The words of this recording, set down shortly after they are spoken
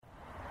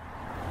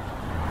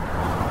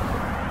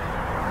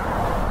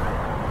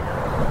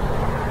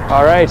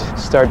All right,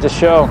 start the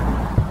show.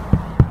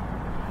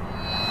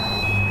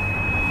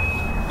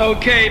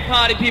 Okay,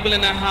 party people in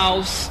the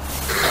house.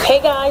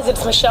 Hey guys,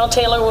 it's Michelle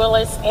Taylor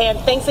Willis, and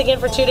thanks again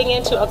for tuning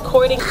in to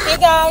According. Hey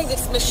guys,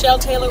 it's Michelle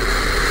Taylor.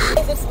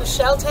 It's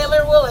Michelle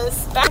Taylor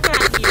Willis. Back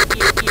at you.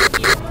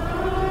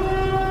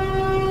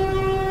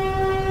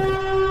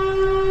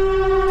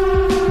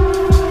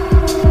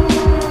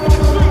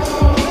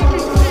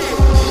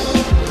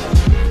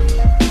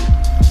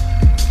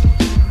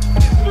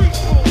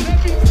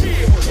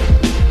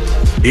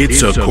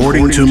 It's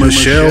According to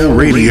Michelle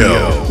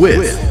Radio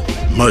with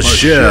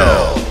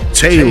Michelle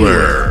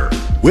Taylor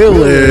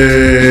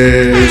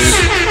Willis.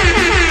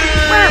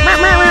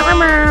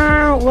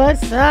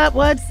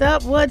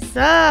 What's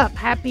up?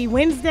 Happy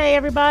Wednesday,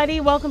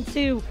 everybody. Welcome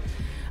to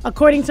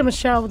According to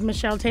Michelle with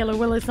Michelle Taylor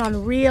Willis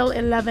on Real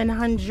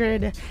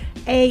 1100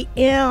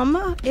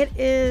 AM. It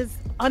is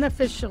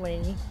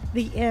unofficially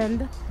the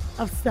end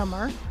of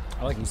summer.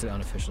 I like you said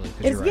unofficially.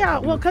 It's, right. Yeah,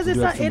 well, because it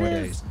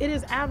days.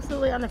 is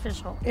absolutely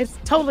unofficial. It's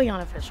totally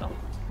unofficial.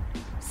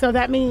 So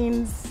that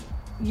means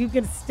you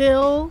can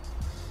still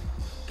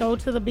go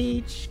to the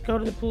beach, go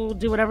to the pool,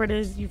 do whatever it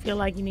is you feel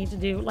like you need to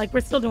do. Like,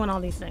 we're still doing all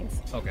these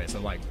things. Okay, so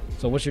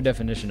what's your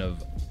definition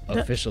of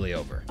officially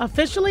over?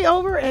 Officially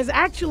over is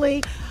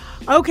actually,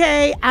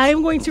 okay,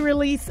 I'm going to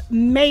release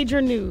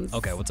major news.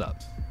 Okay, what's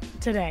up?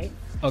 Today.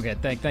 Okay,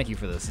 thank you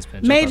for the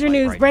suspension. Major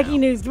news,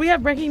 breaking news. Do we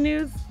have breaking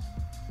news?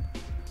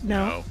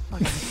 No.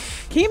 Okay.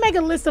 Can you make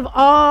a list of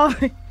all?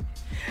 Can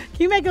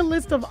you make a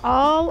list of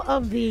all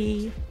of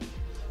the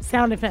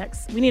sound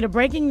effects? We need a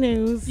breaking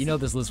news. You know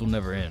this list will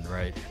never end,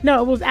 right?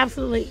 No, it was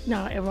absolutely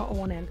no. It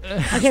won't end.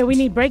 Okay, we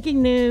need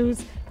breaking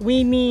news.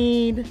 We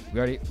need.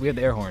 We have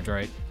the air horns,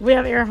 right? We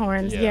have air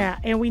horns, yeah,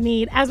 and we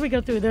need as we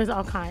go through. There's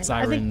all kinds.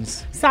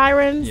 Sirens.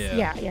 Sirens.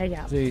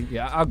 Yeah. See,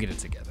 I'll get it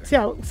together.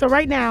 So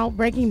right now,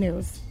 breaking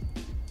news.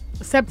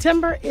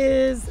 September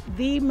is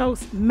the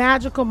most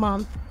magical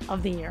month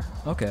of the year.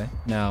 Okay.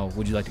 Now,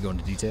 would you like to go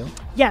into detail?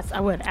 Yes, I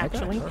would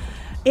actually. Okay,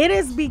 it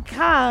is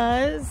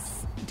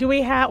because do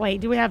we have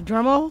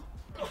drum roll?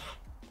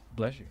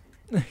 Bless you.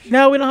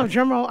 No, we don't have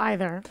drum roll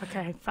either.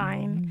 Okay,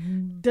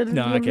 fine.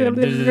 No, I can't.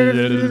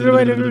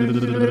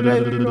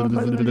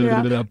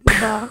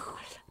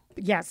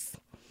 Yes.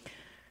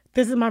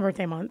 This is my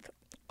birthday month.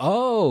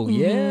 Oh,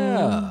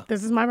 yeah.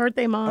 This is my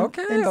birthday month.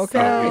 Okay.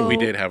 So, We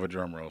did have a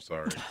drum roll,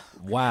 sorry.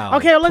 Wow.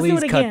 Okay, well, let's Please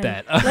do it cut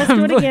again. that.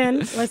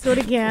 Let's do it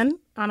again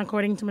on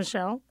According to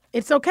Michelle.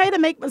 It's okay to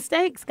make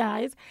mistakes,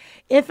 guys.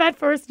 If at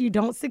first you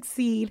don't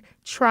succeed,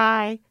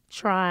 try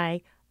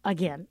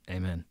again.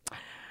 Amen.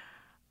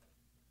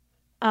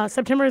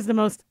 September is the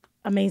most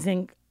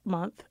amazing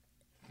month.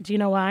 Do you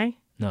know why?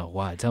 No,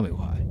 why? Tell me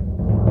why.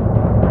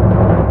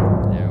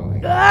 There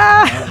we go.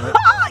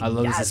 I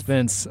love the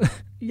suspense.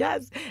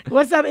 Yes.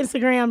 What's up,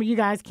 Instagram? You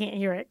guys can't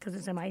hear it because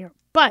it's in my ear.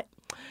 But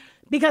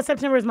because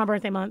September is my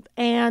birthday month,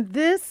 and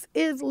this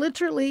is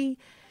literally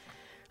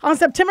on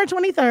September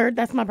 23rd.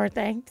 That's my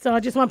birthday. So I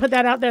just want to put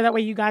that out there. That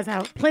way you guys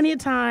have plenty of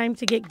time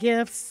to get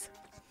gifts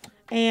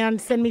and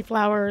send me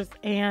flowers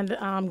and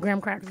graham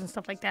crackers and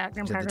stuff like that.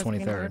 Graham crackers. The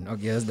 23rd. Oh,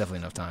 yeah, that's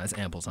definitely enough time. That's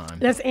ample time.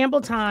 That's ample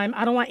time.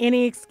 I don't want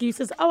any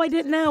excuses. Oh, I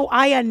didn't know.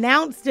 I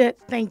announced it.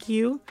 Thank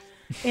you.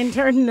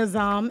 Intern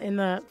Nizam in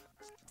the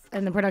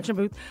production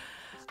booth.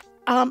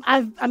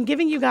 I'm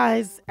giving you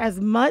guys as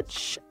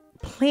much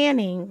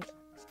planning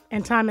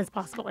and time as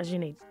possible as you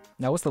need.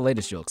 Now, what's the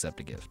latest you'll accept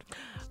a gift?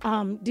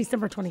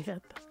 December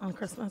 25th on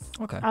Christmas.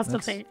 Okay. I'll still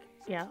take,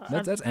 yeah.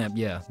 That's amp,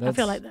 yeah. I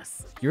feel like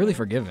this. You're really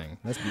forgiving.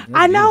 That's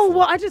I know. beautiful.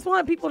 Well, I just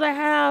want people to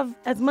have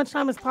as much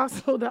time as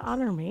possible to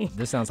honor me.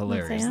 This sounds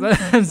hilarious. You know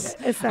what I'm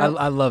saying?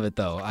 I love it,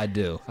 though. I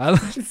do.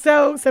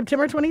 So,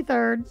 September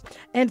 23rd.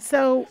 And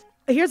so,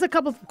 here's a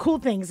couple of cool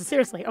things.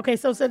 Seriously. Okay,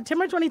 so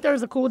September 23rd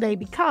is a cool day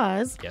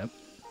because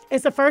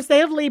it's the first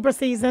day of Libra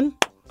season.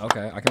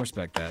 Okay, I can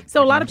respect that.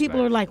 So, a lot of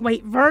people are like,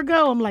 wait,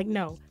 Virgo? I'm like,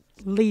 no,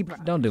 Libra.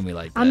 Don't do me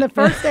like that. On the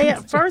first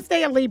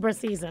day of Libra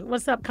season.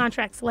 What's up,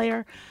 Contract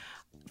Slayer?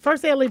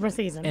 First day of Libra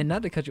season. And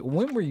not to cut you,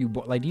 when were you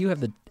born? Like, do you have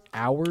the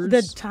hours?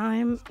 The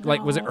time?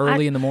 Like, was it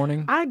early in the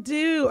morning? I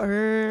do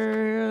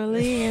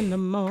early in the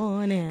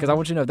morning. Because I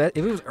want you to know that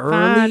if it was early,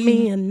 find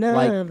me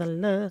another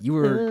love. You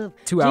were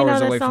 2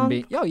 hours away from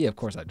being. Oh, yeah, of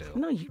course I do.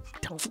 No, you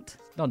don't.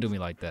 Don't do me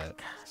like that.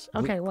 Gosh.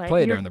 Okay, wait.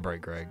 Play it during the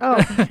break, Greg. Oh,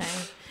 okay.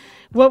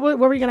 What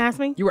were you gonna ask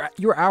me? You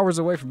were hours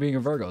away from being a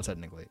Virgo,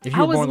 technically. If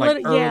you were born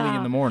early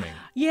in the morning.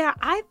 Yeah,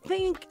 I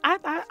think I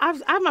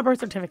have my birth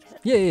certificate.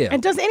 Yeah.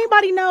 And does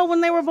anybody know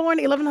when they were born?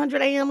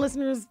 1100 AM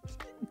listeners,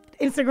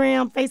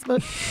 Instagram,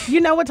 Facebook.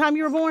 You know what time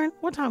you were born?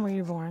 What time were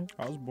you born?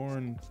 I was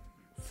born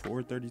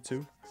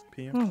 4:32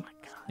 p.m. Oh my God.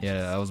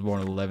 Yeah, I was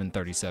born at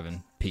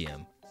 11:37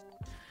 p.m.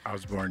 I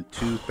was born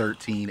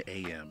 2:13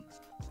 a.m.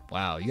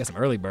 Wow, you got some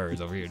early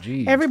birds over here.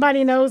 Jeez.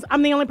 Everybody knows.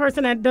 I'm the only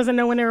person that doesn't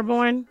know when they were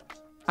born.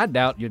 I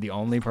doubt you're the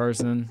only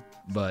person,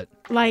 but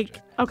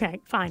okay,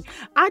 fine.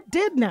 I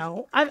did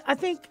know. I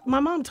think my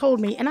mom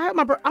told me, and I'm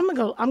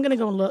gonna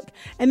go and look.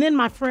 And then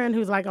my friend,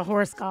 who's like a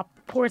horoscope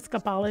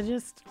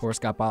horoscopologist.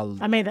 Horoscopology.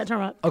 I made that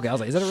term up. Okay, I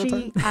was like, is that a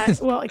real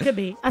term? Well, it could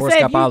be. I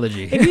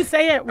Horoscopology. Say if you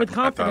say it with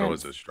confidence. I thought it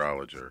was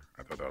astrologer.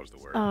 I thought that was the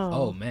word.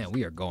 Oh man,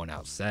 we are going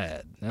out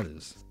sad. That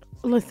is.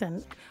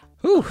 Listen.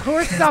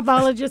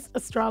 Horoscopologist,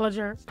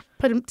 astrologer,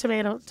 put a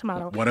tomato.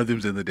 One of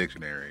them's in the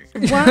dictionary.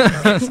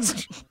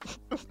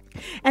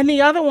 And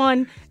the other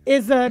one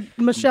is a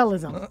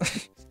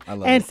Michelleism. I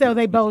love and it. so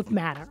they both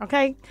matter,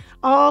 okay?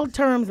 All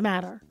terms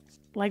matter.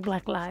 Like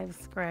Black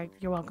Lives, Greg.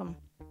 You're welcome.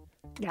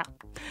 Yeah.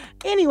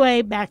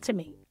 Anyway, back to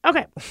me.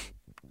 Okay.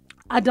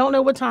 I don't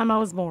know what time I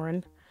was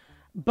born,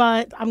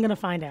 but I'm going to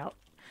find out.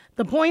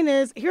 The point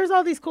is, here's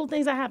all these cool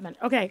things that happened.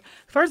 Okay.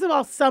 First of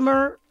all,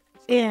 summer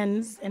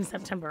ends in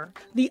September.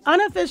 The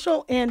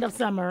unofficial end of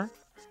summer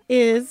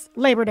is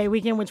Labor Day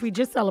weekend, which we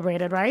just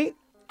celebrated, right?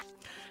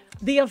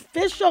 The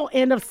official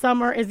end of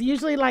summer is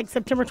usually like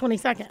September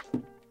 22nd.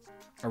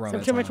 Around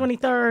September that time.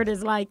 23rd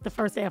is like the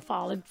first day of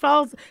fall. It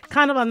falls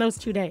kind of on those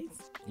 2 days.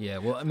 Yeah,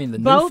 well, I mean the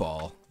Both- new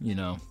fall, you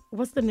know,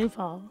 What's the new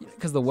fall?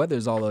 because the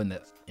weather's all in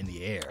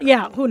the air.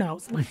 Yeah, who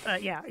knows?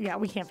 Yeah,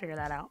 we can't figure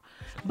that out.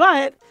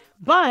 But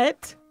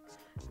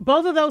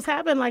both of those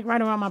happen like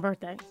right around my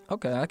birthday.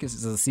 Okay, I guess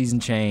it's a season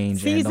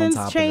change. and on Seasons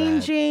top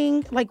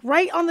changing, like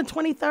right on the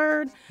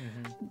 23rd.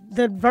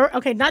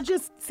 Not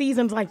just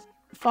seasons like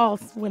fall,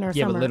 winter, Of that.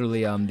 Yeah, summer. but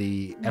literally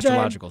the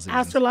astrological The season.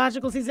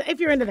 astrological season, if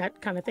you're into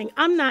that kind of thing.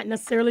 I'm not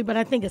necessarily, but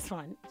I think it's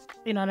fun.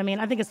 You know what I mean?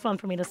 I think it's fun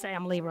for me to say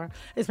I'm Libra,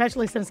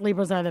 especially since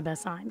Libras are the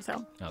best sign.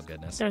 So Oh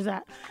goodness. there's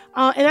that.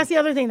 And that's the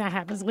other thing that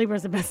happens. Libra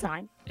is the best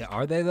sign. Yeah,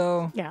 are they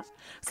though? Yeah.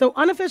 So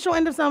unofficial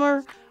end of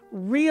summer,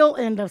 real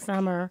end of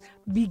summer,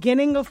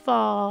 beginning of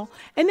fall.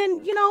 And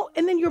then,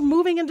 you're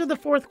moving into the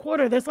fourth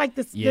quarter. There's like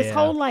this Yeah.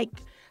 whole like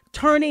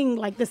turning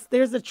like this.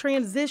 There's a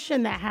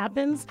transition that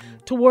happens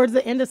towards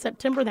the end of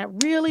September that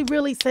really,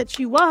 really sets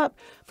you up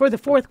for the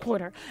fourth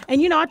quarter.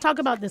 And, I talk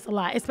about this a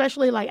lot,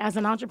 especially like as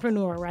an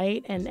entrepreneur,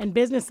 right? And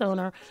business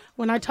owner,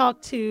 when I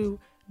talk to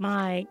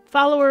my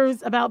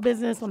followers about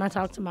business, when I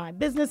talk to my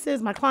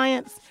businesses, my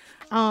clients,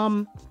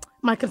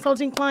 my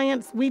consulting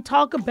clients, we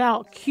talk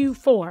about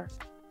Q4.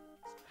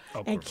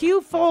 And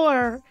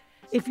Q4,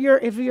 if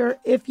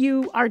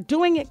you are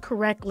doing it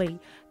correctly,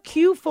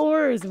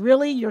 Q4 is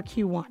really your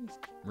Q1.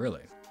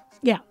 Really?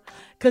 Yeah,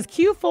 because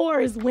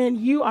Q4 is when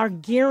you are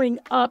gearing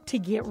up to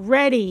get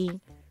ready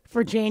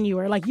for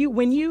January. Like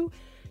when you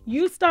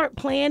start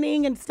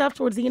planning and stuff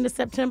towards the end of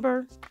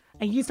September,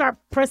 and you start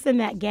pressing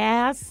that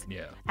gas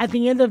at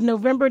the end of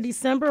November,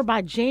 December,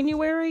 by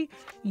January,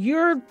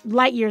 you're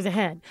light years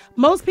ahead.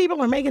 Most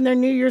people are making their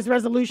New Year's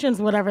resolutions,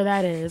 whatever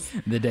that is,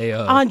 The day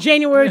of. on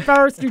January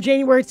 1st through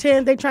January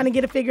 10th. They're trying to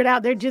get it figured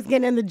out. They're just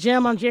getting in the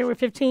gym on January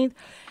 15th.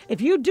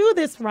 If you do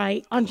this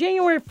right, on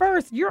January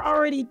 1st, you're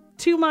already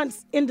 2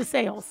 months into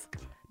sales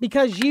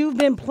because you've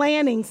been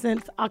planning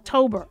since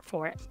October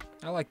for it.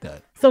 I like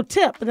that. So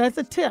that's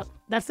a tip.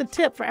 That's a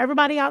tip for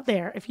everybody out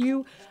there. If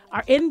you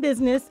are in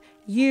business,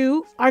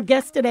 our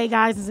guest today,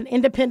 guys, is an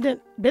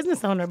independent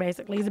business owner,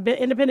 basically. He's an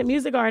independent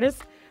music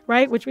artist,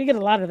 right? Which we get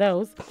a lot of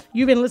those.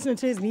 You've been listening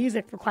to his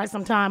music for quite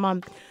some time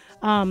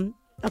on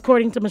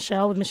According to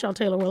Michelle with Michelle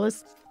Taylor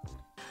Willis.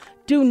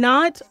 Do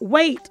not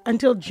wait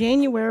until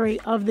January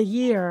of the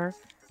year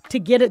to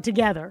get it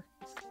together.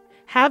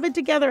 Have it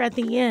together at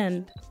the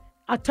end,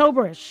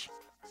 October-ish.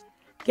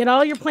 Get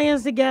all your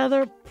plans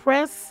together.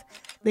 Press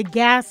the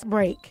gas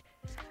brake.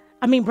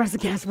 Press the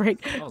gas brake.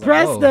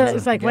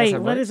 It's like, wait,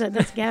 what is it?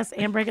 That's gas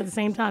and brake at the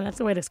same time. That's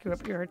the way to screw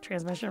up your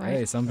transmission, right?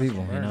 Hey, some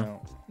people,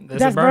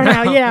 That's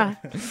burnout, yeah.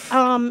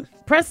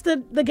 Press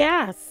the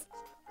gas.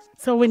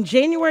 So when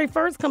January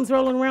 1st comes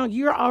rolling around,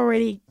 you're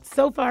already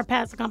so far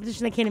past the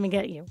competition they can't even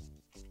get you.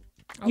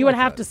 You would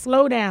have to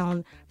slow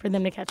down for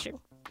them to catch you.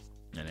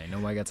 And ain't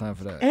nobody got time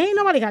for that. Ain't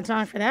nobody got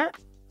time for that.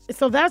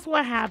 So that's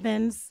what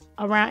happens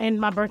around in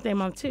my birthday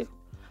month too.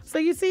 So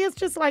you see, it's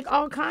just like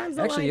all kinds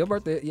of Actually, your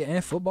birthday,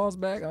 and football's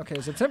back. Okay,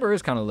 September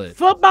is kind of lit.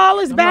 Football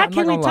is back. I'm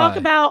Can not we gonna talk lie.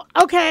 about,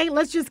 okay,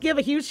 let's just give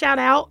a huge shout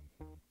out.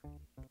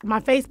 My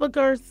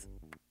Facebookers,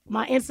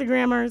 my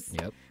Instagrammers,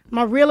 Yep.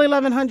 my Real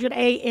 1100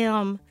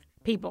 AM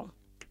people.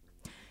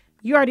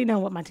 You already know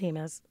what my team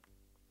is.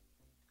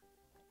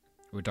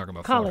 We're talking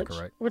about College. Florida,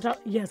 correct? We're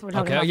talking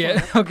Okay, about yeah.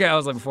 Florida. Okay, I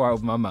was like, before I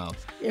open my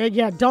mouth.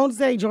 Yeah, don't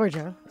say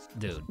Georgia.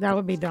 Dude. That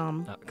would be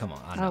dumb. Come on,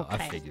 I know. I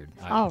Okay. figured.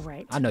 All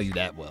right. I know you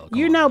that well. Come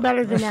You on know now.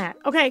 better than that.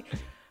 Okay.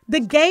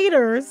 The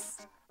Gators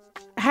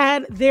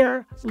had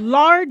their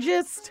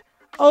largest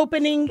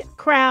opening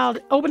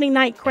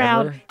night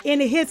crowd Ever? in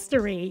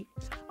history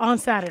on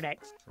Saturday.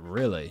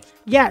 Really?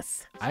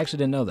 Yes. I actually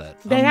didn't know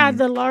that. They had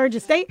the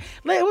largest. It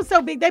was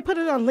so big. They put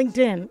it on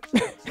LinkedIn.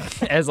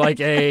 as a I've link.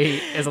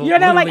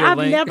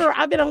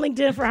 been on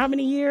LinkedIn for how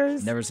many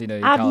years? Never seen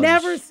a I've college.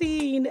 never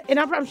seen, and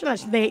I'm sure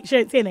they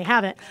shouldn't say they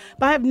haven't,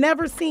 but I've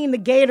never seen the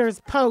Gators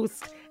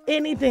post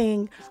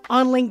anything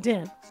on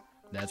LinkedIn.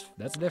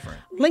 That's different.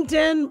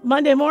 LinkedIn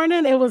Monday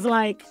morning, it was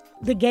like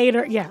the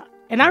Gator, yeah.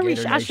 And I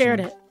Gator shared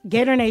Nation. it,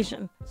 Gator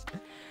Nation.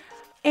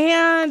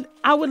 And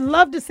I would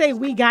love to say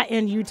we got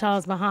in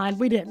Utah's behind.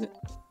 We didn't.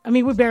 I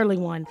mean, we barely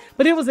won.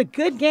 But it was a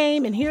good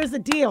game, and here's the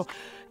deal.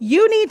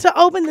 You need to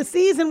open the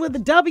season with a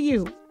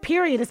W,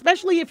 period,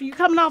 especially if you're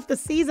coming off the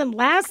season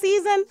last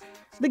season,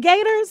 the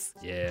Gators.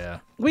 Yeah.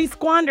 We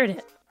squandered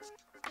it.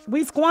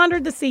 We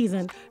squandered the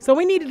season. So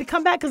we needed to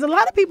come back because a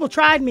lot of people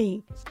tried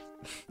me.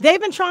 They've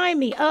been trying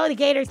me. Oh, the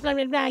Gators, blah,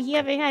 blah, blah. You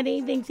haven't had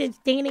anything since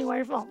Danny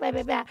Werfel, blah,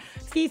 blah, blah.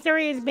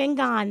 C3 has been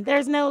gone.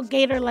 There's no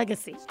Gator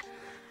legacy.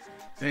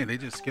 Dang, they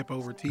just skip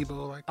over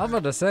Tebow like that? I was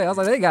about to say, I was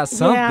like, they got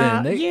something.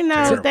 Yeah,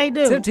 they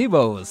do. Tim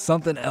Tebow was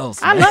something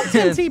else. I love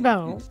Tim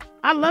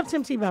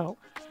Tebow.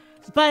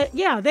 But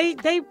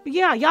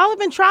yeah, y'all have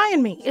been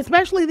trying me,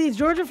 especially these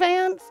Georgia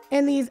fans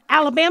and these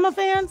Alabama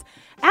fans.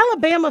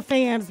 Alabama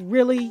fans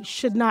really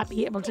should not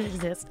be able to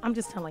exist. I'm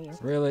just telling you.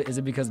 Really? Is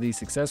it because of the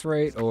success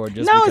rate or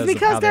just No, because it's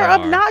because of they're how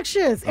they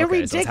obnoxious and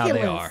okay,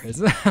 ridiculous. So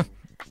it's how they are.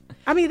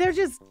 I mean, they're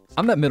just.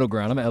 I'm that middle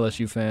ground. I'm an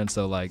LSU fan,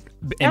 so like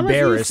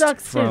embarrassed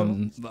sucks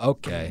from. Too.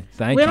 Okay,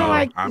 thank we you. Don't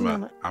like, I'm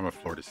a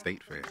Florida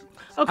State fan.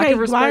 Okay,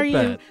 why are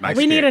you? That.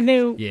 We need a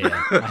new.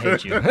 Yeah, I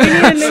hate you.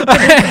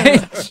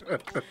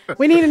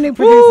 We need a new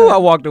producer. Woo, I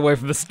walked away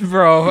from this,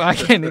 bro. I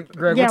can't.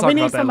 Greg, yeah, we'll talk we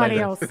need about that somebody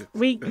later. else.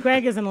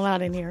 Greg isn't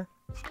allowed in here.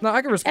 No,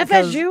 I can respect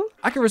FSU.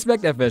 I can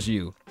respect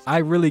FSU. I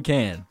really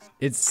can.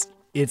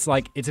 It's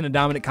like it's in a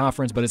dominant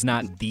conference, but it's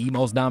not the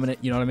most dominant.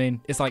 You know what I mean?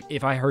 It's like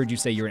if I heard you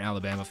say you're an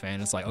Alabama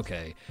fan, it's like,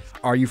 okay,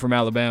 are you from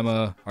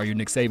Alabama? Are you a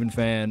Nick Saban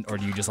fan? Or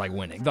do you just like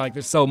winning? Like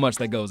there's so much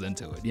that goes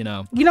into it, you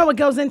know? You know what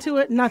goes into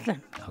it?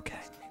 Nothing. Okay.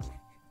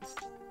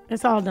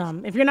 It's all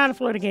dumb. If you're not a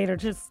Florida Gator,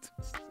 just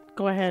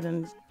go ahead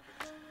and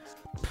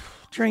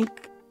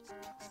drink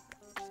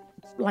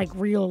like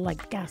real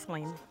like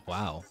gasoline.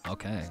 Wow.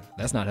 Okay.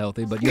 That's not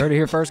healthy, but you heard it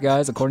here first,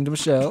 guys, according to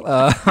Michelle.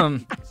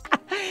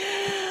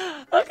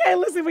 Okay,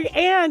 listen,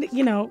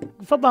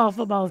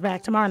 football is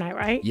back tomorrow night,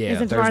 right? Yeah,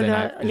 Isn't Thursday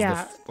tomorrow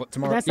night.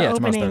 Tomorrow? That's the yeah,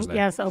 opening. tomorrow's Thursday.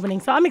 Yes, opening.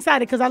 So I'm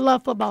excited because I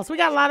love football. So we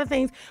got a lot of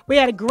things. We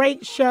had a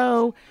great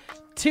show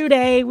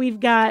today.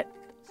 We've got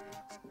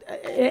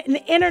an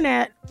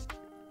internet,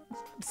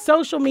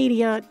 social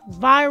media,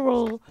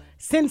 viral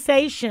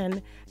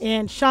sensation,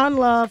 and Sean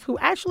Love, who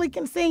actually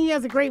can sing. He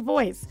has a great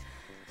voice.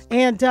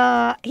 And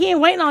he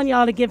ain't waiting on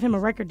y'all to give him a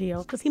record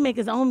deal because he make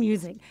his own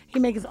music. He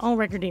make his own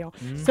record deal.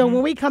 Mm-hmm. So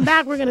when we come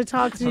back, we're gonna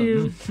talk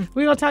to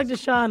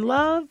Sean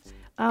Love.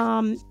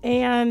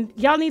 And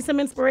y'all need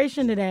some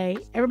inspiration today.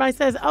 Everybody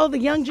says, "Oh, the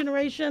young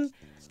generation,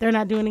 they're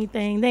not doing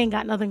anything. They ain't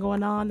got nothing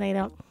going on. They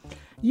don't."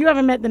 You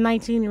haven't met the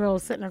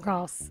 19-year-old sitting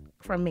across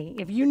from me.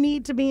 If you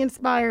need to be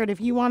inspired,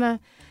 if you wanna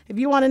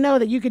know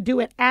that you could do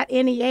it at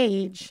any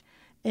age,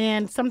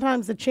 and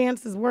sometimes the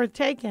chance is worth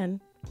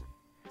taking.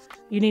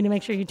 You need to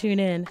make sure you tune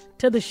in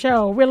to the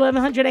show. We're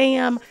 1100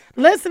 AM.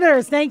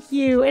 Listeners, thank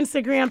you.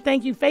 Instagram,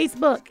 thank you.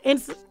 Facebook,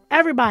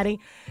 everybody.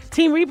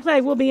 Team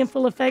Replay will be in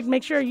full effect.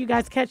 Make sure you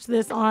guys catch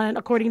this on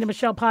According to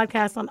Michelle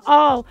podcast on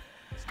all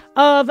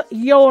of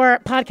your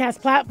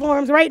podcast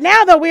platforms. Right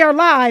now, though, we are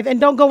live, and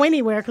don't go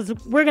anywhere because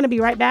we're going to be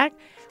right back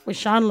with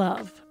Sean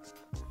Love.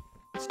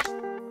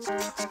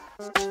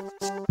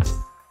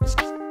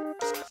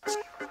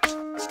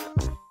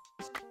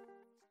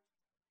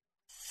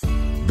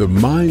 The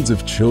minds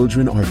of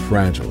children are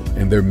fragile,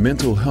 and their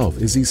mental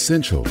health is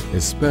essential,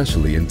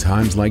 especially in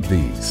times like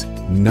these.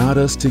 Not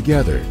Us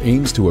Together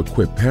aims to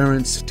equip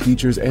parents,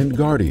 teachers, and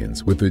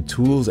guardians with the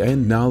tools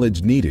and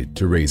knowledge needed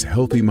to raise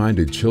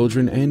healthy-minded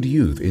children and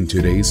youth in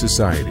today's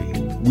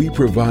society. We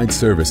provide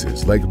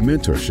services like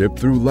mentorship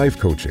through life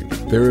coaching,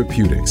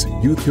 therapeutics,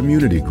 youth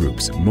community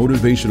groups,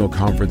 motivational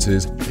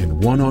conferences,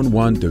 and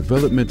one-on-one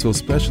developmental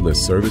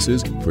specialist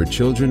services for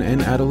children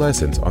and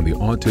adolescents on the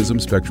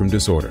autism spectrum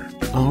disorder.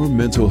 Our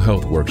mental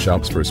health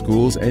workshops for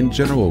schools and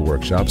general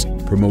workshops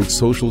promote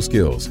social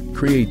skills,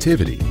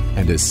 creativity,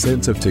 and a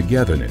sense of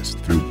togetherness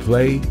through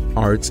play,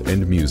 arts,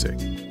 and music.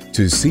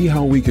 To see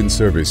how we can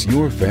service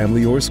your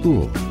family or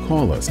school,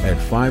 call us at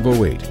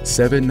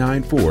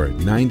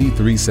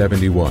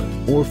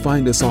 508-794-9371 or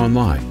find us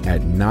online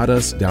at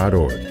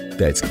notus.org.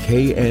 That's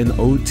KNOTUS.org.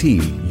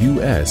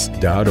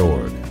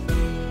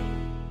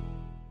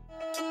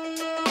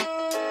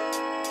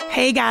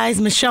 Hey guys,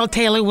 Michelle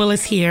Taylor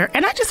Willis here,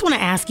 and I just want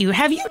to ask you,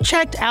 have you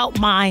checked out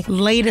my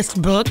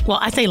latest book? Well,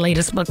 I say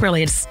latest book,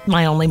 really it's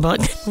my only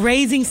book,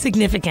 Raising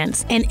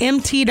Significance, an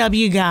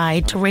MTW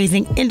guide to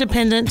raising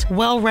independent,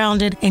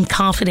 well-rounded, and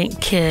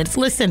confident kids.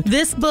 Listen,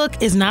 this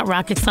book is not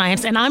rocket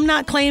science, and I'm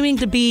not claiming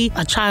to be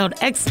a child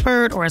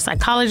expert or a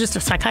psychologist or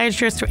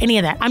psychiatrist or any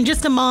of that. I'm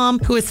just a mom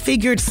who has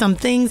figured some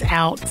things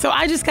out. So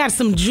I just got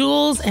some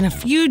jewels and a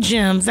few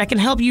gems that can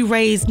help you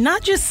raise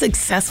not just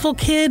successful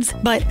kids,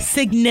 but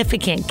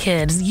significant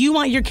kids. You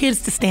want your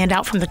kids to stand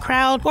out from the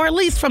crowd, or at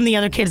least from the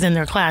other kids in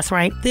their class,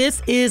 right?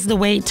 This is the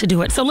way to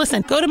do it. So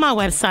listen, go to my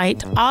website,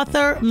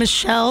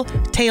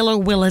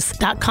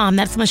 authormichelletaylourwillis.com.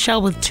 That's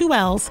Michelle with 2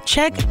 L's.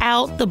 Check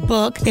out the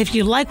book. If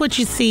you like what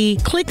you see,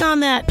 click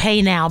on that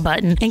Pay Now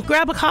button and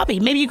grab a copy.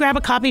 Maybe you grab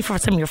a copy for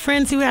some of your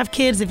friends who have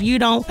kids if you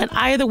don't. But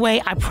either way,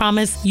 I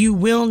promise you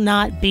will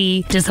not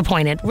be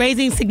disappointed.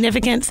 Raising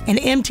Significance, an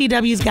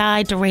MTW's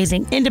guide to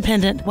raising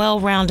independent,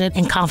 well-rounded,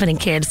 and confident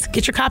kids.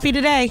 Get your copy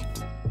today.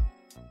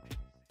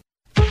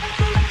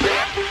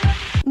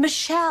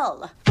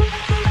 Michelle.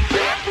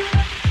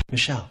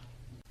 Michelle.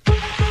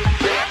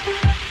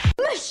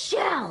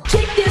 Michelle.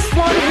 Keep this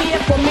one here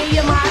for me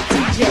and my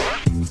DJ.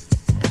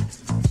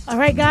 All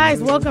right, guys,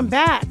 welcome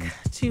back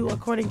to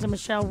According to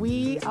Michelle.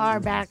 We are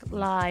back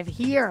live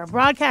here,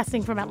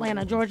 broadcasting from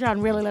Atlanta, Georgia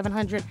on Real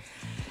 1100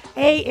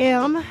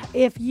 AM.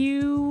 If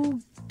you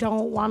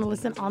don't want to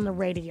listen on the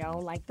radio,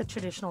 like the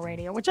traditional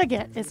radio, which I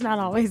get, it's not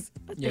always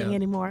a thing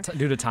anymore.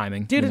 Due to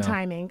timing. Due to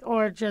timing,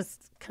 or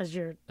just because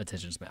you're...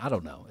 Attention span. I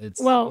don't know. It's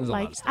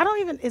like, I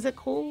don't even... Is it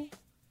cool?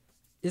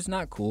 It's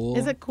not cool.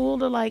 Is it cool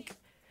to, like...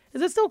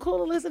 Is it still cool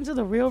to listen to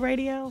the real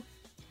radio?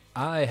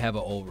 I have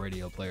an old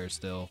radio player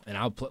still, and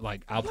I'll play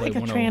like a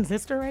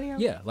transistor radio.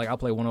 Yeah, like I'll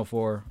play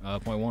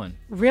 104.1.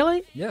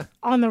 Really? Yeah.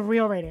 On the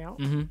real radio.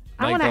 Mm-hmm.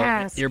 I want to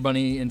ask. Ear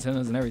bunny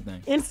antennas and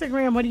everything.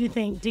 Instagram. What do you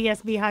think?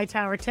 DSB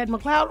Hightower, Ted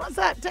McLeod. What's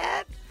up,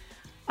 Ted?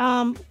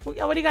 What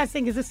do you guys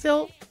think? Is it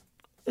still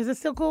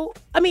cool?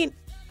 I mean,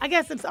 I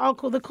guess it's all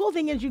cool. The cool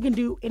thing is you can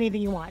do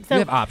anything you want. So you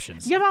have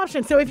options. You have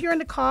options. So if you're in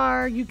the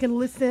car, you can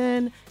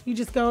listen. You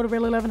just go to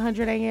Real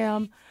 1100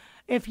 AM.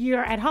 If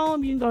you're at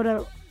home, you can go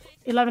to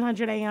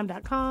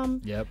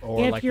 1100am.com. Yep,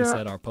 or like you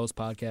said, our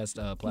post-podcast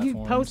platforms. You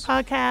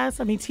post-podcast.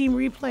 I mean, Team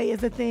Replay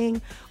is a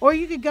thing. Or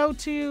you could go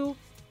to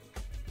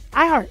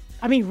iHeart.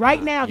 I mean,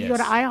 right now, if you go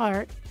to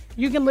iHeart,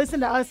 you can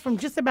listen to us from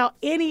just about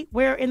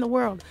anywhere in the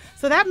world.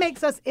 So that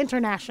makes us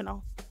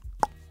international.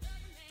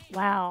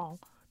 Wow.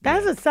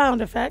 That is a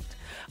sound effect.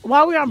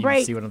 While we're on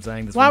break. See what I'm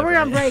saying? While we're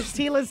on break,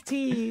 Tila's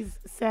Tease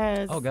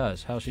says. Oh,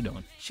 gosh. How's she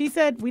doing? She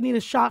said we need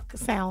a shock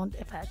sound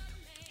effect.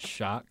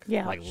 Shock?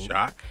 Yeah. Like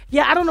shock?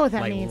 Yeah, I don't know what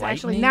that like means, lightning?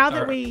 actually. Now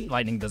that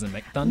lightning doesn't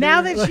make thunder?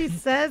 Now that she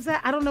says that,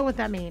 I don't know what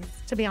that means,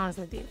 to be honest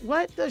with you.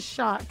 What does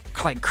shock?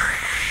 Like.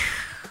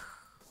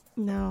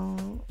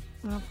 No.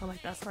 I don't feel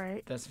like that's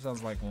right. That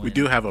sounds like one. We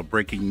do have a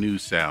breaking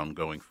news sound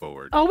going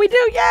forward. Oh, we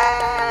do?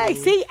 Yay!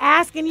 See,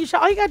 ask and you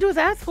shall. All you got to do is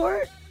ask for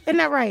it. Isn't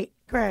that right,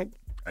 Greg?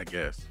 I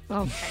guess.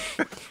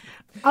 Okay.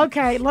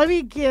 Okay, let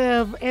me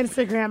give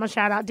Instagram a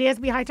shout out.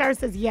 DSB Hightower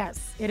says,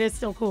 yes, it is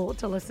still cool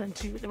to listen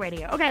to the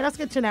radio. Okay, that's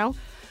good to know.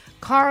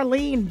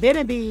 Carlene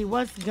Beneby,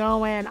 what's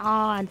going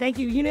on? Thank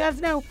you. You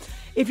guys know,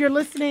 if you're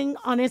listening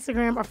on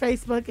Instagram or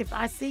Facebook, if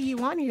I see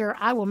you on here,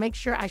 I will make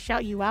sure I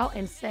shout you out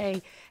and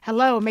say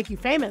hello, make you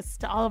famous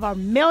to all of our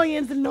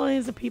millions and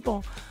millions of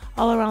people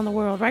all around the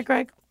world. Right,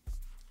 Greg?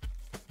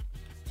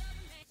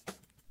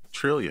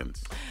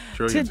 Trillions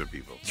of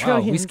people.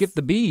 Wow, we skipped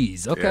the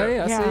bees. Okay,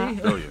 yeah. I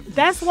see. Trillions.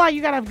 That's why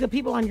you got to have good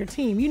people on your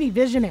team. You need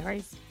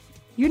visionaries.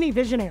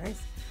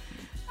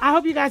 I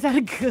hope you guys had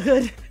a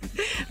good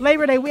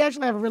Labor Day. We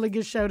actually have a really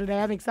good show today.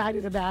 I'm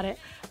excited about it.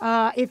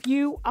 If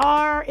you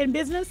are in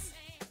business,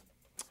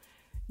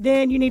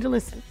 then you need to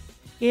listen.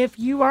 If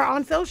you are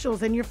on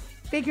socials and you're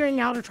figuring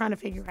out or trying to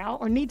figure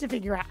out or need to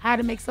figure out how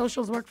to make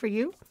socials work for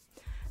you,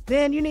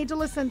 then you need to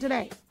listen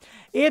today.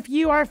 If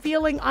you are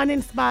feeling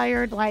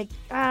uninspired, like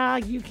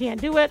you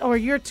can't do it, or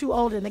you're too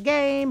old in the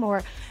game,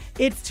 or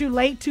it's too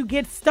late to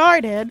get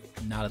started.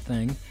 Not a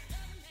thing.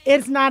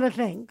 It's not a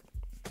thing,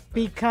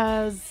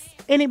 because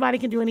anybody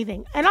can do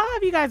anything. And I'll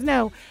have you guys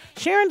know,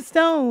 Sharon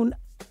Stone,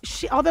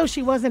 although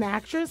she was an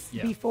actress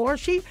before,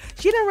 she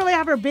didn't really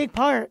have her big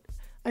part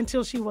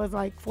until she was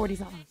like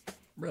 40-something.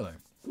 Really?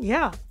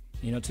 Yeah.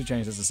 2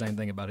 Chainz does the same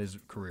thing about his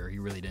career. He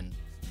really didn't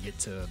get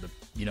to the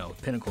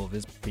pinnacle of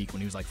his peak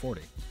when he was like 40.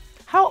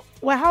 How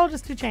old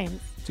is 2 Chainz?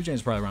 2 Chainz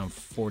is probably around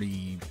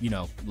 40, a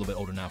little bit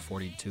older now,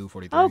 42,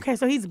 43. Okay,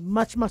 so he's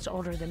much, much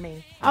older than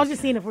me. I was just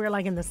seeing if we were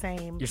like in the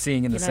same. You're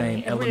seeing in the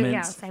same elements.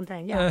 Yeah, same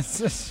thing, yeah.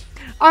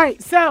 All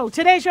right, so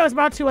today's show is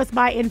brought to us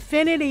by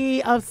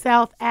Infinity of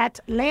South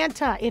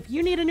Atlanta. If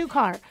you need a new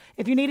car,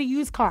 if you need a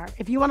used car,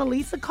 if you want to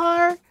lease a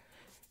car,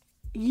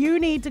 you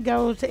need to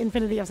go to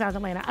Infinity of South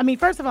Atlanta. I mean,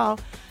 first of all,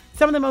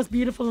 some of the most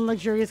beautiful and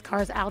luxurious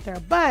cars out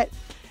there, but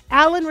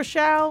Alan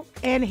Rochelle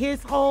and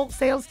his whole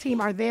sales team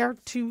are there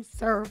to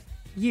serve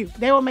you.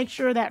 They will make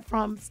sure that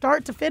from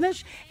start to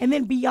finish, and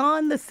then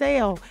beyond the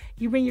sale,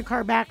 you bring your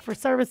car back for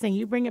servicing.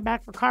 You bring it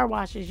back for car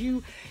washes.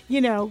 You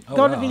go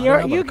to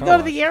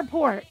the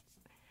airport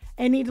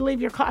and need to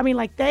leave your car. I mean,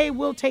 like, they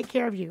will take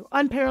care of you.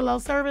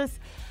 Unparalleled service,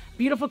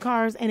 beautiful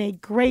cars, and a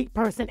great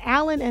person.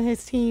 Alan and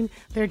his team,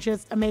 they're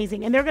just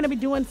amazing. And they're going to be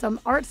doing some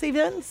arts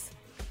events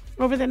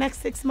over the next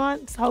 6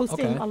 months,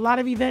 hosting a lot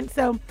of events.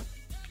 So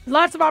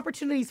lots of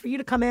opportunities for you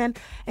to come in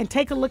and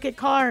take a look at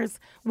cars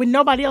when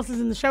nobody else is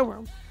in the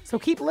showroom. So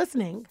keep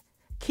listening.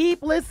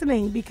 Keep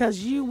listening, because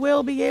you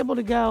will be able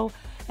to go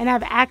and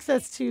have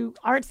access to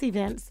arts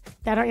events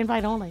that are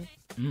invite only.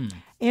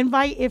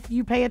 Invite if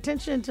you pay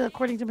attention to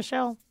According to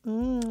Michelle.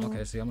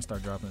 Okay, see, I'm going to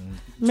start dropping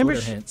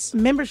Twitter hints.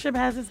 Membership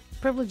has its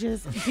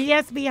privileges.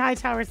 DSB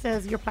Hightower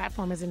says your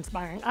platform is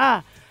inspiring.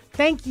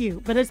 Thank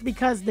you. But it's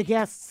because the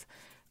guests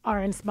are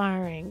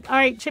inspiring. All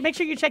right, make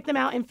sure you check them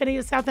out. Infinity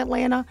of South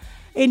Atlanta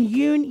in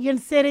Union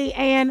City.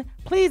 And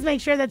please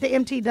make sure that the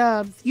MT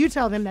Dubs, you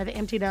tell them that the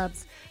MT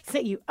Dubs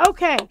sent you.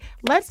 Okay,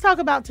 let's talk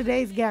about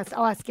today's guest.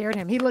 Oh, I scared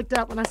him. He looked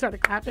up when I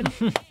started clapping.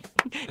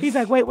 He's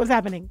like, wait, what's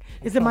happening?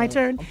 Is it my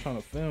turn? I'm trying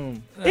to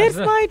film. It's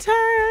my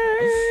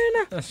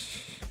turn.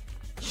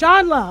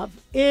 Sean Love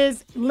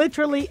is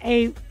literally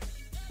a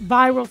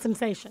viral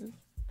sensation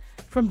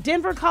from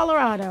Denver,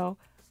 Colorado,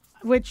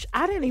 which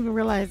I didn't even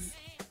realize.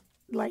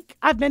 Like,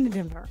 I've been to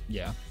Denver.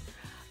 Yeah.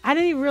 I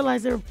didn't even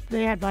realize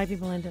they had black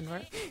people in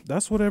Denver.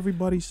 That's what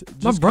everybody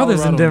said. My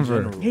brother's in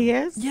Denver. He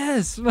is?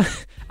 Yes.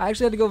 I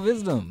actually had to go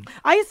visit him.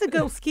 I used to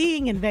go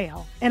skiing in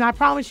Vail, and I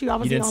promise you, I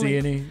was You the didn't only. see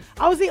any?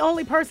 I was the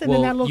only person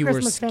in that little you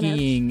Christmas were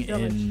skiing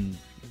village. in.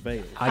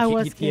 Vegas. I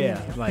was skiing.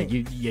 Yeah, like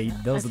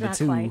those That's are the not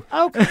two. quite.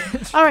 Okay.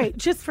 All right.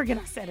 Just forget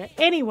I said it.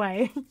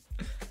 Anyway,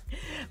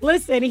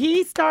 listen,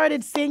 he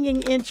started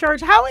singing in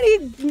church. How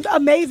many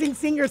amazing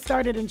singers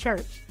started in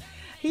church?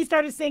 He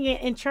started singing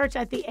in church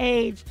at the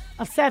age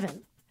of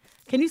 7.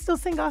 Can you still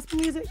sing gospel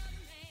music?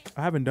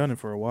 I haven't done it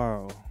for a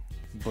while,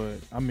 but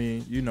I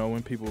mean, you know,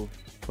 when people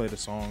play the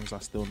songs, I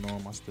still know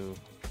them. I still.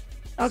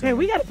 Okay, sing.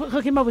 we got to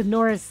hook him up with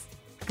Norris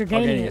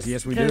Greganius.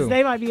 Yes, we do. Because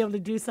they might be able to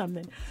do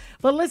something.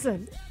 But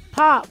listen,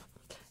 pop,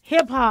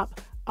 hip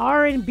hop,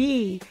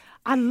 R&B.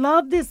 I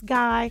love this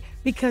guy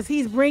because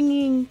he's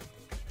bringing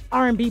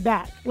R&B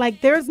back.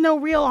 Like, there's no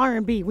real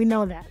R&B. We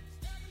know that.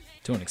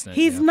 To an extent.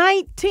 He's yeah.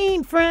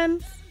 19,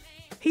 friends.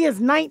 He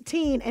is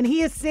 19, and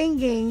he is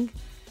singing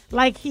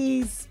like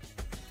he's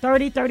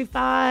 30,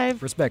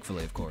 35.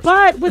 Respectfully, of course.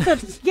 But with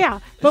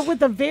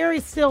a very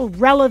still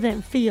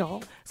relevant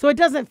feel. So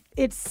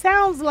it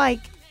sounds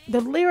like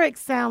the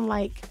lyrics sound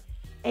like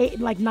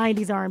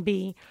 90s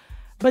R&B,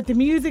 but the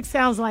music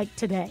sounds like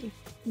today,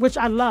 which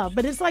I love.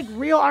 But it's like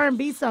real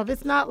R&B stuff.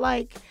 It's not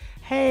like,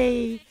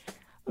 hey,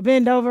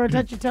 bend over,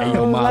 touch your toes. Hey,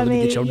 yo, Ma, let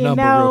me get your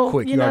number real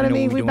quick. You know what I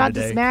mean? what We doing about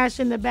to today. smash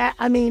in the back.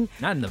 I mean,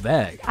 Not in the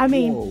bag.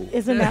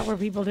 Isn't that where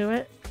people do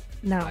it?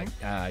 No.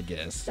 I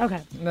guess.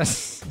 Okay.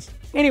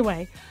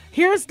 Anyway,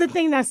 here's the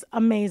thing that's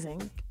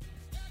amazing.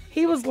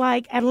 He was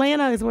like,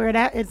 Atlanta is where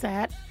it's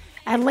at.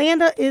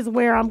 Atlanta is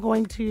where I'm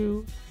going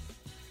to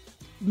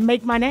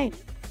make my name.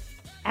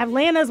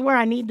 Atlanta is where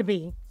I need to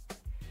be.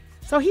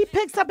 So he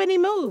picks up and he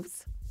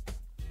moves,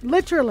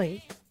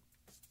 literally,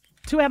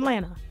 to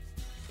Atlanta.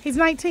 He's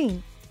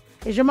 19.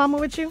 Is your mama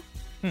with you?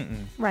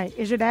 Mm-mm. Right.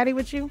 Is your daddy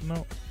with you?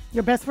 No.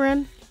 Your best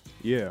friend?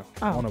 Yeah.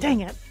 Oh, one of dang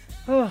them. it.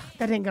 Ugh,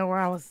 that didn't go where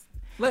I was.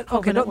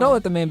 Okay, don't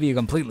let the man be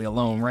completely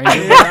alone, right?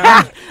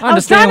 I I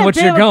understand what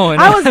you're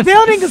going. I was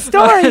building a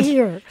story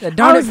here. Yeah,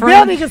 darn I it, was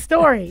friend. building a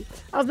story.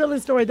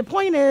 The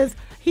point is,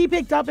 he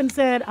picked up and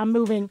said, I'm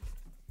moving.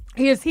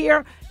 He is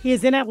here. He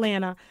is in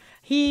Atlanta.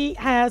 He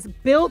has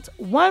built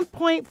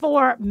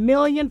 1.4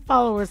 million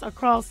followers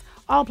across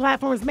all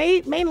platforms,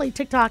 mainly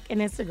TikTok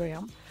and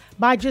Instagram,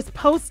 by just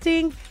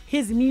posting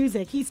his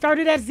music. He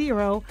started at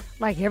 0,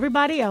 like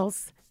everybody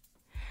else.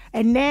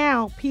 And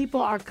now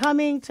people are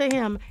coming to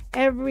him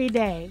every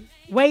day,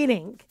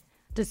 waiting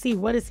to see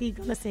what is he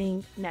going to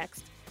sing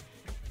next.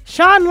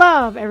 Sean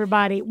Love,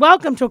 everybody.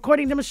 Welcome to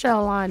According to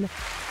Michelle on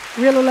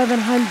Real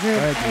 1100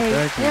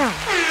 Thank you. AM.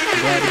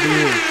 Glad to be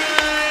here.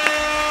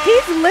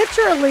 He's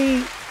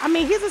literally,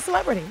 he's a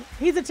celebrity.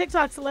 He's a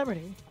TikTok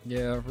celebrity.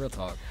 Yeah, real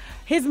talk.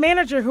 His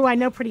manager, who I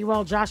know pretty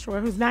well, Joshua,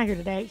 who's not here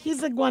today, he's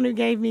the one who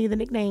gave me the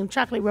nickname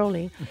Chocolate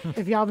Rolly.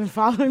 If y'all been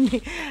following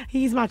me,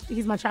 he's my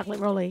Chocolate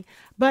Rolly.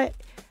 But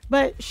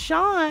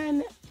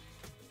Sean,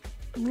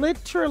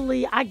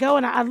 literally, I go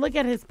and I look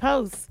at his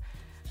posts.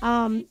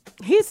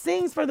 He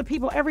sings for the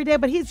people every day,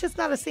 but he's just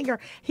not a singer.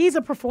 He's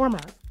a performer.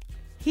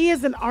 He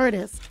is an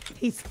artist.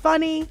 He's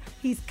funny.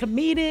 He's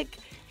comedic.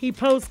 He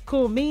posts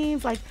cool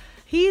memes. Like,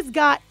 he's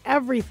got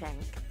everything.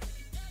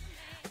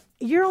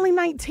 You're only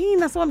 19.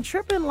 That's what I'm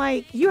tripping.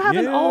 Like, you have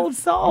an old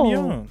soul. I'm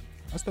young.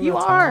 I still You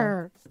got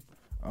are.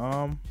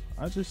 time.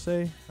 I just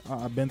say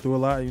I've been through a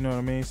lot. You know what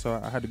I mean. So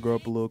I had to grow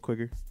up a little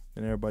quicker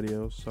than everybody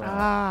else. So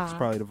it's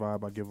probably the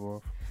vibe I give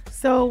off.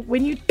 So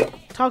when you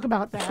talk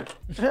about that,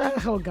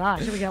 oh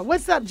gosh, here we go.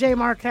 What's up, Jay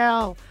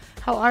Markel?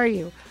 How are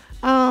you?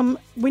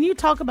 When you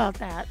talk about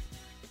that,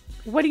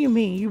 what do you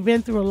mean? You've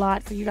been through a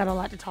lot, so you got a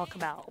lot to talk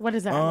about. What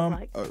does that look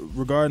like?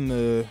 Regarding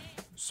the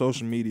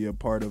social media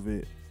part of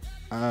it,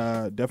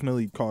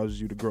 definitely causes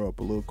you to grow up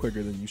a little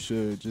quicker than you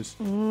should. Just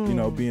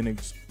being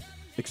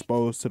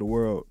exposed to the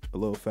world a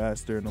little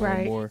faster and a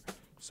little more.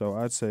 So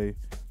I'd say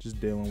just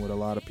dealing with a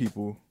lot of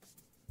people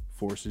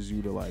forces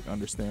you to like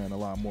understand a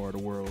lot more of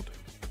the world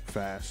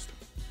fast.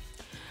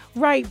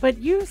 Right, but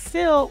you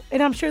still,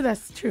 and I'm sure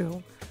that's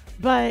true,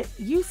 but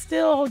you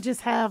still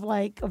just have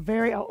like a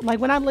very, like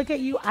when I look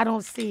at you, I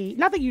don't see,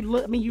 not that you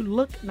look, you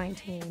look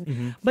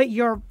 19, but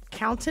your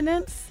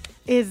countenance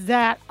is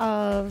that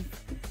of,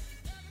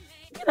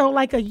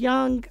 like a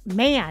young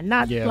man,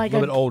 not like a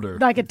little bit older,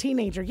 like a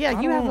teenager. Yeah,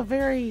 you have a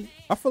very.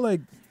 I feel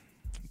like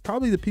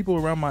probably the people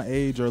around my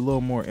age are a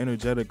little more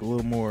energetic, a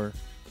little more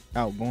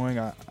outgoing.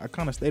 I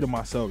kind of stay to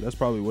myself. That's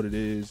probably what it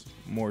is,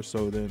 more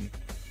so than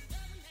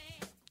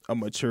a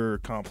mature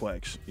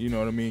complex. You know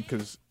what I mean?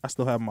 Because I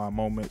still have my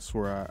moments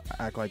where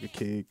I act like a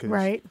kid.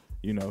 Cause,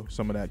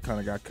 some of that kind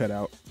of got cut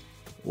out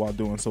while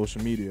doing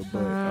social media.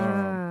 But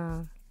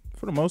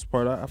for the most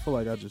part, I feel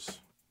like I'm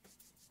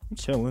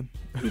chilling.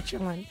 You're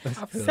chilling.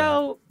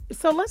 So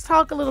let's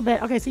talk a little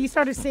bit. Okay, so you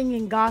started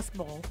singing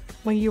gospel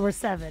when you were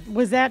 7.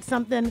 Was that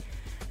something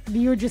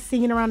you were just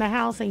singing around the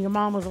house and your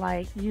mom was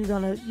like, "You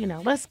gonna,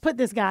 let's put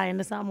this guy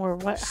into something," or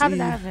what? How did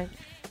that happen?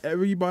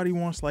 Everybody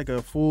wants like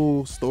a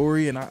full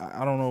story, and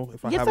I don't know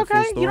if I have a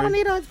full story. You don't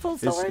need a full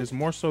story. It's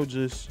more so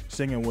just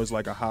singing was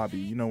like a hobby.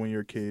 You know, when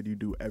you're a kid, you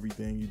do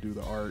everything. You do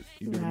the art,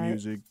 you do the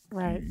music,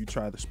 you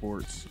try the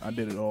sports. I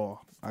did it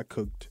all. I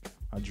cooked,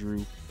 I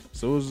drew.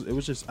 So it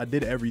was just I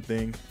did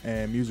everything,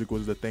 and music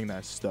was the thing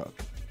that stuck.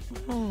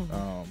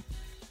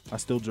 I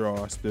still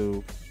draw. I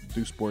still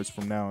do sports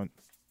from now and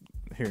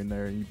here and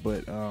there,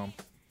 but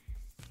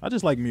I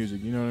just like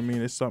music. You know what I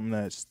mean? It's something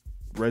that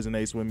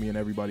resonates with me and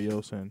everybody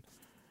else, and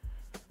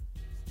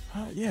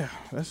yeah,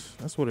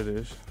 that's what it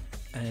is.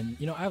 And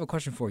I have a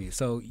question for you.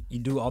 So you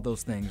do all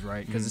those things,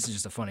 right? Because this is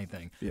just a funny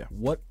thing. Yeah.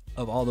 What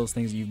of all those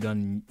things you've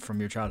done from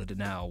your childhood to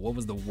now? What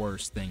was the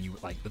worst thing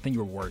the thing you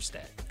were worst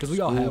at? Because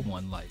we all have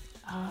one, like.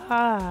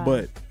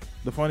 But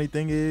the funny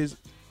thing is,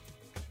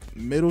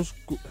 middle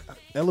school,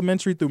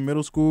 elementary through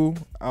middle school,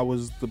 I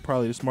was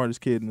probably the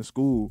smartest kid in the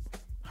school.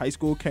 High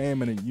school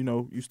came, and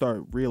you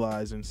start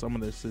realizing some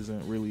of this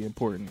isn't really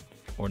important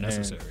or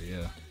necessary.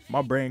 Yeah.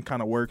 My brain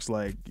kind of works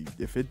like,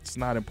 if it's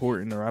not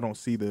important or I don't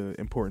see the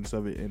importance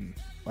of it in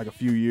like a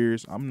few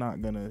years,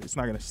 it's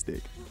not gonna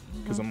stick,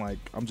 because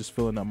I'm just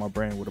filling up my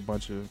brain with a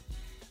bunch of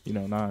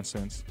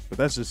nonsense. But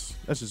that's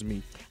just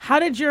me. How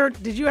did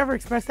you ever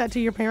express that to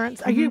your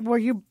parents?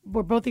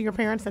 Were both of your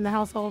parents in the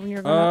household when you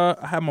were growing up?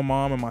 I had my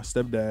mom and my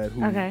stepdad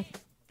who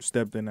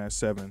stepped in at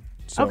 7.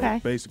 So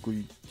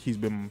basically he's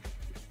been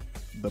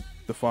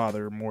the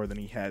father more than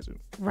he hasn't.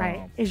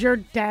 Right. Is your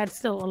dad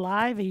still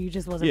alive, or you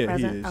just wasn't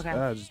present? He is.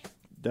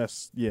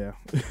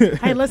 Okay.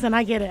 Hey, listen,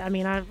 I get it. I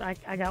mean,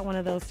 I got one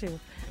of those too.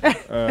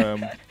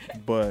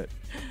 But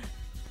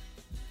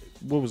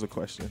what was the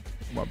question?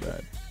 My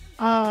bad.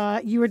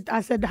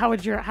 I said, how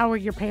were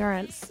your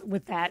parents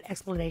with that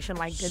explanation?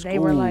 Like, they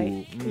were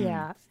like,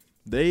 yeah.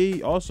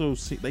 They also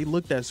they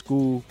looked at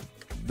school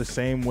the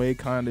same way,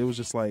 kind of. It was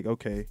just like,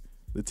 okay,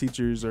 the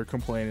teachers are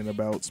complaining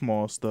about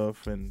small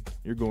stuff, and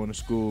you're going to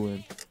school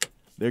and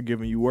they're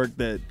giving you work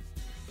that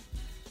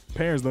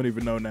parents don't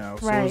even know now.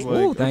 Right.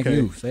 So it's like, thank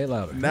you. Say it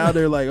louder. Now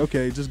they're like,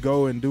 okay, just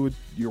go and do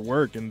your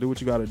work and do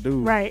what you got to do.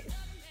 Right.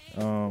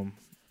 So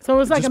it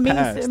was like a means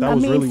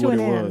to an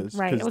end.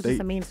 Right. It was just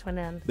a means to an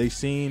end. They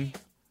seen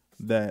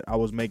that I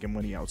was making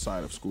money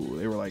outside of school.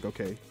 They were like,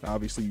 okay,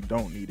 obviously you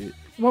don't need it.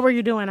 What were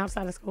you doing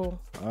outside of school?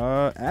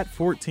 At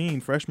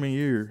 14, freshman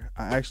year,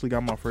 I actually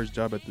got my first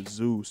job at the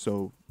zoo.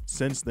 So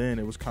since then,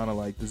 it was kind of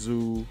like the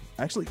zoo.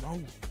 Actually, no.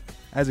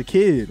 As a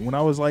kid, when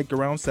I was like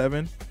around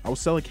 7, I was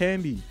selling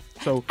candy.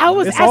 So I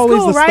was it's at always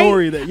school, the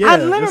story that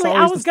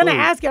I was gonna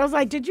ask you. I was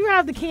like, did you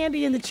have the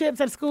candy and the chips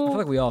at school? I feel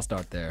like we all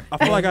start there. I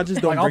feel like I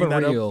just don't like bring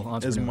that real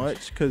up as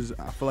much, because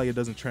I feel like it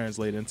doesn't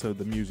translate into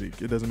the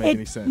music. It doesn't make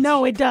any sense.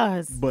 No, it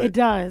does. But it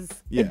does.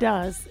 Yeah, it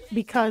does,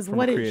 because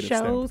what it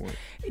shows,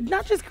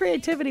 not just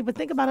creativity, but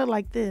think about it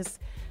like this: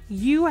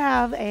 you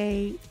have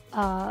an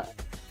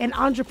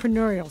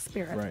entrepreneurial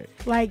spirit. Right.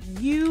 Like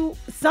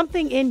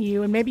something in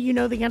you, and maybe you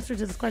know the answer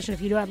to this question. If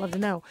you do, I'd love to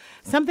know.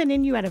 Something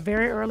in you at a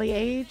very early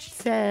age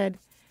said,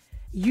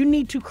 you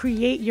need to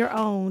create your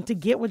own to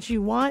get what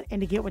you want and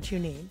to get what you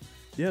need.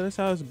 Yeah, that's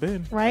how it's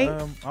been. Right?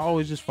 I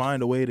always just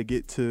find a way to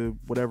get to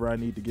whatever I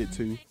need to get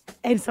to.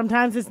 And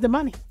sometimes it's the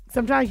money.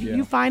 Sometimes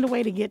you find a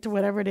way to get to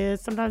whatever it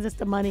is. Sometimes it's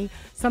the money.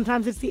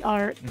 Sometimes it's the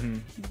art.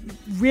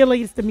 Mm-hmm.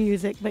 Really, it's the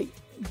music. But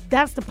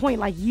that's the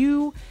point. Like,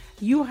 you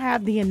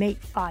have the innate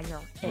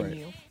fire in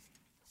you.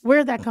 Where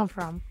did that come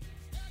from?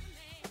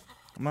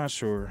 I'm not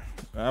sure.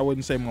 I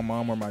wouldn't say my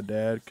mom or my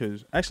dad,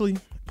 because actually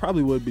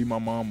probably would be my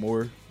mom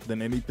more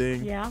than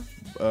anything. Yeah.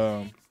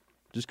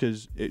 Just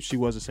because she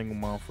was a single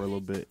mom for a little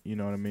bit, you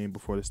know what I mean,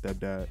 before the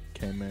stepdad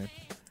came in.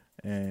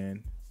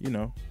 And,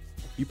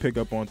 you pick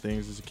up on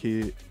things as a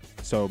kid.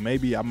 So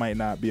maybe I might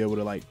not be able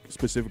to, like,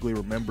 specifically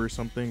remember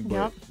something,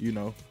 but,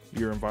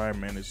 your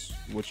environment is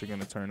what you're going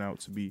to turn out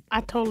to be.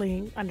 I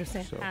totally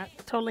understand. I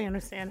totally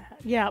understand.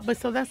 Yeah, but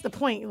so that's the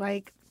point.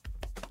 Like,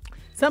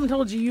 something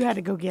told you had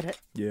to go get it.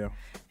 Yeah.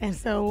 And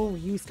so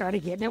you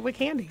started getting it with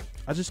candy.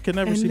 I just could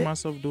never see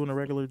myself doing a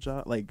regular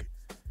job, like,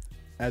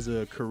 as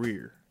a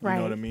career. You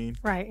know what I mean?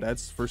 Right.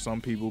 That's for some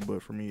people,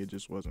 but for me, it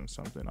just wasn't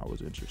something I was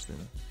interested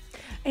in.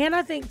 And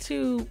I think,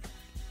 too,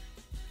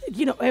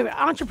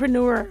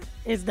 entrepreneur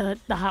is the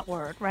hot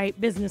word, right?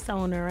 Business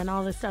owner and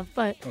all this stuff.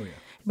 But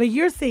but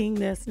you're seeing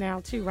this now,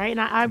 too, right?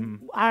 And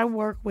I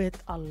work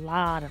with a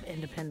lot of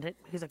independent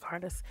music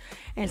artists.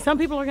 And some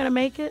people are going to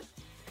make it.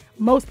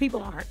 Most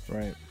people aren't.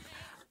 Right.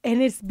 And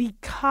it's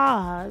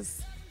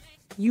because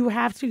you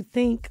have to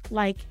think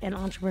like an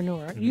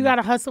entrepreneur. Mm-hmm. You got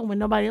to hustle when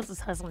nobody else is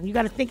hustling. You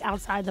got to think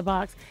outside the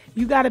box.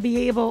 You got to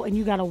be able and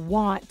you got to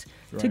want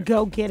to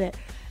go get it.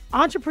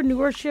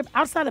 Entrepreneurship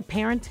outside of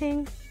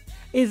parenting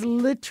is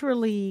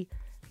literally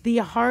the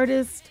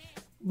hardest,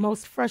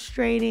 most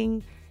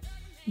frustrating,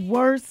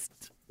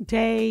 worst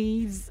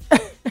days.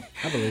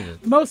 I believe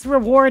it. Most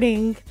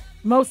rewarding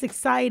most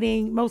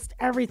exciting, most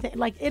everything.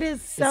 Like it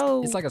is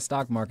so. It's like a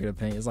stock market of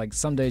pain. It's like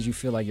some days you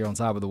feel like you're on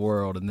top of the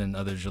world, and then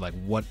others you're like,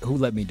 what? Who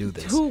let me do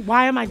this?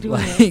 Why am I doing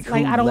Like, this?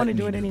 Like who I don't let want to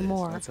do me it do this?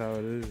 anymore. That's how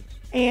it is.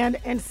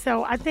 And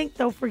so I think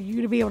though for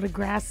you to be able to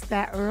grasp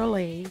that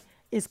early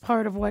is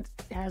part of what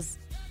has,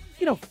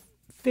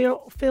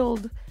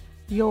 filled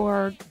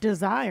your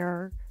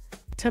desire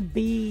to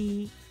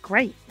be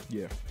great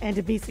Yeah, and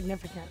to be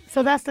significant.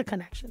 So that's the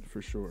connection.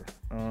 for sure.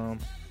 I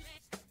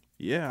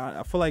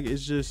feel like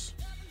it's just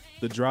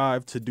the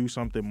drive to do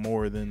something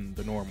more than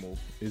the normal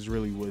is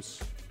really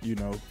what's,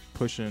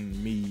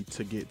 pushing me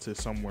to get to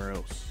somewhere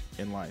else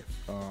in life.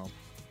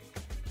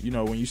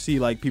 When you see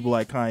like people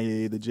like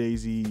Kanye, the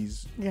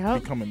Jay-Z's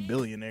Yep. becoming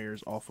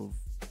billionaires off of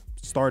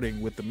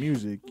starting with the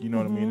music, you know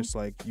what I mean? It's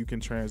like you can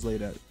translate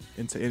that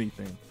into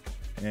anything.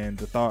 And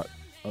the thought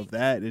of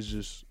that is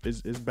just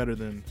it's better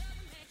than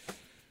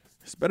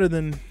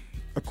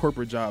a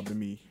corporate job to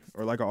me,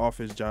 or like an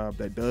office job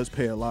that does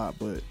pay a lot,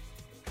 but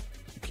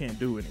you can't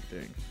do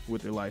anything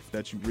with your life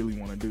that you really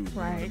want to do. You know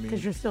what I Right, mean?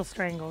 because you're still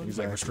strangled. It's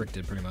like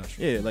restricted, pretty much.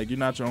 Yeah, like you're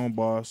not your own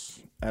boss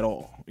at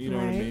all. You know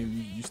what I Right.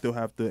 mean? You still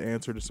have to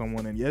answer to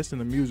someone. And yes, in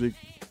the music,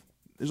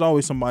 there's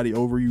always somebody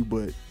over you,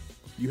 but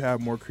you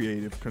have more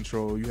creative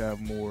control. You have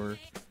more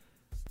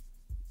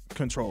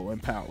control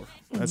and power.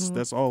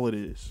 That's all it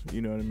is.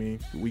 You know what I mean?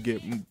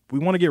 We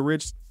want to get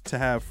rich to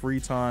have free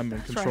time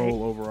and That's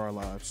control over our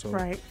lives. So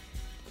Right.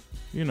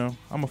 I'm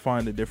gonna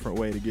find a different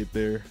way to get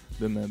there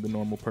than the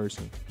normal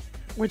person.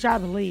 Which I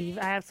believe.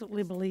 I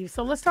absolutely believe.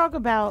 So let's talk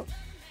about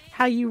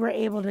how you were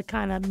able to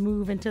kind of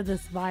move into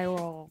this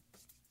viral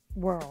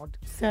world.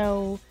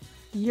 So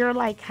you're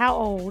like how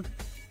old?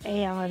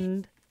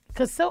 And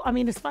because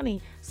it's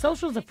funny,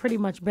 socials have pretty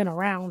much been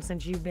around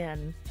since you've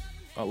been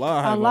A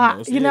lot.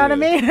 almost, you know what I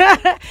mean?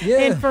 Yeah.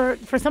 And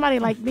for somebody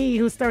like me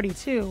who's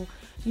 32,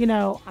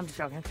 I'm just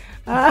joking.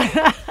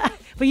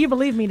 But you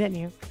believed me, didn't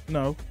you?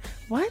 No.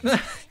 What?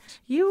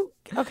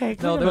 Okay.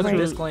 No, clear there was the a way.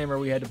 disclaimer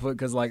we had to put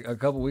because like a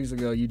couple weeks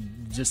ago you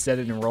just said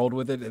it and rolled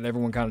with it, and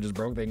everyone kind of just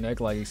broke their neck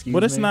like, excuse me.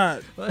 But it's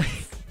not.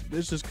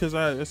 It's just because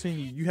I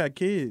seen you had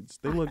kids.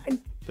 They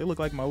look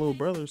like my little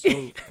brother. So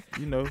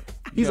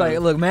He's like,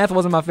 look, math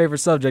wasn't my favorite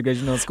subject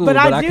as in school, But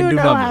I can do do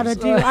know how to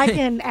numbers. do. I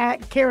can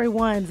carry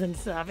ones and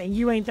stuff, and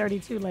you ain't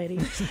 32, lady.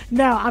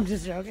 No, I'm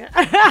just joking.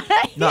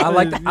 No, I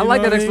like that. You I know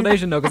like what that I mean?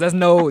 explanation though, because that's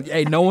no one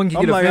can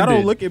I'm get like, offended. I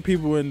don't look at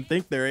people and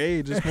think their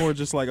age. It's more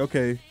just like,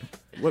 okay,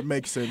 what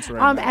makes sense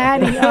right I'm now?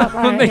 adding up.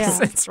 What Right, makes yeah.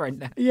 sense right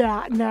now.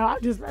 Yeah, no,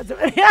 I'm just messing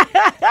with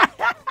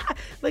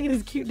Look at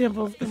his cute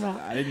dimples come out.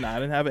 I didn't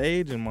have an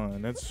age in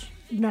mind. That's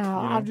No,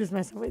 I'm just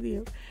messing with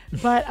you.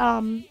 But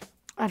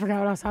I forgot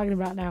what I was talking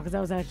about now because that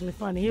was actually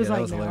funny. He was Yeah,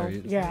 that like, was no.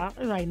 hilarious. Yeah, he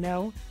was like,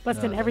 no.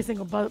 Busting every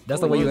single button.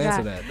 That's the way you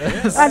answer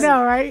that. I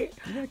know, right?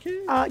 you got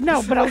kids.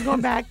 No, but I was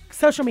going back.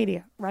 Social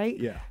media, right?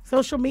 Yeah.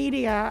 Social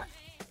media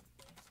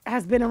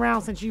has been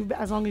around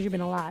as long as you've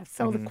been alive.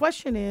 So Mm-hmm. the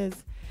question is,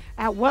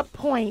 at what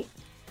point,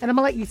 and I'm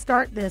going to let you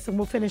start this and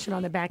we'll finish it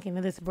on the back end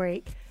of this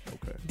break.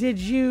 Okay. Did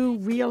you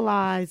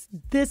realize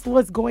this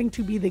was going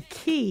to be the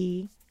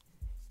key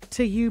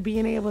to you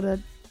being able to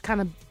kind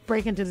of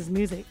break into this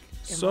music?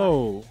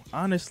 So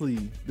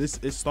honestly,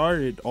 it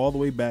started all the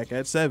way back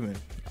at 7.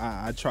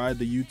 I tried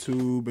the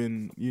YouTube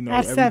and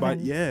At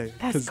everybody, 7? yeah,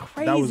 That's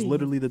that was crazy.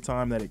 literally the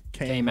time that it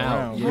came out,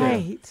 around. yeah.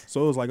 Right.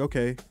 So it was like,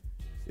 okay,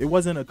 it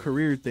wasn't a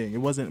career thing.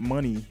 It wasn't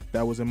money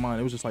that was in mind.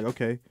 It was just like,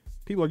 okay,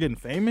 people are getting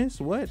famous.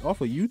 What?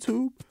 Off of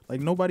YouTube? Like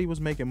nobody was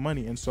making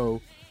money. And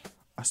so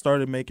I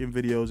started making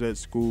videos at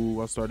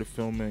school. I started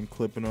filming,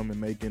 clipping them,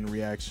 and making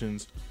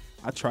reactions.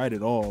 I tried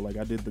it all. Like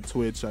I did the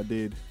Twitch. I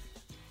did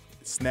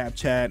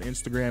Snapchat,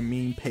 Instagram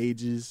meme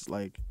pages.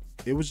 Like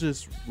it was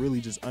just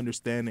really just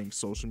understanding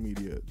social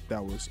media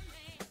that was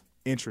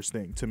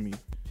interesting to me.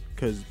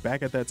 Because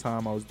back at that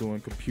time, I was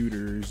doing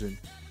computers and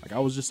like I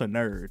was just a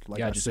nerd.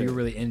 Like I Gotcha. So said. you're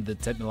really in the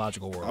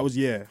technological world. I was,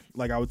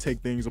 like I would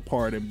take things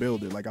apart and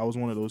build it. Like I was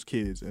one of those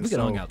kids. And we could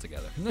so, hang out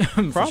together.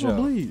 For sure.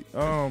 probably.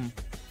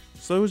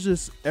 So it was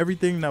just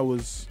everything that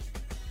was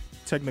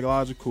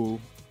technological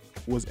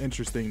was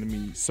interesting to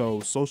me. So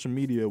social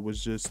media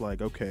was just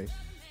like, okay,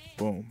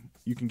 boom,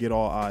 you can get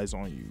all eyes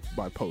on you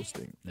by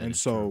posting. That And is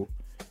so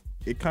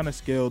it kind of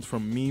scaled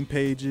from meme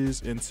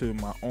pages into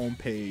my own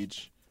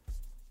page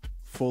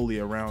fully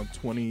around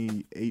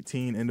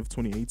 2018, end of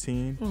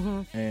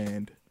 2018.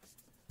 And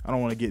I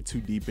don't want to get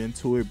too deep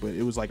into it, but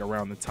it was like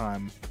around the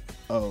time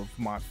of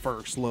my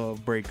first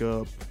love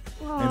breakup.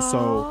 And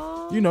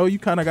so, you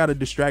kind of got to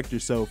distract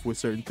yourself with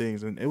certain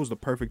things. And it was the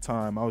perfect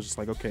time. I was just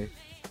like, okay,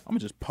 I'm going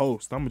to just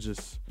post. I'm going to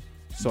just.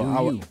 So Do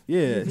I would, you.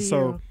 yeah. Do So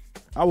you.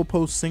 I would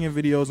post singing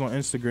videos on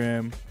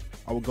Instagram.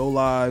 I would go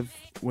live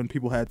when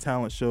people had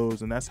talent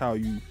shows. And that's how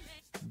you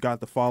got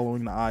the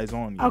following, the eyes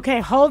on you.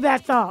 Okay, hold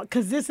that thought,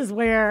 because this is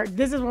where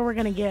we're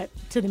gonna get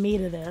to the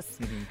meat of this.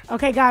 Mm-hmm.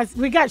 Okay, guys,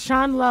 we got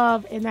Sean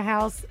Love in the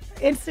house.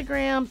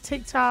 Instagram,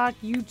 TikTok,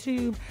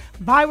 YouTube,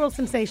 viral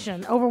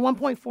sensation, over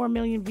 1.4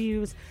 million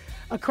views.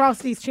 across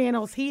these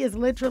channels. He is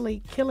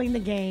literally killing the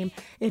game.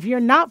 If you're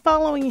not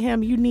following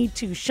him, you need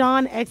to.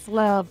 Sean X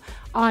Love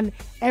on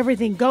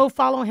everything. Go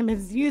follow him.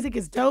 His music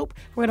is dope.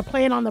 We're going to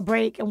play it on the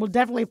break, and we'll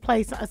definitely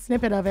play a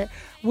snippet of it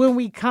when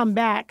we come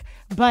back.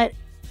 But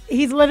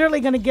he's literally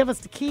going to give us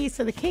the keys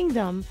to the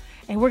kingdom,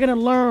 and we're going to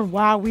learn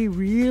why we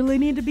really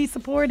need to be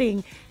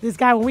supporting this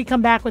guy when we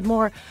come back with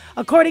more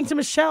According to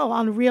Michelle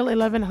on Real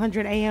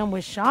 1100 AM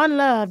with Sean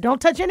Love.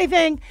 Don't touch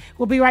anything.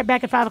 We'll be right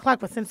back at 5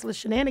 o'clock with Senseless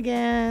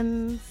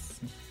Shenanigans.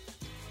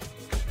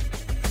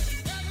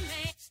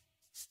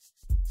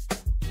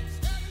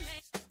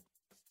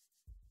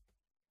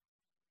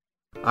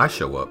 I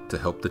show up to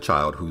help the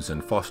child who's in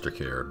foster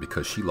care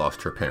because she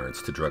lost her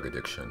parents to drug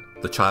addiction.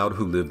 The child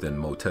who lived in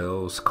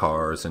motels,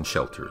 cars, and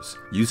shelters,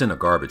 using a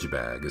garbage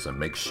bag as a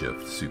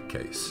makeshift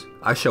suitcase.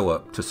 I show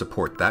up to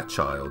support that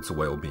child's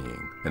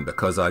well-being, and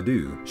because I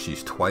do,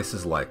 she's twice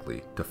as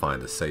likely to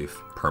find a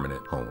safe,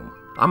 permanent home.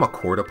 I'm a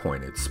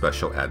court-appointed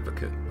special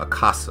advocate, a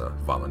CASA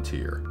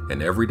volunteer,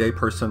 an everyday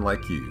person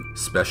like you,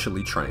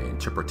 specially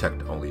trained to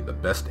protect only the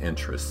best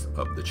interests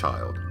of the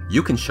child.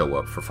 You can show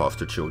up for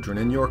foster children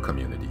in your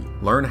community.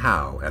 Learn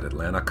how at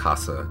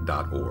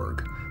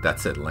atlantacasa.org.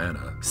 That's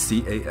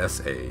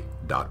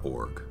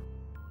atlantacasa.org.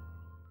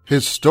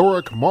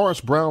 Historic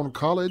Morris Brown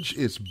College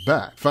is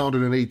back.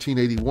 Founded in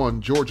 1881,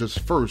 Georgia's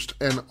first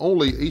and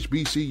only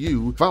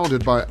HBCU,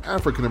 founded by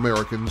African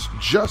Americans,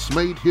 just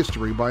made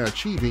history by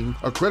achieving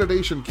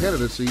accreditation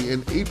candidacy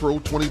in April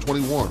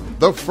 2021.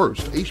 The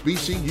first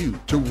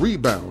HBCU to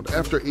rebound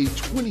after a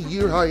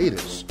 20-year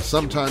hiatus.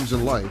 Sometimes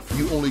in life,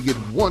 you only get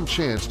one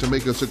chance to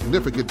make a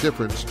significant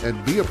difference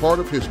and be a part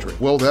of history.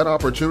 Well, that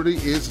opportunity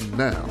is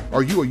now.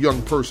 Are you a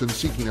young person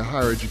seeking a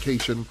higher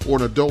education or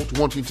an adult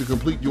wanting to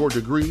complete your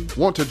degree?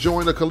 Want to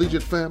join a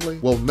collegiate family?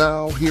 Well,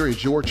 now here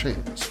is your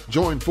chance.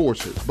 Join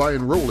forces by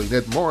enrolling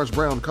at Morris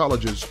Brown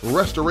College's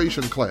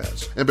restoration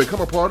class and become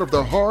a part of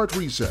the Hard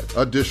Reset.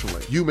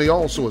 Additionally, you may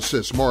also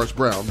assist Morris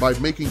Brown by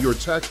making your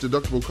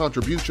tax-deductible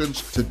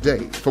contributions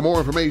today. For more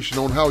information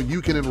on how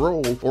you can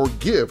enroll or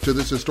give to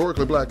this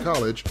historically black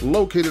college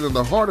located in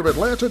the heart of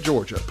Atlanta,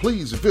 Georgia,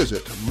 please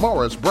visit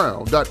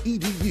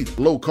morrisbrown.edu.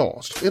 Low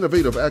cost,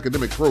 innovative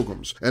academic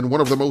programs, and one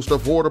of the most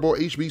affordable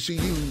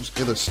HBCUs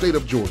in the state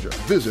of Georgia.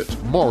 Visit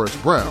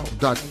morrisbrown.edu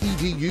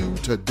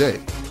today.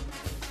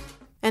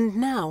 And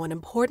now an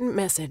important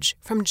message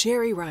from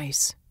Jerry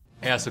Rice.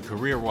 As a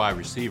career wide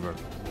receiver,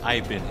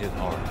 I've been hit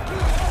hard.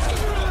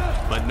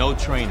 But no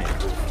training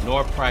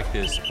nor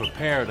practice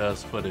prepared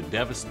us for the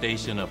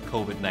devastation of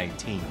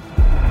COVID-19.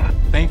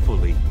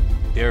 Thankfully,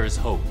 there is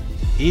hope.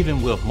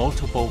 Even with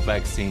multiple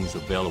vaccines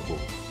available,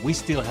 we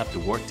still have to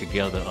work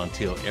together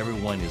until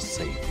everyone is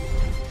safe.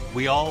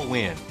 We all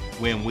win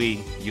when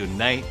we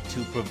unite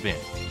to prevent.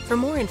 For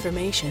more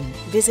information,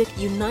 visit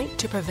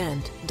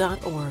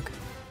unitetoprevent.org.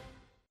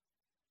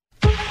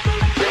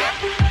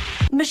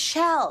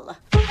 Michelle.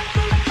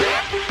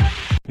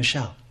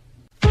 Michelle.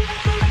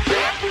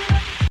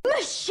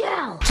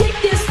 Michelle. Kick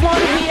this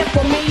one here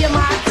for me and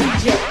my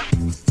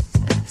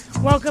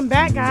DJ. Welcome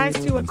back, guys,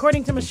 to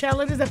According to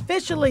Michelle. It is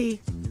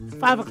officially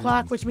 5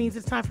 o'clock, which means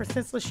it's time for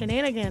Senseless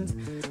Shenanigans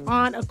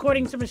on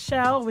According to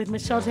Michelle with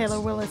Michelle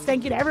Taylor Willis.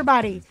 Thank you to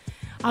everybody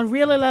on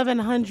Real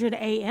 1100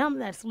 AM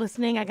that's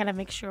listening. I got to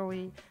make sure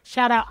we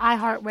shout out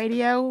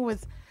iHeartRadio.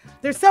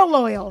 They're so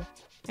loyal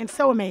and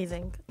so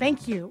amazing.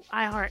 Thank you,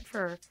 iHeart,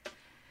 for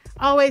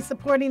always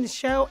supporting the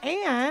show,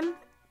 and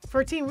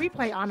for Team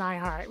Replay on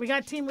iHeart. We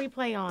got Team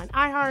Replay on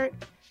iHeart,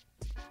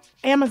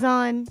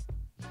 Amazon,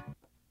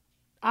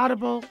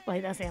 Audible.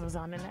 Wait, that's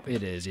Amazon, isn't it?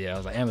 It is, yeah. I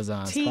was like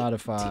Amazon,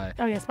 Spotify.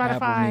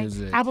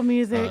 Spotify, Apple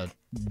Music.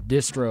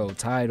 Distro,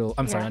 Tidal.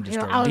 I'm sorry, not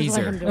Distro.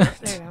 Deezer.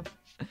 There you go.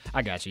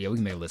 I got you. Yeah, we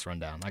can make a list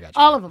rundown. I got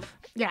you. All of them.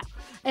 Yeah.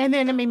 And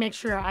then let me make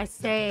sure I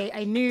say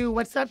a new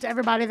what's up to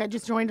everybody that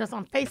just joined us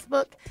on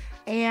Facebook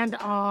and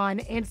on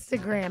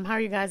Instagram. How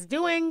are you guys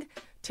doing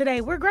today?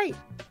 We're great.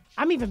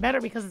 I'm even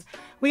better because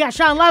we got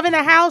Sean Love in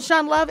the house.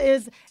 Sean Love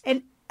is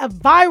a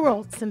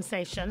viral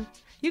sensation.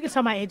 You can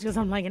tell my age because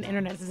I'm like an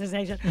internet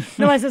sensation.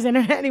 Nobody says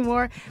internet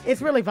anymore.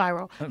 It's really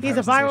viral. He's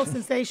a viral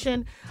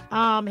sensation.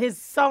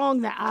 His song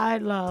that I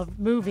love,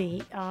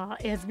 Movie,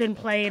 has been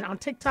played on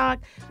TikTok.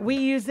 We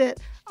use it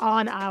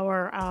on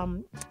our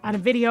on a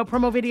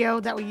promo video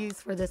that we use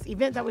for this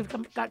event that we've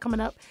got coming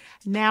up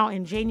now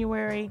in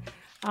January.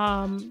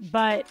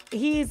 But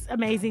he's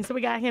amazing. So we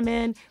got him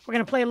in. We're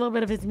going to play a little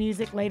bit of his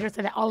music later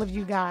so that all of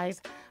you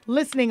guys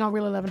listening on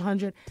Real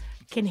 1100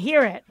 can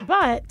hear it.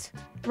 But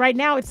right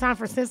now it's time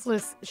for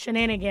Senseless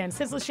Shenanigans.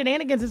 Senseless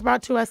Shenanigans is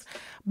brought to us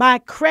by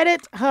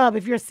Credit Hub.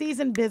 If you're a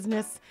seasoned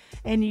business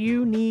and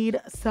you need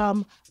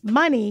some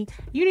money,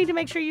 you need to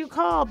make sure you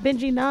call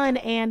Benji Nunn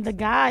and the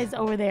guys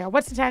over there.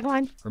 What's the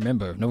tagline?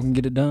 Remember, if no one can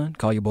get it done,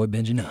 call your boy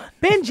Benji Nunn.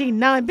 Benji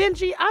Nunn.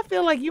 Benji, I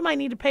feel like you might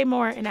need to pay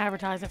more in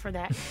advertising for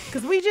that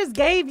because we just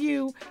gave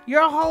you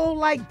your whole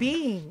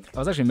being. I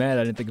was actually mad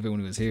I didn't think of it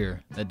when he was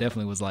here. That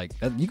definitely was you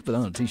could put that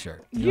on a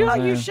t-shirt.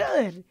 You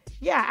should.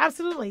 Yeah,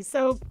 absolutely.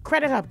 So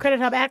Credit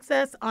Hub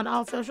access on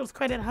all socials,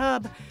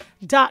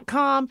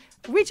 credithub.com.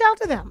 Reach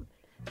out to them.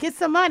 Get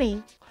some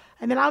money.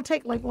 and then I'll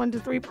take like 1 to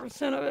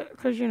 3% of it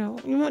because, you know,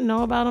 you wouldn't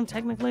know about them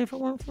technically if it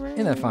weren't for me.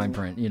 In that fine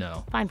print, you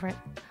know. Fine print.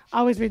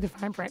 Always read the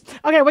fine print.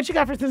 Okay, what you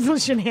got for some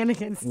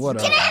shenanigans? What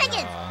up?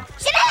 Shenanigans!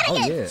 Oh,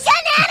 yeah.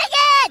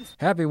 Shenanigans!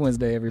 Happy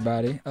Wednesday,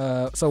 everybody.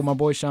 So my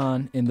boy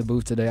Sean in the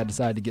booth today, I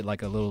decided to get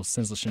like a little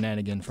senseless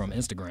shenanigan from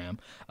Instagram,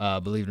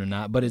 believe it or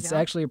not, but it's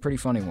actually a pretty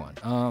funny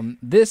one.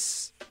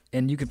 This,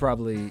 and you could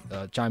probably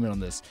chime in on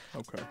this.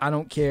 Okay. I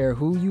don't care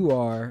who you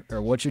are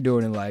or what you're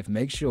doing in life.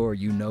 Make sure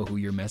you know who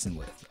you're messing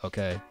with,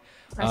 okay?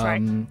 That's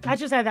right. I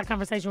just had that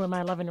conversation with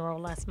my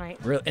 11-year-old last night.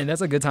 Really? And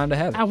that's a good time to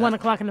have it. At 1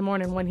 o'clock in the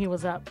morning when he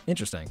was up.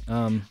 Interesting.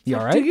 You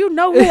all right? Do you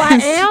know who I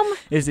am?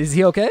 Is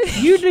he okay?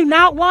 You do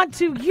not want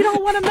to. You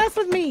don't want to mess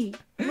with me,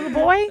 little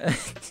boy.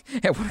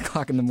 At 1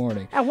 o'clock in the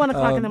morning. At 1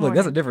 o'clock in the morning. Look,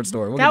 that's a different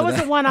story. That was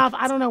a one-off.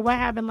 I don't know what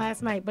happened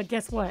last night, but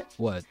guess what?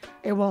 What?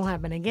 It won't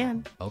happen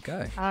again.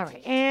 Okay. All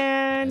right.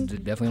 And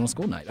definitely on a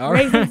school night. All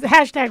right.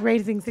 Hashtag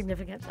raising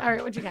significance. All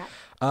right, what you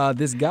got?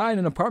 This guy in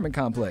an apartment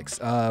complex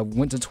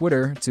went to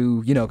Twitter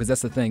to, you know, because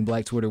that's the thing,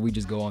 Black Twitter, we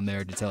just go on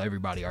there to tell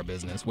everybody our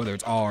business, whether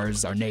it's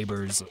ours, our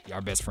neighbors, our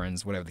best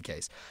friends, whatever the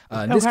case.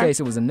 In this case,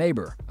 it was a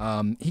neighbor.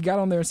 He got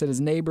on there and said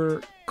his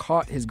neighbor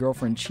caught his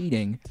girlfriend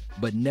cheating,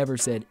 but never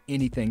said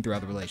anything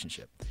throughout the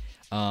relationship.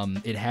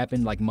 It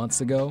happened like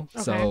months ago,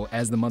 so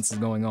as the months is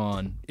going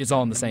on, it's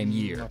all in the same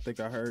year. I think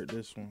I heard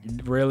this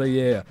one.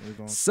 Really, yeah.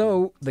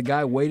 So the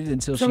guy waited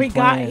until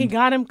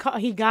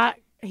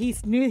he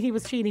knew he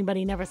was cheating, but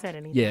he never said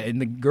anything. Yeah,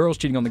 and the girl's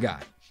cheating on the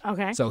guy.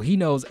 Okay. So he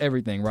knows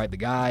everything, right? The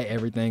guy,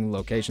 everything,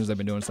 locations they've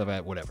been doing stuff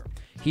at, whatever.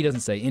 He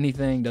doesn't say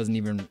anything, doesn't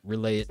even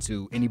relay it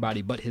to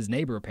anybody but his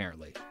neighbor,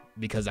 apparently.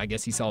 Because I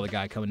guess he saw the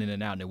guy coming in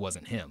and out and it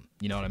wasn't him.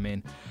 You know what I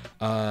mean?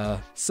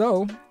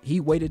 So he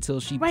waited till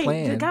she planned.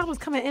 Wait, the guy was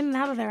coming in and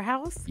out of their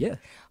house? Yeah.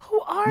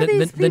 Who are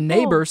these people? The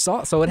neighbor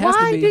saw, so it has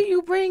to be. Why do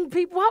you bring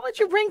people? Why would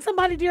you bring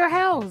somebody to your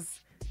house?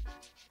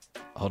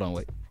 Hold on,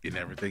 wait. You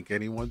never think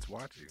anyone's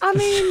watching. I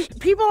mean,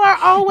 people are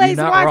always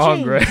You're not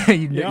watching. wrong,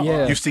 Greg.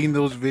 Yeah. You've seen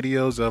those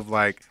videos of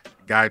like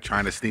guy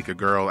trying to sneak a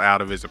girl out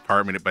of his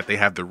apartment, but they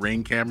have the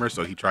Ring camera,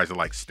 so he tries to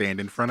like stand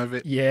in front of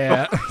it.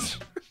 Yeah.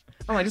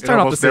 I'm like, just It turn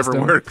off the almost never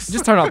system. works.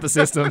 Just turn off the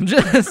system.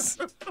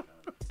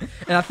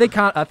 And I think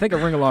a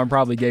Ring alarm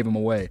probably gave him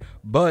away,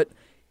 but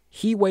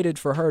he waited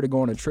for her to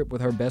go on a trip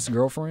with her best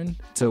girlfriend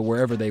to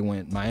wherever they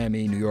went,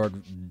 Miami, New York,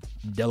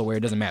 Delaware,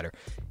 it doesn't matter.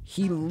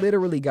 He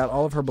literally got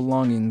all of her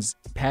belongings,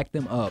 packed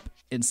them up,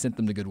 and sent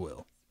them to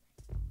Goodwill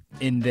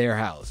in their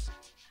house.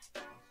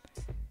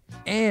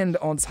 And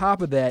on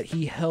top of that,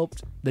 he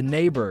helped the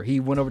neighbor. He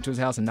went over to his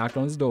house and knocked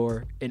on his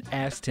door and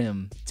asked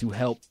him to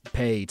help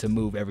pay to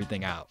move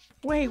everything out.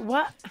 Wait,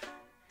 what?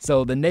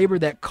 So the neighbor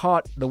that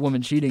caught the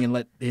woman cheating and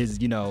let his,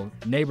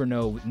 neighbor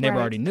know,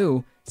 already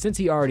knew, since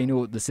he already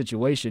knew the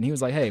situation, he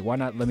was like, hey, why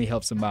not let me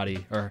help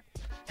somebody or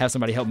have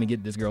somebody help me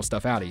get this girl's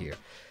stuff out of here.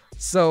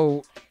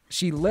 So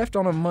she left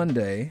on a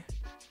Monday.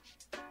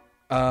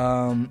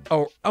 And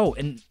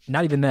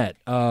not even that.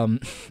 I'm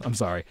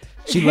sorry.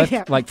 She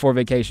left for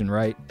vacation,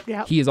 right?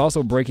 Yeah. He is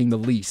also breaking the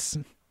lease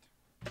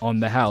on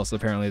the house,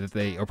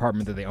 apparently,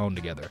 apartment that they own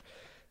together.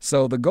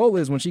 So the goal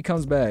is when she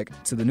comes back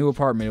to the new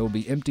apartment, it will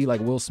be empty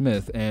like Will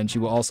Smith, and she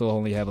will also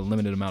only have a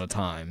limited amount of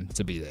time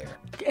to be there.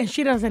 And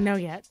she doesn't know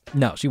yet.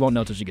 No, she won't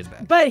know till she gets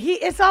back. But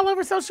it's all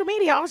over social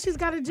media. All she's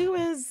got to do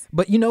is...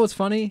 But you know what's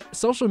funny?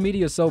 Social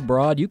media is so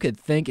broad, you could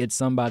think it's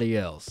somebody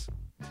else.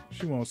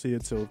 She won't see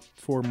it till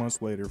 4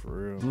 months later, for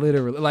real.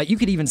 Literally. Like, you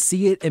could even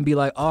see it and be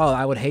like, oh,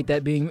 I would hate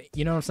that being,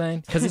 you know what I'm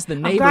saying? Because it's the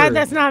neighbor. I'm glad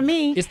that's not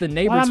me. It's the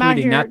neighbor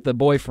tweeting, not the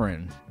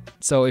boyfriend.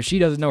 So if she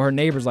doesn't know her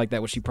neighbors like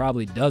that, which she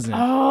probably doesn't.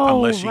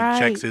 Unless she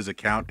checks his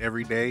account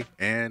every day,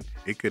 and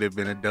it could have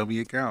been a dummy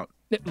account.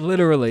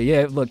 Literally,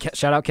 yeah. Look,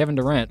 shout out Kevin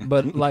Durant.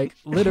 But, like,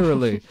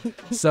 literally.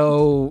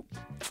 So...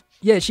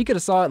 yeah, she could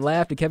have saw it,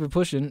 laughed, and kept it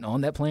pushing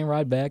on that plane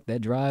ride back,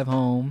 that drive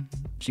home.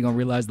 She gonna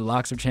realize the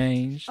locks are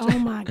changed. Oh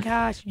my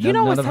gosh! You know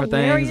none what's of her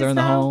hilarious, things are in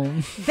the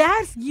home.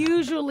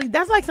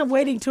 That's like some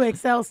Waiting to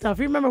Excel stuff.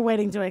 You remember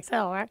Waiting to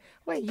Excel, right?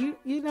 Wait, you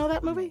know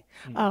that movie?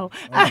 Oh,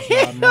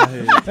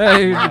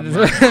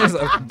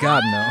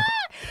 God no.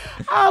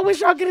 I wish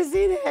y'all could have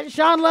seen it.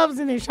 Sean Love's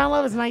in it. Sean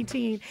Love is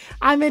 19.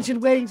 I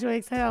mentioned Waiting to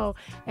Excel,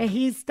 and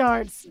he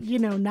starts,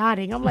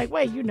 nodding. I'm like,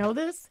 wait, you know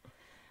this?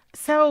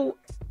 So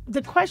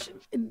the question,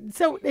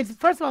 it's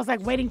first of all, it's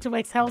like Waiting to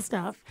Exhale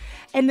stuff.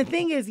 And the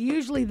thing is,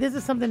 usually this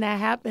is something that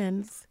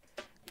happens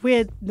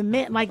with the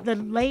men, like the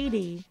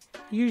lady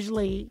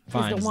usually is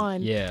the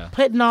one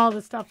putting all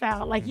the stuff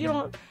out. Like you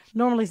don't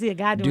normally see a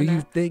guy doing that. Do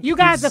you think you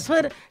guys have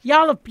put,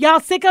 y'all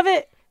sick of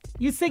it?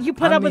 You sick? You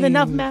put up with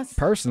enough mess?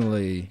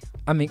 Personally,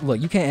 I mean, look,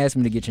 you can't ask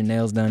me to get your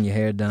nails done, your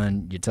hair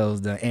done, your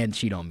toes done, and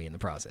cheat on me in the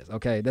process,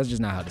 okay? That's just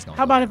not how this going to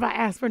go. How about if I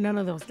ask for none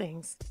of those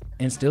things?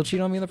 And still cheat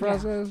on me in the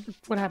process? Yeah.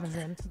 What happens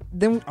then?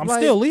 Then I'm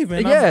still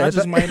leaving. Yeah, I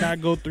just might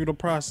not go through the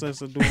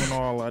process of doing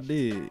all I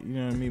did. You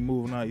know what I mean?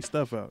 Moving all your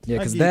stuff out. Yeah,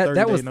 because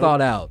that was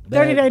thought out.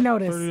 30-day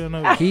notice. 30-day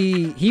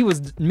notice. He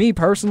was, me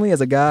personally, as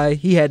a guy,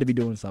 he had to be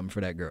doing something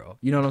for that girl.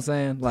 You know what I'm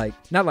saying? Like,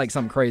 not like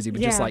something crazy,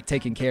 but just like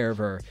taking care of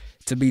her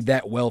to be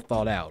that well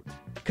thought out.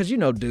 Because,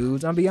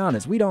 dudes, I'll be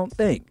honest, we don't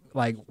think.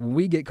 like when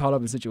we get caught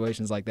up in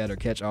situations like that or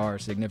catch our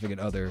significant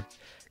other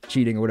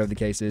cheating or whatever the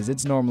case is,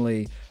 it's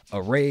normally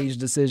a rage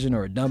decision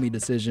or a dummy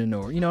decision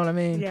or, you know what I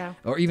mean? Yeah.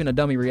 Or even a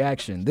dummy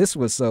reaction. This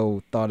was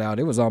so thought out.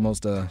 It was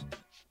almost a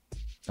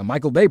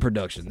Michael Bay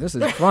production. This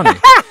is funny.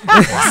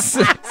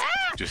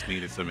 Just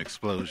needed some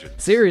explosion.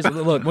 Seriously,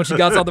 look, when she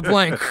got off the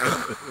plane.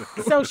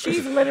 So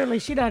she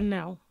doesn't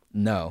know.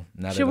 No,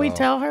 not Should at all. we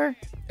tell her?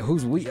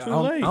 Who's we? I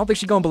late. don't think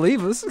she's going to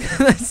believe us.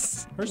 Her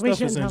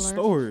stuff is in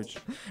storage.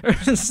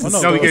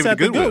 No, he gave it to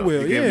Goodwill.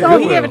 Oh,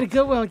 he gave it to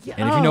Goodwill. And if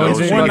you know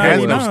anything $1.99 about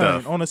Goodwill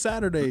stuff. on a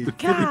Saturday,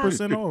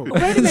 50% off.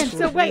 Wait a minute.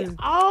 So wait,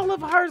 all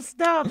of her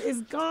stuff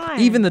is gone.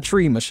 Even the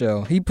tree,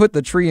 Michelle. He put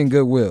the tree in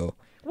Goodwill.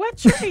 What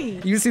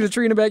tree? You see the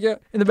tree in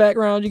the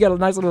background? You got a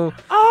nice little.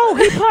 Oh,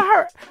 he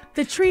put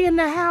the tree in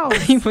the house.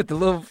 He put the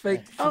little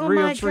fake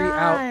real tree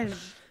out.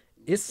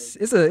 It's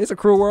a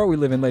cruel world we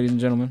live in, ladies and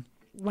gentlemen.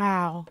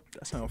 Wow.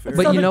 That sounds fair.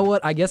 But you know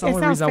what? I guess the It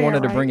only sounds reason I wanted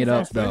fair, to bring right? it It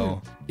up, sounds fair.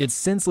 though, it's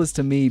senseless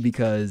to me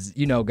because,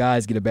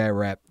 guys get a bad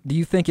rap. Do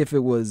you think if it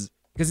was...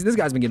 Because this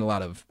guy's been getting a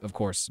lot of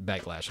course,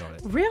 backlash on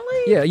it.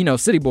 Really? Yeah,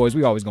 city boys,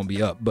 we always going to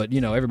be up. But,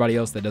 everybody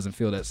else that doesn't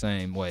feel that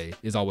same way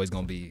is always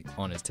going to be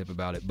on his tip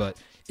about it. But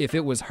if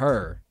it was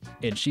her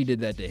and she did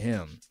that to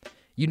him...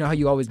 You know how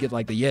you always get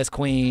like the yes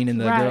queen and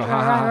the girl, ha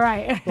ha ha.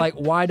 Right. Like,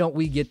 why don't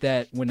we get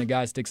that when the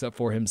guy sticks up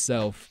for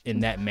himself in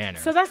that manner?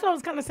 So that's what I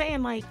was kind of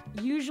saying. Like,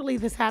 usually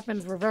this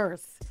happens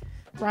reverse,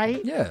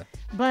 right? Yeah.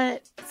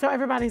 But so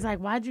everybody's like,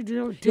 "Why'd you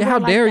do Yeah, her how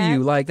like dare that? you?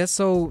 Like, that's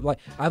so, like,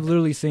 I've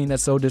literally seen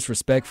that's so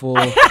disrespectful.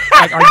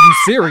 Like, are you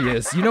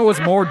serious? You know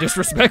what's more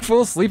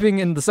disrespectful? Sleeping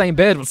in the same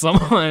bed with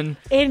someone.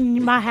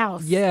 In my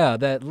house. Yeah,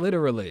 that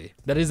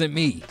isn't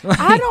me.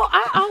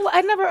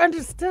 I never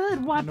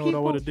understood why You know people. what I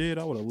would have did?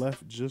 I would have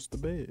left just the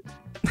bed.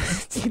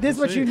 This is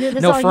what you did.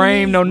 This No all you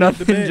frame, need? no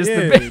nothing, The bed, just yeah,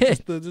 the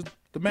bed. just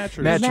the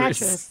mattress.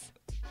 Mattress.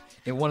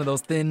 And one of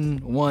those thin,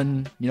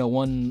 one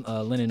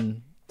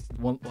linen,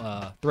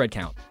 thread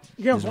count.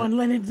 Yeah, Is one it-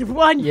 linen, Yeah,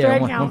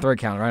 thread one count. thread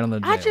count right on the.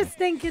 I just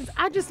think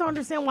I just don't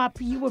understand why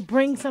you would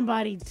bring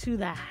somebody to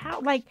the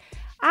house. Like,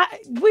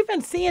 we've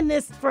been seeing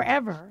this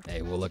forever.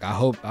 Hey, well, look, I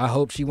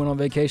hope she went on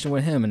vacation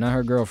with him and not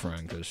her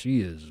girlfriend because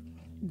she is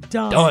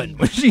Done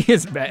when she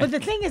is back. But the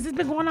thing is, it's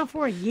been going on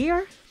for a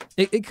year.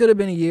 It could have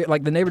been a year.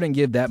 Like, the neighbor didn't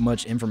give that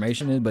much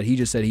information, but he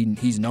just said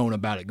he's known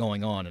about it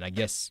going on, and I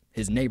guess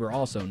his neighbor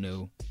also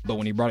knew. But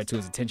when he brought it to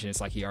his attention, it's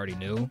like he already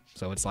knew.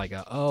 So it's like,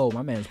 oh,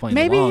 my man's playing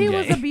Maybe the long he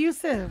game. was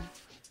abusive.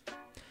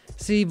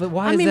 See, but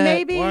why I is mean, that?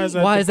 maybe-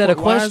 Why is that a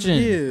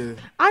question?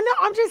 I know.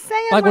 I'm just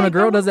saying. Like when a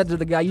girl does that to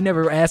the guy, you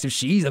never ask if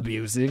she's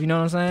abusive. You know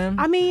what I'm saying?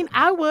 I mean,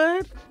 I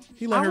would.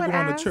 He let I her would go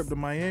on a ask. trip to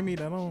Miami.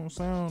 That don't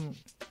sound.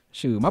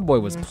 Shoot, my boy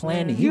was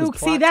planning. He was You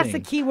see, that's the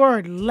plotting. key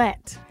word.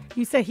 Let.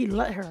 You said he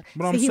let her.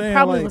 But See, I'm he saying,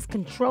 probably like, was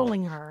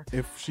controlling her.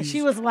 If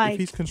she was like, if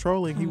he's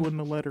controlling, he wouldn't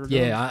have let her go.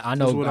 Yeah, I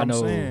know. That's what I I'm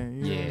know. saying,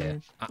 you know what I Yeah,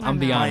 mean? I'm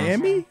be honest.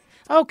 Miami?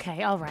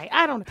 okay, all right.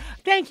 I don't know.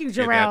 Thank you,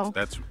 Yeah, Jarrell.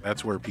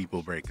 that's where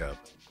people break up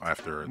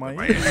after the Miami.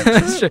 Miami.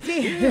 That's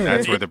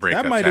That's where the breakups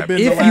That might have been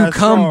If the you last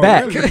come straw,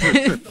 back.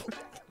 really.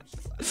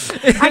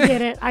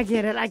 I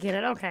get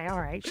it. Okay, all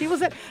right.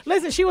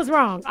 Listen, she was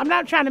wrong. I'm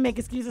not trying to make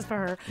excuses for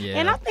her. Yeah.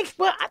 And I think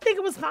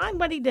it was fine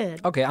what he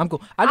did. Okay, I'm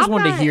cool. I just I'm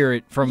wanted not- to hear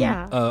it from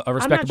yeah, a I'm not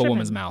respectable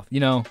woman's tripping.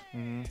 mouth,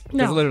 Because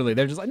No. literally,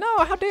 they're just like, no,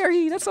 how dare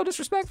he? That's so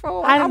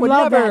disrespectful. I would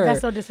love never. that.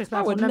 That's so disrespectful.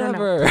 I would No, no,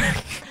 no. never.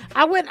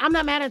 I'm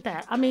not mad at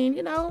that. I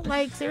mean,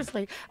 like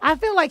seriously. I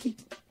feel like he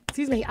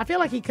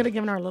could have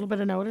given her a little bit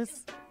of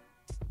notice.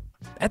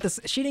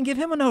 She didn't give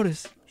him a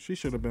notice. She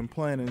should have been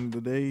planning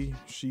the day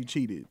she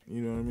cheated.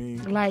 You know what I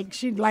mean? Like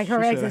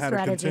her She exit should have had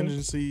strategy. a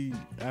contingency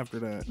after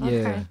that.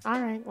 Okay.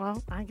 All right.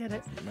 Well, I get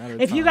it. Matter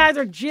of If you time. guys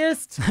are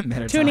just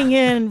Matter of tuning time.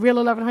 in, Real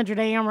 1100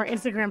 AM or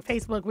Instagram,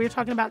 Facebook, we're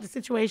talking about the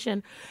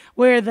situation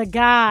where the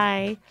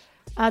guy,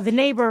 the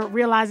neighbor,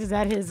 realizes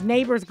that his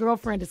neighbor's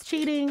girlfriend is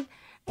cheating,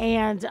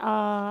 and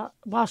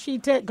while she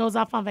goes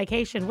off on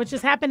vacation, which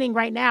is happening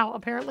right now,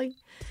 apparently,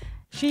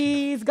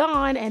 she's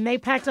gone, and they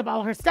packed up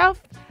all her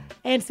stuff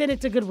and sent it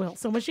to Goodwill.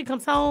 So when she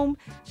comes home,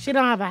 she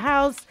don't have a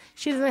house.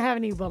 She doesn't have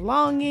any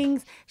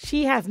belongings.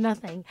 She has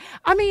nothing.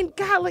 I mean,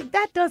 God, like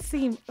that does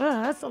seem,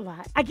 that's a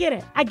lot. I get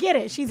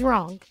it. She's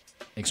wrong.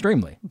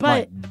 Extremely.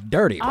 But like,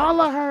 dirty. All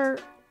of her,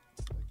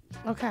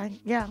 okay,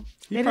 yeah.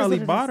 He It is probably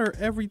what it bought is. her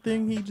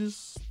everything he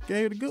just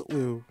gave to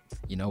Goodwill.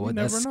 You know what? You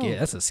never That's know.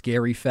 That's a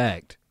scary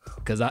fact.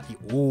 Because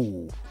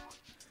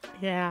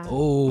Yeah.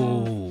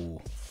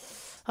 Oh.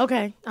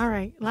 Okay, all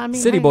right. Well, I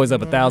mean, City hey. Boys up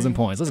 1,000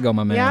 points. Let's go,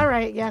 my man. Yeah, all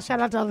right. Yeah, shout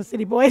out to all the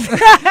City Boys.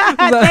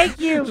 Thank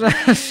you.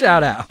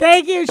 Shout out.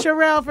 Thank you,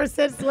 Sherelle, for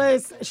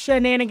senseless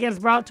shenanigans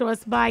brought to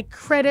us by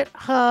Credit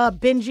Hub,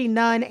 Benji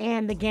Nunn,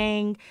 and the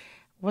gang.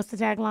 What's the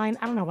tagline?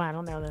 I don't know why I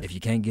don't know this. If you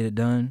can't get it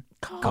done,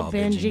 Call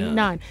Benji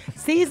Nunn.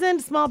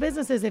 Seasoned small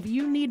businesses, if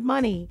you need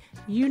money,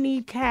 you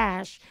need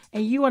cash,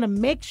 and you want to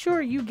make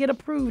sure you get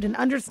approved and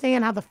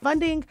understand how the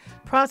funding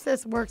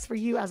process works for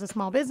you as a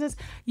small business,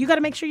 you got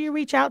to make sure you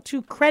reach out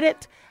to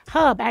Credit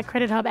Hub at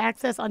Credit Hub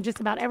Access on just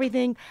about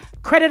everything.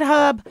 Credit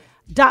Hub.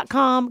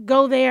 MTDubs.com.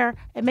 Go there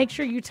and make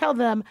sure you tell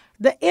them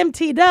the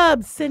MT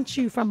Dubs sent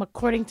you from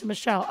According to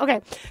Michelle.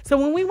 Okay, so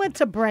when we went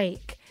to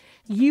break,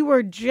 you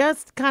were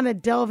just kind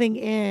of delving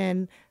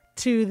in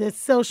to this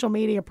social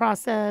media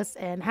process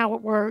and how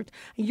it worked.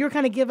 And you're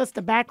kind of give us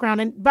the background.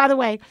 And by the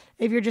way,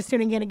 if you're just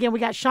tuning in, again, we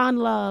got Sean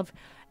Love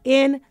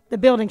in the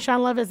building.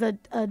 Sean Love is a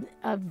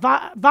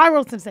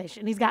viral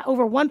sensation. He's got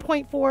over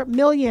 1.4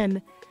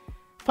 million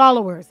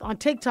followers on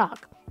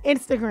TikTok,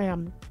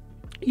 Instagram,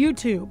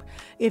 YouTube.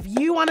 If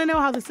you want to know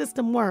how the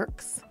system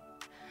works,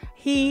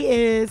 he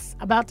is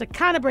about to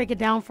kind of break it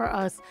down for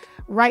us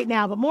right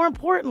now. But more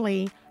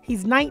importantly,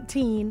 he's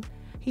 19.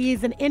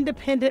 He's an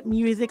independent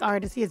music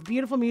artist. He has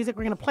beautiful music.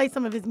 We're going to play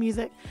some of his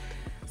music.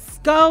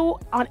 Go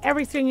on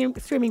every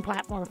streaming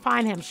platform.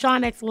 Find him,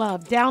 Sean X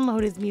Love.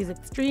 Download his music.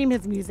 Stream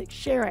his music.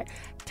 Share it.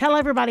 Tell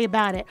everybody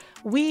about it.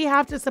 We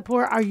have to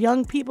support our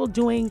young people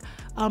doing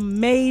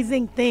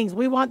amazing things.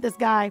 We want this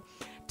guy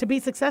to be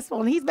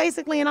successful. And he's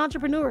basically an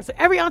entrepreneur. So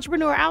every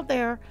entrepreneur out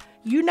there,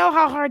 you know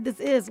how hard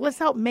this is. Let's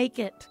help make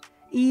it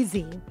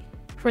easy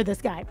for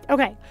this guy.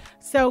 Okay,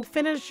 so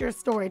finish your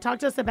story. Talk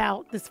to us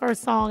about this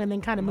first song and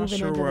then kind of moving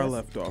into this. I'm not sure where I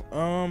left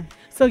off.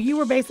 So you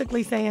were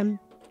basically saying,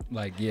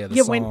 like,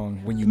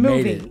 song when you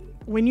made it.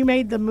 When you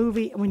made the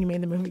movie. When Actually,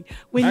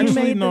 you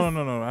made no.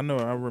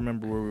 I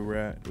remember where we were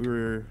at. We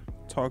were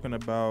talking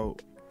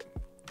about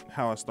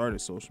how I started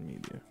social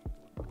media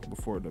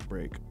before the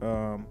break.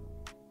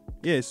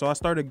 So I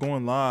started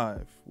going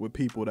live with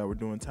people that were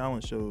doing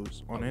talent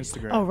shows on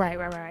Instagram. Oh,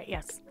 right,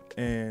 yes.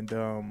 And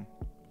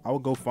I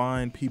would go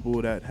find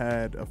people that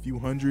had a few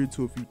hundred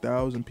to a few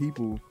thousand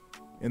people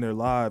in their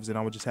lives, and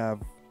I would just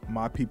have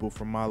my people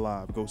from my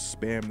live go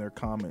spam their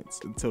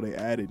comments until they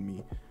added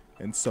me.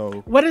 And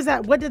so what did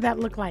that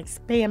look like,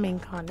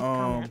 spamming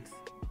comments?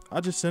 I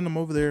just send them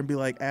over there and be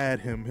like, add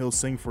him, he'll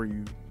sing for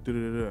you,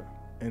 da-da-da-da.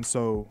 And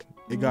so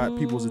it got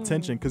people's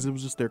attention because it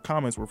was just their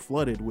comments were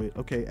flooded with,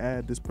 okay,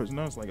 add this person.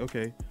 I was like,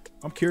 okay,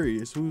 I'm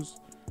curious, who's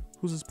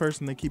this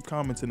person they keep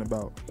commenting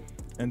about?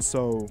 And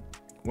so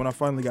when I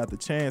finally got the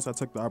chance, I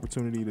took the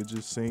opportunity to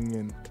just sing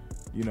and,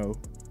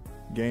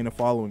 gain a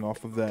following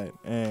off of that.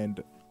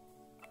 And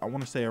I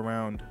want to say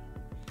around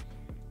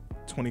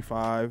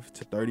 25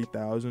 to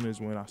 30,000 is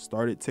when I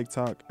started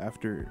TikTok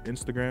after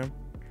Instagram.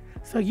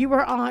 So you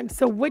were on,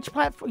 which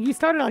platform? You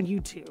started on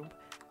YouTube,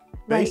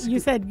 right? Basically, you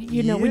said,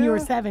 when you were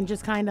 7,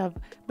 just kind of,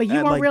 but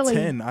you weren't really.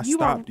 At 10, I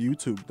stopped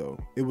YouTube though.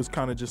 It was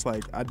kind of just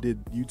like I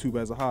did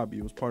YouTube as a hobby.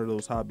 It was part of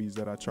those hobbies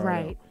that I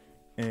tried out.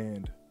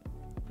 And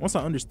once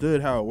I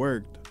understood how it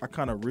worked, I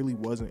kind of really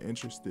wasn't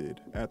interested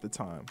at the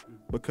time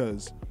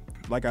because,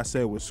 like I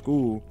said, with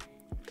school,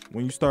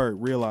 when you start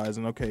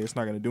realizing, okay, it's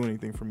not going to do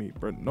anything for me,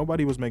 but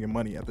nobody was making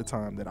money at the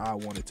time that I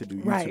wanted to do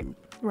YouTube.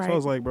 Right. So I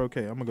was like, bro,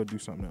 okay, I'm going to go do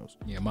something else.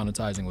 Yeah,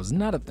 monetizing was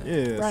not a thing.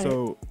 Yeah, right.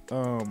 So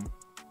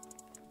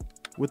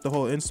with the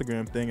whole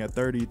Instagram thing at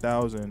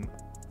 30,000,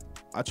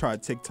 I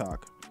tried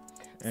TikTok.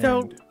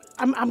 So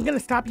I'm going to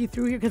stop you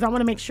through here because I want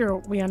to make sure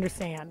we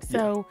understand.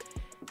 So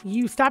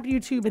you stopped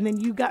YouTube and then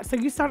you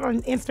started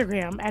on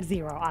Instagram at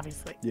 0,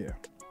 obviously. Yeah.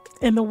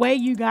 And the way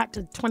you got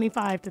to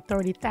 25 to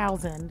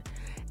 30,000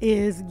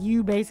 is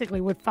you basically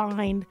would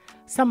find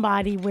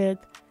somebody with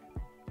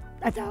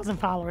 1,000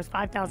 followers,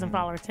 5,000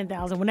 followers,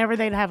 10,000. Whenever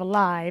they'd have a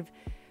live,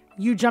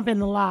 you jump in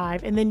the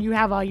live, and then you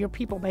have all your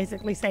people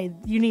basically say,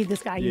 you need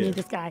this guy, you need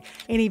this guy.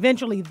 And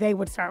eventually they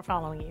would start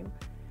following you.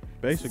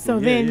 Basically, So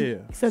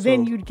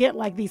then you'd get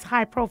like these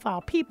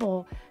high-profile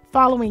people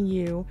following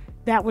you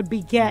that would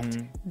beget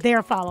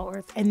their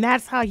followers. And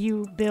that's how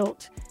you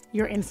built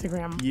your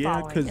Instagram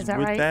following. Is that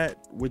right?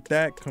 With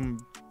that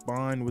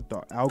combined with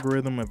the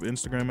algorithm of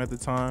Instagram at the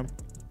time,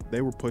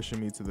 they were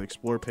pushing me to the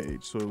explore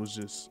page. So it was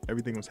just,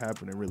 everything was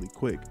happening really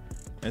quick.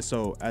 And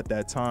so at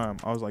that time,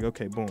 I was like,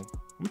 okay, boom,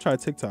 I'm gonna try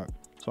TikTok.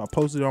 So I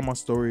posted it on my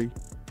story.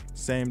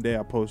 Same day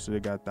I posted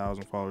it, got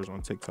 1,000 followers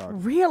on TikTok.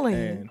 Really?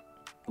 And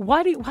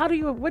what do you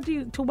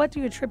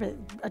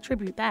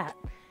attribute that?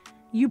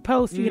 You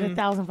post, you get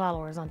 1,000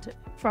 followers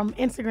from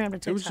Instagram to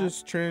TikTok. It was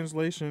just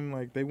translation.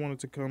 Like they wanted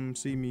to come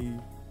see me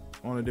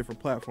on a different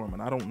platform,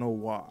 and I don't know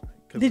why.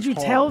 Did you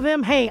tell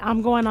them, hey,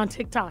 I'm going on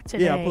TikTok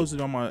today? Yeah, I posted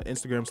on my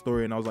Instagram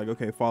story, and I was like,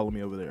 okay, follow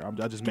me over there.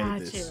 I just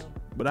made this.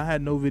 But I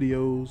had no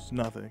videos,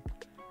 nothing.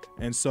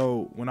 And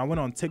so when I went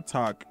on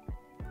TikTok,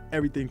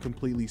 everything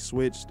completely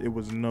switched. It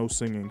was no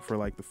singing for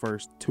like the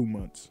first 2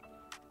 months.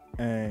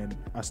 And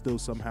I still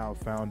somehow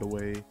found a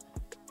way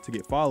to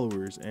get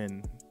followers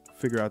and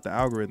figure out the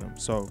algorithm.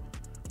 So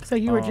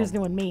you were just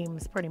doing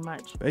memes pretty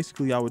much.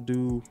 Basically, I would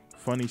do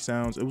funny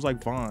sounds. It was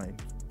like Vine.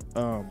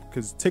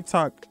 Because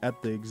TikTok,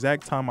 at the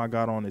exact time I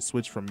got on, it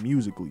switched from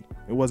Musical.ly.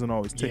 It wasn't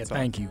always TikTok. Yeah,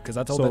 thank you. Because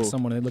I told that to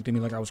someone, and they looked at me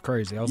like I was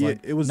crazy. I was like,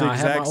 it was the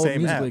exact I have my same old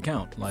Musical.ly app.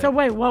 account. Like, so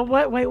wait, what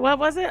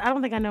was it? I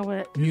don't think I know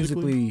what.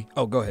 Musical.ly.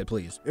 Oh, go ahead,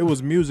 please. It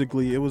was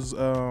Musical.ly. It was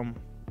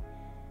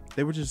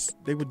they would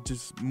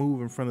just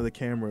move in front of the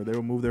camera. They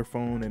would move their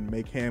phone and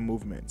make hand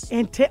movements.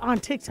 And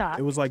on TikTok.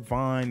 It was like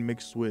Vine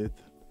mixed with,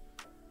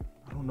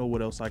 I don't know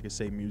what else I could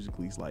say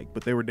Musical.ly's like,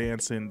 but they were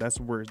dancing. That's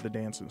where the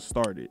dancing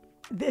started.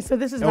 So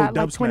this is about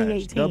like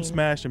 2018. Dub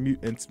Smash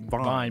and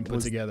Vine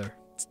put together.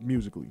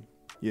 Musically.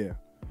 Yeah.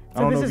 So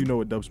I don't know this if is- you know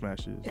what Dub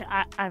Smash is.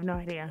 I have no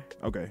idea.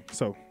 Okay,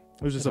 so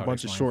it was just It's a hard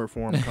bunch to of explain. short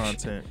form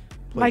content.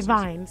 Like places,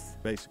 Vines.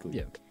 Basically.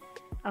 Yeah.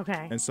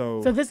 Okay. And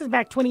so this is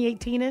back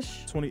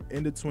 2018-ish?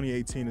 end of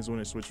 2018 is when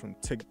it switched from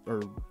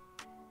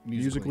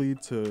musically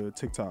to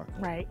TikTok.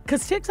 Right.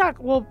 Because TikTok,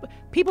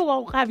 people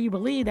will have you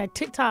believe that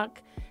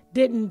TikTok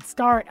didn't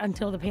start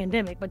until the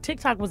pandemic, but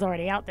TikTok was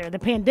already out there. The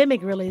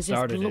pandemic really is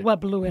just what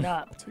blew it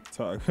up.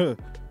 TikTok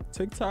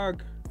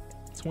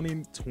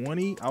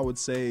 2020, I would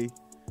say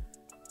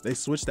they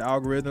switched the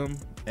algorithm,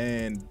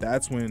 and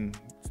that's when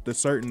the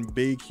certain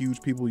big,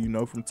 huge people you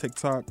know from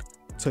TikTok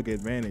took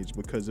advantage,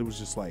 because it was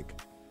just like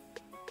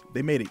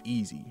they made it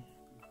easy.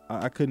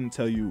 I couldn't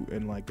tell you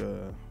in like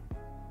I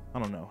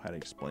don't know how to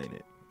explain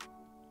it,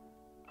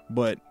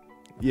 but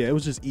yeah, it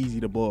was just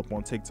easy to blow up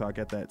on TikTok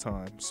at that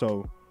time.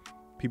 So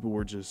people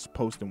were just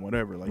posting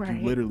whatever. Like Right.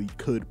 you literally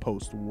could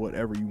post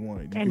whatever you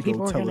wanted. You And could people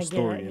go were tell gonna a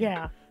story. get it.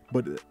 Yeah.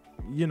 But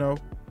you know,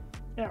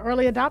 The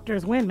early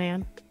adopters win,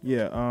 man.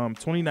 yeah.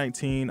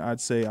 2019,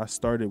 I'd say I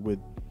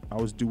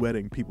was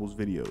duetting people's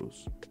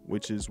videos,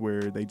 which is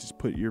where they just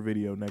put your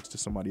video next to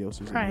somebody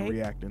else's and Right. you're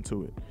reacting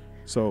to it.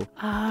 So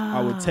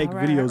I would take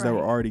videos that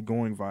were already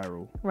going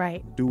viral,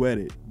 Right. duet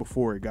it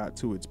before it got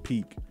to its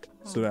peak,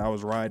 so that I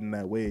was riding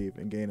that wave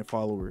and gaining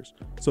followers.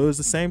 So it's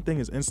the same thing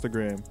as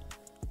Instagram.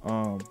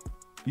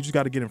 You just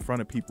got to get in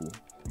front of people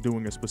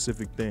doing a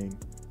specific thing,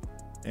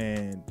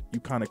 and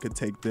you kind of could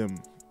take them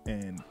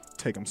and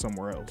take them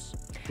somewhere else,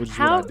 which is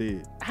what I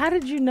did. How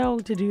did you know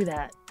to do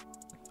that?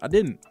 I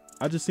didn't.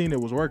 I just seen it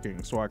was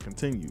working, so I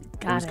continued.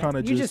 Got it was kind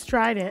of You just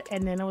tried it,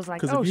 and then it was like,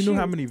 because oh, if you shoot. knew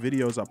how many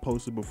videos I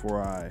posted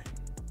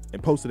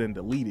posted and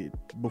deleted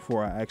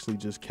before I actually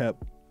just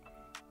kept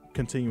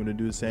continuing to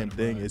do the same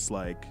thing, it's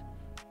like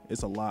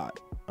it's a lot.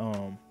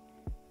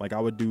 Like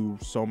I would do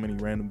so many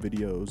random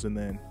videos, and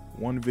then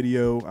one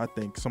video I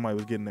think somebody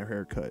was getting their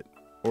hair cut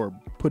or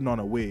putting on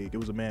a wig. It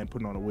was a man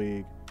putting on a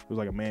wig. It was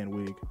like a man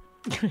wig.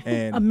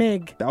 And A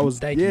MIG. That was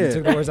Thank you. You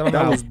took the words out of my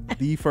that mouth. was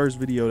the first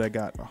video that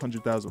got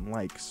 100,000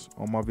 likes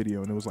on my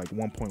video, and it was like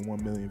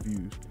 1.1 million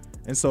views.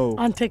 And so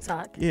on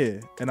TikTok.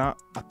 Yeah, and I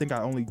think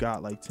I only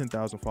got like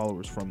 10,000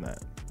 followers from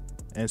that.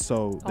 And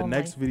so the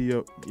next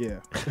video,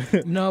 yeah.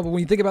 No, but when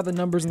you think about the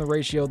numbers and the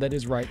ratio, that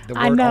is right. The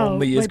I word know,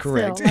 only is but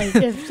correct.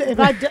 Still,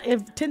 like,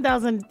 if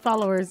 10,000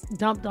 followers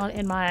dumped on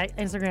in my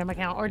Instagram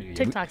account or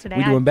TikTok today,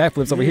 we doing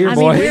backflips over here,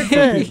 boy. I mean, we're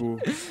good. People,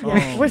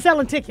 Yeah, we're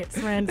selling tickets,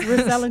 friends.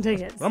 We're selling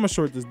tickets. I'm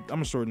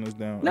gonna shorten this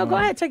down. No, go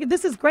ahead, take it.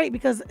 This is great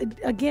because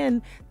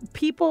again,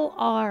 you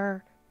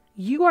are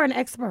an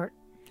expert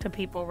to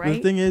people, right?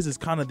 The thing is, it's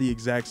kind of the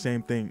exact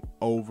same thing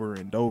over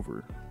and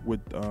over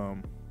with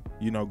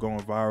going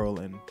viral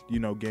and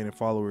gaining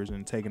followers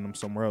and taking them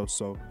somewhere else.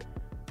 So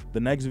the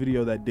next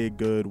video that did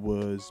good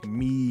was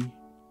me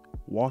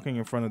walking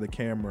in front of the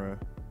camera.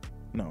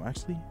 No,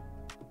 actually,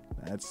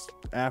 that's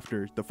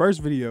after. The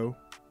first video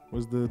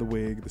was the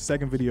wig. The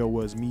second video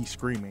was me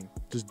screaming,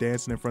 just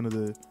dancing in front of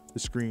the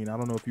screen. I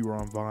don't know if you were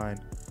on Vine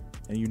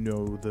and you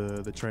know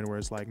the trend where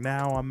it's like,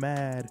 now I'm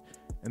mad,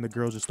 and the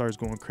girl just starts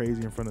going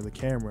crazy in front of the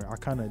camera. I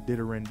kind of did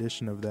a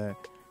rendition of that,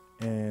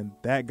 and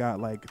that got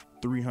like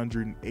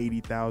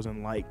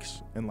 380,000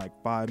 likes and like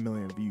 5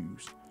 million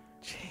views.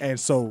 Jeez. And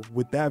so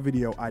with that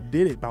video, I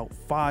did it about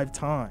 5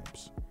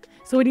 times.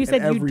 So when you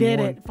said you did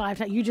it 5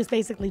 times, you just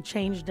basically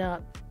changed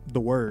up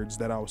the words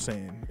that I was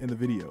saying in the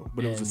video,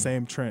 but it was the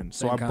same trend.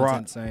 So I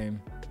brought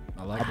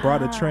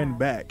brought a trend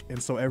back,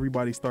 and so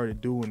everybody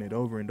started doing it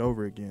over and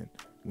over again.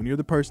 When you're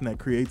the person that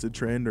creates a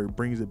trend or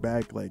brings it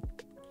back, like,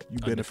 you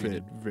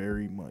benefit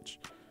very much.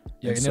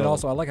 Yeah, and it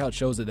also, I like how it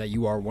shows that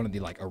you are one of the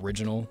like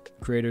original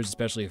creators,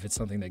 especially if it's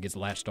something that gets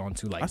latched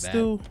onto like that.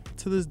 Still,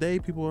 to this day,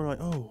 people are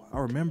like, "Oh, I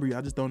remember you.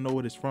 I just don't know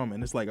what it's from."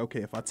 And it's like,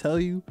 okay, if I tell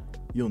you,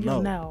 you'll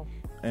know.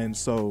 And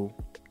so,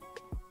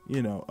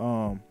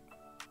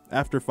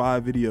 after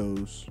 5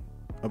 videos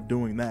of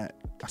doing that,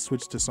 I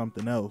switched to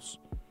something else,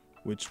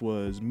 which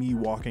was me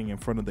walking in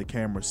front of the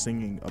camera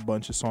singing a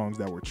bunch of songs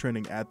that were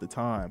trending at the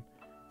time.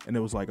 And it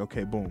was like,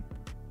 okay, boom.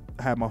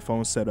 I had my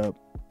phone set up,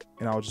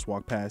 and I would just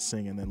walk past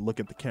singing and then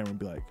look at the camera and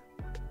be like,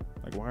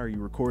 why are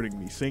you recording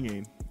me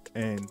singing?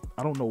 And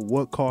I don't know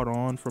what caught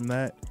on from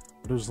that,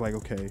 but it was like,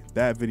 okay,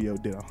 that video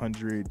did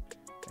 100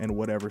 and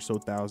whatever, so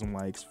 1,000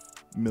 likes,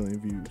 million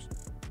views.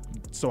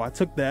 So I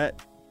took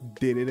that,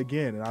 did it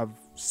again, and I've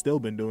still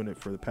been doing it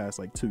for the past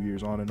like 2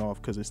 years on and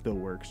off because it still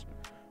works.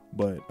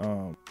 But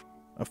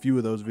a few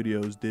of those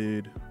videos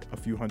did a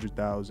few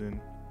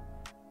 100,000,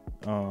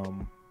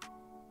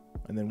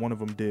 and then one of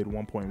them did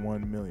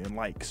 1.1 million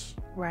likes.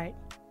 Right.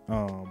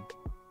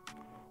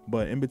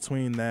 But in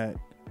between that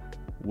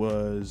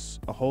was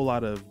a whole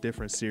lot of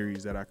different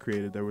series that I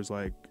created. There was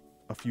like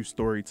a few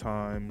story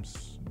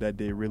times that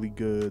did really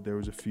good. There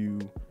was a few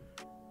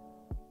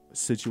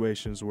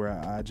situations where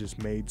I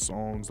just made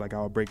songs. Like,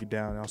 I'll break it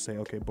down and I'll say,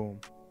 okay, boom,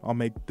 I'll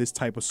make this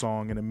type of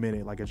song in a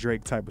minute, like a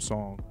Drake type of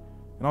song,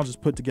 and I'll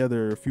just put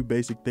together a few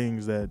basic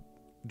things that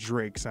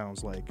Drake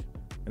sounds like,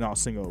 and I'll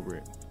sing over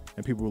it.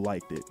 and people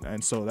liked it.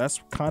 And so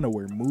that's kind of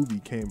where movie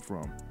came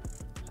from.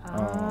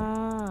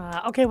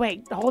 Okay,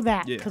 wait, hold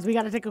that, Yeah. because we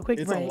got to take a quick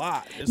It's break. a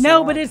lot.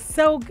 But it's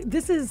so,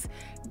 this is,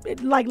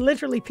 like,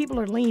 literally, people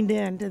are leaned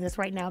into this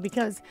right now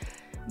because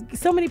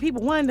so many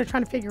people, one, they're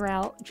trying to figure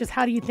out just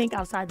how do you think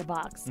outside the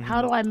box? Mm-hmm.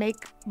 How do I make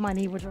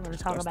money, which we're going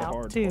to talk That's the about,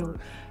 hard too, part.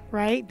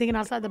 right? Thinking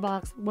outside the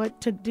box, what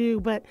to do.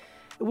 But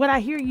what I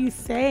hear you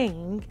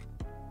saying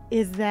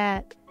is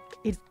that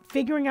it's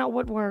figuring out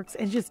what works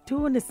and just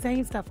doing the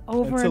same stuff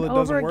over Until and it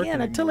doesn't over work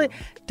again until anymore.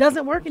 it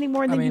doesn't work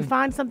anymore, and I then you mean-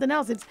 find something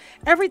else. It's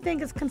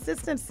everything is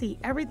consistency.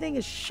 Everything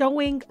is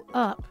showing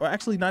up. Or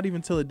actually, not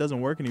even till it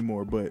doesn't work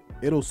anymore, but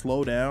it'll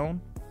slow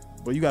down.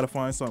 But you got to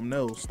find something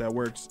else that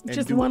works and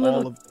Just do one all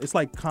little- of. It's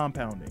like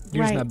compounding.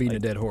 You're just Right. not beating a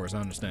dead horse. I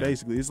understand.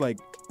 Basically, it's like,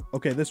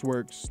 okay, this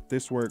works,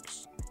 this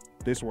works,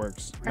 this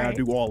works. Now Right.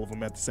 do all of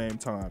them at the same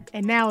time.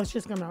 And now it's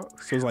just gonna.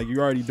 So it's like you're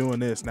already doing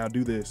this. Now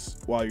do this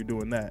while you're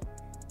doing that,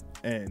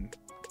 and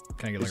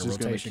Kind of it's get like just a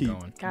gonna rotation keep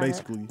going. Got it.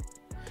 basically.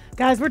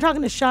 Guys, we're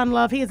talking to Sean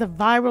Love. He is a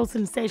viral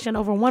sensation,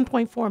 over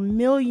 1.4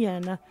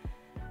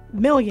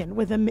 million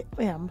with a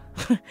M,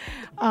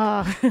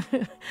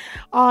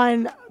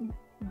 on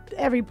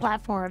every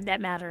platform that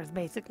matters,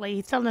 basically.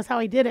 He's telling us how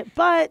he did it,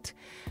 but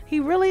he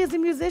really is a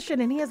musician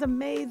and he has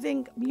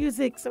amazing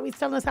music. So he's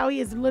telling us how he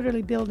is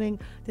literally building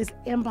this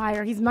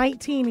empire. He's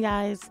 19,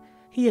 guys.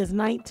 He is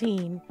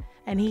 19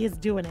 and he is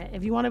doing it.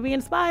 If you want to be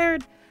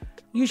inspired,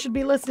 you should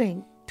be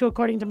listening to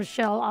According to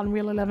Michelle on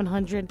Real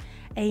 1100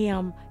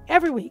 AM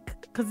every week,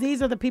 because these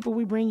are the people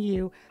we bring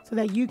you so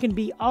that you can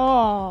be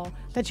all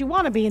that you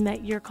want to be and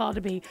that you're called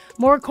to be.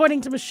 More According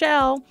to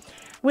Michelle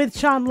with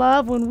Sean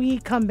Love when we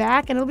come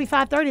back, and it'll be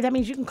 5:30. That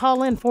means you can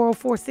call in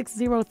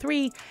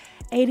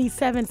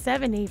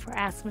 404-603-8770 for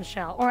Ask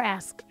Michelle or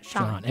Ask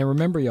Sean. And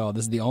remember, y'all,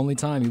 this is the only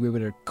time you'll be able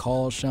to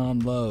call Sean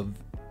Love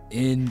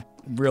in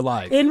real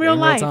life. In real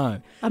life.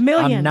 time. A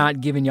million. I'm not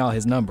giving y'all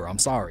his number. I'm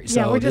sorry.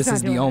 Yeah, So we're just this not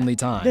is the doing only that.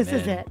 time. This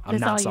and is it. I'm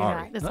That's not all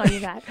sorry. You got. That's all you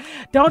got.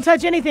 Don't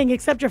touch anything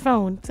except your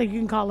phone so you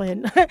can call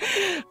in.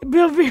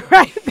 We'll be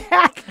right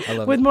back I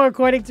love with it. more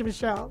According to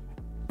Michelle.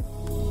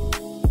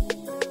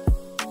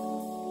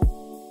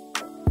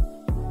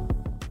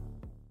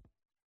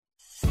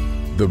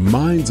 The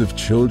minds of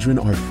children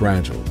are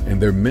fragile,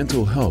 and their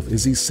mental health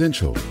is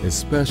essential,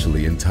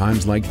 especially in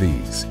times like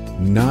these.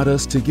 Not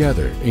Us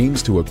Together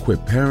aims to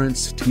equip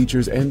parents,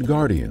 teachers, and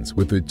guardians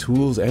with the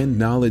tools and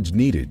knowledge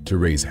needed to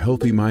raise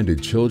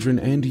healthy-minded children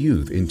and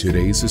youth in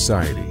today's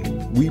society.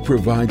 We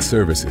provide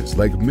services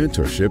like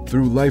mentorship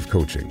through life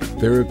coaching,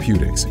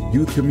 therapeutics,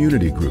 youth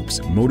community groups,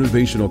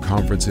 motivational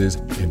conferences,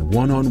 and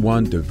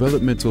one-on-one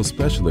developmental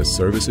specialist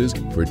services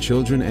for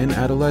children and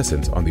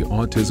adolescents on the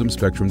autism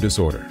spectrum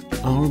disorder.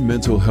 Our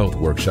mental health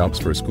workshops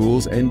for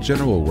schools and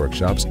general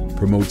workshops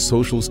promote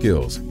social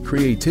skills,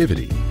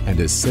 creativity, and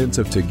a sense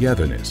of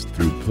togetherness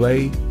through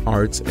play,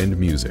 arts, and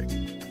music.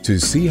 To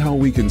see how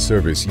we can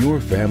service your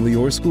family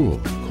or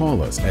school,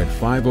 call us at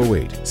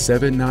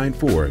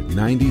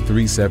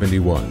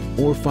 508-794-9371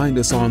 or find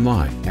us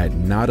online at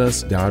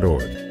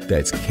notus.org.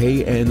 That's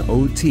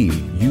knotus.org.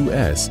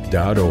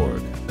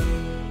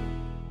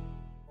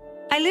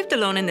 I lived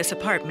alone in this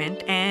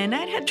apartment, and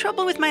I'd had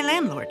trouble with my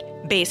landlord.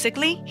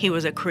 Basically, he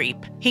was a creep.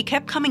 He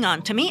kept coming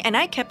on to me, and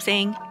I kept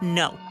saying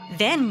no.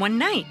 Then one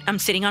night, I'm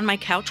sitting on my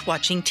couch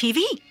watching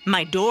TV.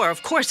 My door,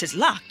 of course, is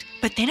locked.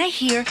 But then I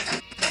hear,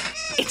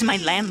 it's my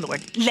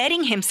landlord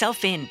letting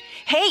himself in.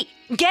 Hey,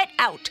 get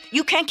out!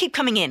 You can't keep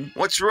coming in.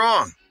 What's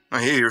wrong?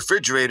 I hear your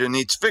refrigerator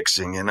needs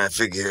fixing, and I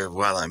figure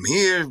while I'm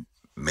here,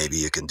 maybe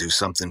you can do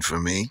something for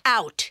me.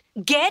 Out!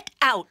 Get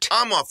out!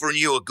 I'm offering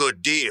you a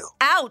good deal.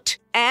 Out!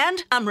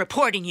 And I'm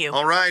reporting you.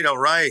 All right,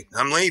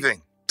 I'm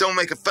leaving. Don't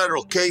make a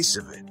federal case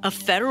of it. A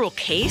federal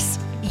case?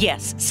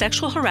 Yes,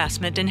 sexual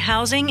harassment in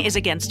housing is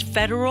against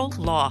federal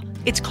law.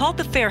 It's called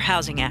the Fair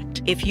Housing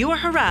Act. If you are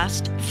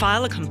harassed,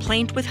 file a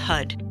complaint with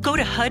HUD. Go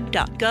to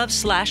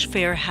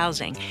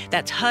hud.gov/fairhousing.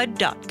 That's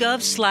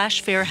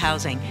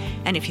hud.gov/fairhousing.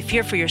 And if you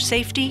fear for your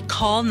safety,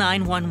 call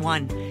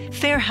 911.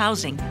 Fair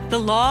housing. The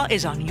law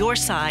is on your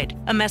side.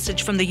 A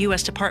message from the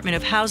U.S. Department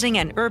of Housing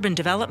and Urban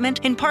Development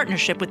in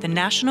partnership with the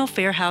National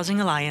Fair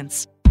Housing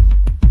Alliance.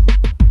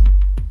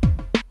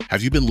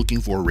 Have you been looking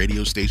for a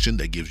radio station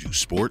that gives you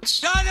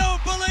sports, I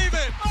don't believe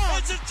it!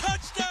 It's a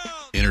touchdown!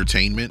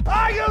 entertainment,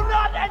 Are you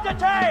not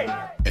entertained?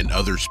 and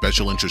other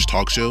special interest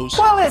talk shows?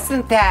 Well,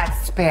 isn't that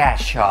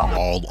special?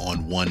 All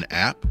on one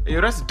app?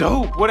 Yo, that's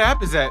dope. What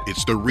app is that?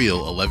 It's the Real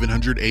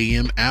 1100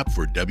 AM app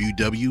for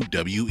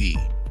WWE.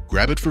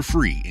 Grab it for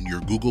free in your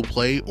Google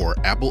Play or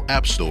Apple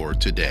App Store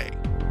today.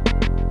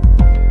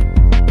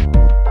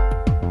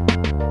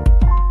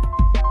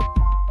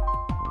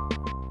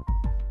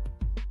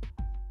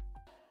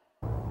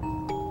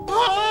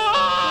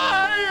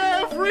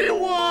 Hi,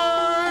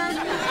 everyone!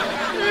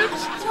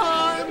 It's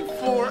time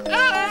for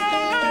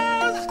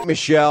Ask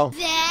Michelle.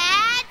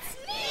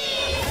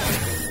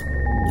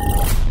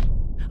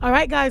 All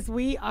right, guys,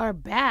 we are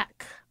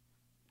back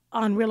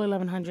on Real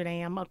 1100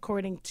 AM,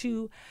 according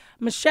to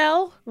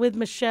Michelle with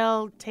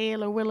Michelle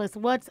Taylor Willis.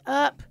 What's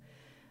up,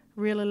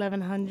 Real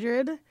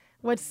 1100?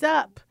 What's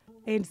up?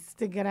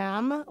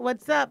 Instagram.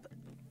 What's up,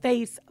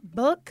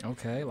 Facebook?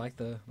 Okay, like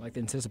the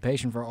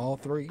anticipation for all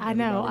three. I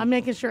know. Everybody. I'm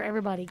making sure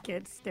everybody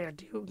gets their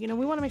due.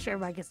 We want to make sure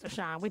everybody gets their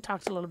shine. We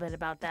talked a little bit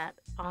about that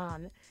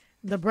on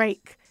the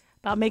break,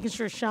 about making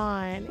sure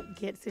Sean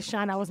gets his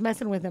shine. I was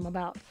messing with him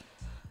about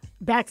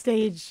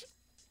backstage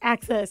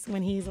access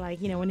when he's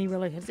like, when he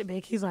really hits it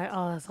big, he's like,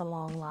 oh, it's a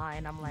long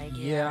line. I'm like,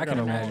 yeah, I can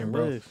imagine,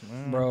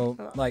 bro.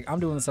 Like,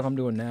 I'm doing the stuff I'm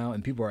doing now,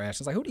 and people are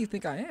asking, it's like, who do you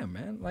think I am,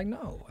 man? Like,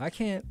 no, I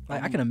can't.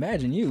 Like, I can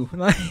imagine you.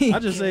 Like, I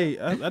just say,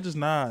 I just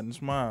nod and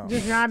smile.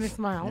 Just nod and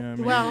smile. You know what I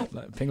mean? Well,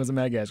 like, Penguins and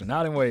Madagascar,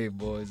 nod and wave,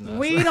 boys. No,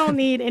 we don't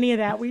need any of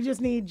that. We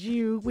just need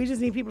you. We just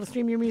need people to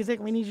stream your music.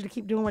 We need you to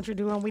keep doing what you're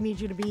doing. We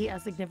need you to be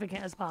as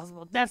significant as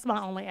possible. That's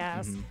my only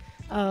ask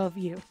of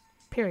you,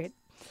 period.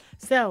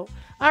 So,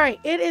 all right,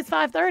 it is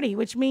 5:30,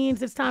 which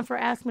means it's time for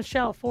Ask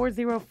Michelle,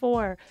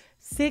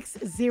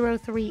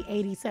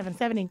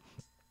 404-603-8770.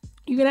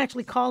 You can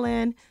actually call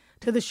in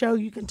to the show.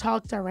 You can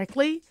talk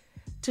directly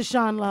to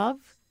Sean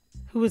Love,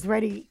 who is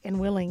ready and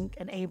willing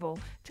and able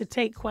to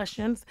take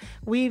questions.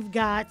 We've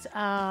got,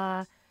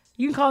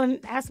 you can call and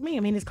ask me.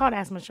 I mean, it's called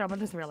Ask Michelle,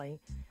 but it's really,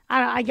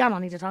 y'all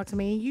don't need to talk to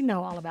me. You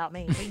know all about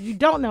me, but you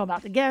don't know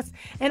about the guests.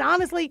 And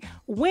honestly,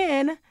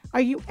 when are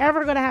you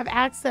ever going to have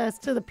access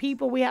to the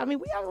people we have? I mean,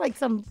 we have like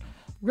some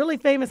really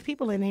famous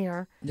people in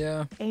here.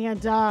 Yeah.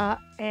 And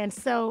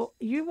so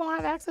you won't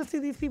have access to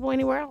these people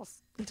anywhere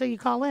else until you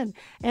call in.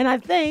 And I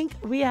think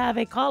we have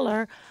a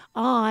caller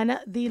on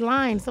the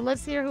line. So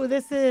let's hear who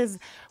this is.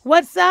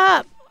 What's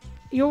up?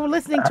 You're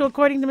listening to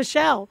According to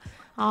Michelle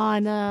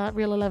on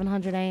Real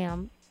 1100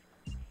 AM.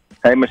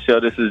 Hey, Michelle,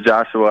 this is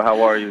Joshua.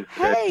 How are you?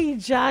 Hey,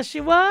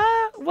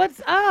 Joshua.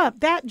 What's up?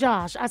 That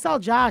Josh. I saw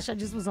Josh. I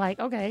just was like,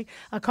 okay,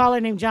 a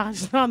caller named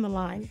Josh is on the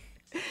line.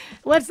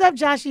 What's up,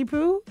 Joshy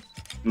Poo?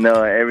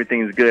 No,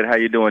 everything's good. How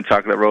you doing,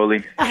 Chocolate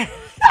Rolly?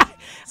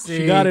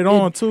 She got it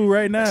on, too,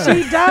 right now.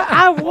 She does.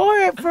 I wore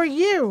it for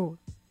you.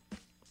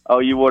 Oh,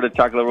 you wore the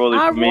Chocolate Rolly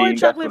for me? I wore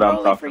That's Chocolate what I'm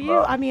Rolly talking for you.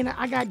 about. I mean,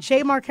 I got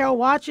J. Markell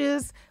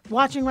watches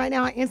watching right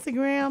now on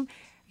Instagram.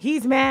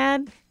 He's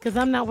mad because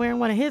I'm not wearing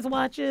one of his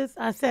watches.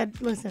 I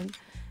said, listen,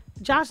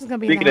 Josh is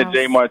going to be Speaking in the of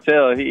Jay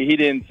Martell, he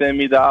didn't send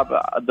me the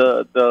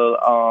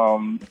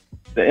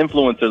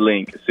influencer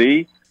link.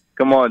 See?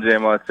 Come on, Jay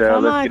Martell.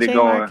 Come Let's on, get it J.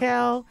 going.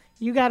 Markell.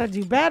 You got to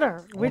do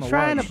better. We're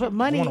trying to put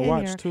money in here. I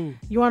want to watch, too.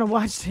 You want to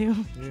watch, too?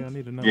 Yeah, I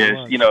need to know.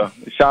 Yes,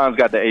 Sean's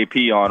got the AP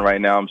on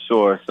right now, I'm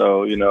sure.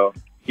 So,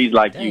 he's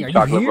like Dang, you,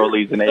 Chocolate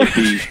Rollies and AP.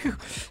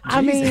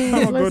 I mean, I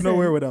don't go listen.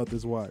 nowhere without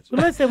this watch.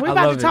 Listen, we're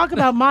about to talk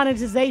about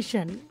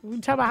monetization. We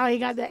talk about how he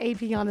got the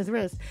AP on his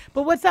wrist.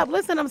 But what's up?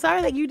 Listen, I'm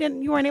sorry that you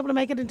weren't able to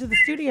make it into the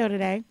studio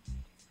today.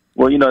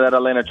 Well, that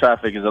Atlanta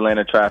traffic is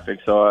Atlanta traffic.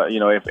 So,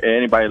 if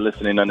anybody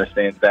listening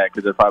understands that,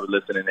 because they're probably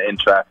listening in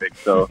traffic.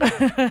 So,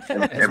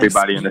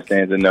 everybody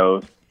understands and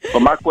knows.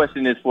 But my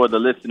question is for the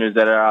listeners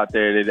that are out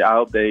there. I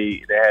hope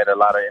they had a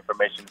lot of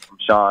information from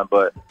Sean.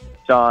 But,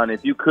 Sean,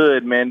 if you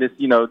could, man, just,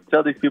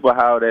 tell these people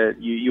how that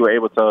you were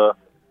able to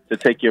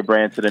take your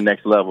brand to the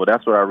next level.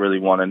 That's what I really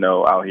want to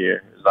know out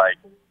here. It's like,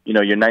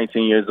 you're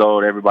 19 years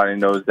old. Everybody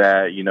knows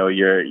that.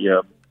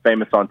 You're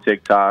famous on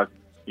TikTok.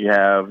 You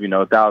have,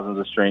 thousands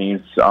of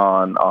streams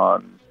on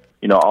all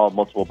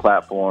multiple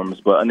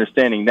platforms. But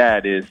understanding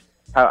that is,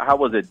 how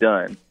was it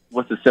done?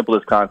 What's the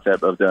simplest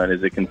concept of done?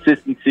 Is it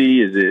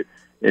consistency? Is it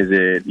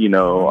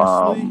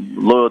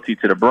loyalty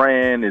to the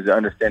brand? Is it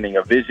understanding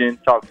a vision?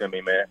 Talk to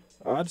me, man.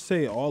 I'd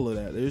say all of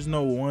that. There's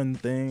no one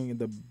thing.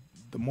 The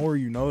more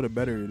you know, the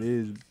better it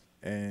is.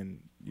 And,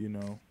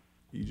 you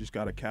just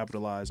got to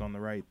capitalize on the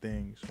right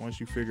things. Once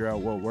you figure out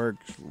what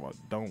works,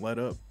 don't let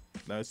up.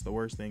 That's the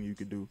worst thing you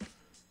could do.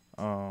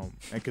 And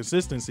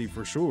consistency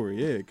for sure,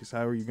 yeah, because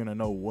how are you going to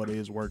know what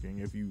is working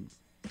if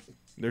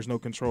there's no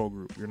control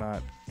group? You're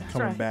not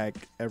coming back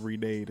every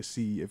day to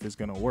see if it's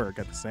going to work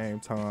at the same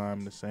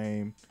time,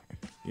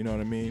 you know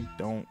what I mean?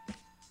 Don't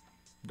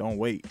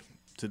wait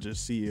to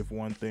just see if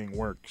one thing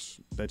works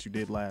that you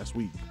did last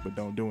week, but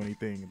don't do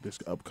anything this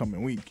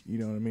upcoming week, you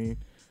know what I mean?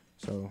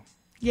 So...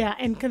 Yeah,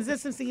 and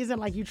consistency isn't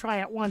like you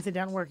try it once, it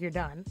doesn't work, you're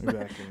done.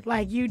 Exactly.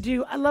 Like you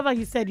do, I love how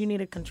you said you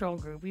need a control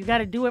group. You got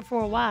to do it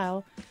for a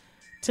while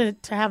to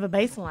have a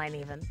baseline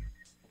even.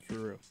 For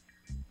real.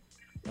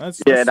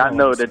 And I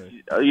know that,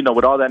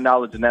 with all that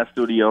knowledge in that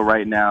studio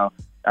right now,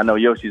 I know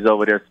Yoshi's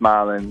over there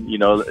smiling,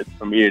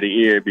 from ear to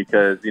ear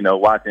because,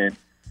 watching,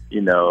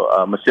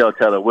 Michelle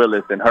Taylor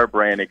Willis and her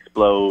brand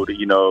explode,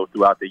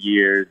 throughout the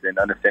years and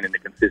understanding the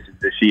consistency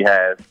that she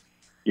has,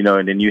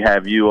 and then you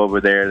have you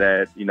over there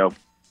that,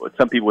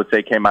 some people would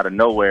say came out of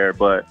nowhere,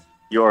 but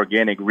your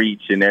organic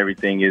reach and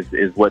everything is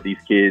what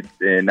these kids,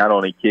 and not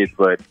only kids,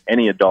 but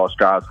any adult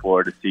strives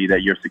for, to see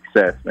that your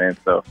success, man.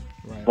 So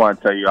I want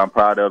to tell you I'm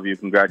proud of you.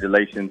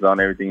 Congratulations on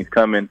everything that's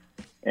coming.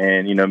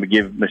 And,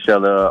 give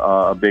Michelle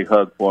a big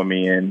hug for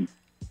me and,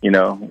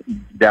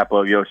 dap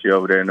up Yoshi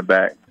over there in the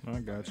back. I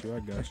got you.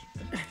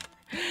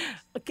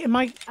 Okay,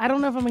 Mike, I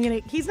don't know if I'm going to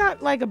get it. He's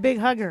not like a big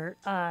hugger,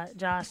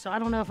 Josh, so I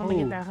don't know if I'm going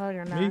to get that hug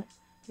or not. Me?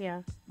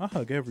 Yeah. I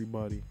hug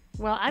everybody.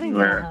 Well, I didn't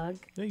get a hug.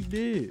 Yeah, you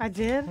did. I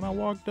did? When I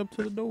walked up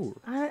to the door.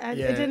 It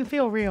didn't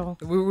feel real.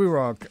 We were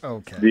all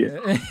okay.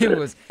 Yeah. It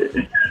was.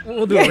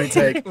 We'll do a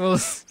retake.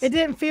 It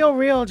didn't feel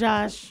real,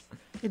 Josh.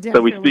 It didn't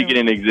So we feel speak it real.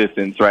 in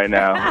existence right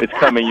now. It's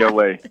coming your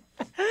way.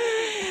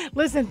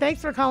 Listen,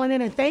 thanks for calling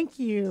in, and thank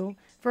you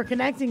for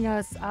connecting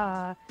us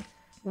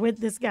with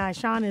this guy.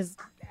 Sean is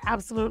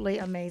absolutely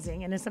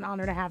amazing, and it's an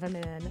honor to have him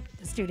in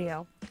the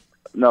studio.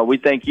 No, we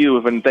thank you,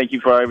 and thank you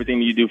for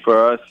everything you do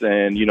for us.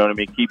 And you know what I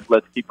mean.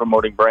 Let's keep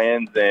promoting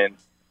brands, and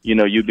you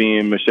know, you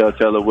being Michelle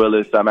Taylor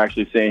Willis, I'm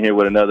actually sitting here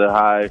with another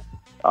high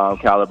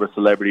caliber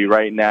celebrity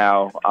right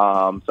now.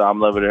 So I'm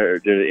loving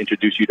to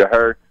introduce you to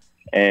her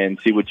and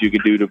see what you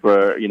can do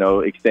to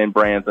extend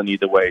brands on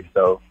either way.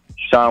 So,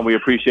 Sean, we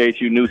appreciate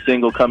you. New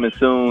single coming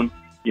soon.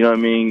 You know what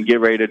I mean?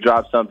 Get ready to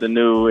drop something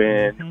new.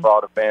 And for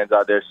all the fans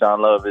out there,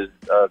 Sean Love is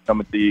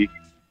coming to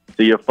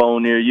your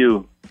phone near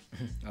you.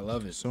 I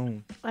love it.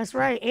 Soon. That's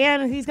right.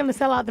 And he's going to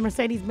sell out the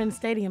Mercedes-Benz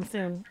Stadium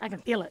soon. I can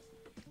feel it.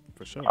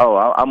 For sure. Oh,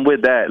 I'm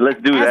with that. Let's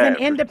do that. As an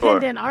for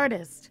independent sure.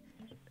 artist.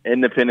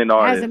 Independent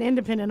artist. As an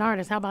independent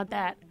artist. How about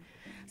that?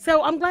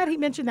 So I'm glad he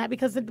mentioned that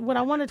because what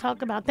I want to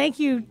talk about. Thank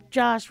you,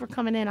 Josh, for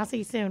coming in. I'll see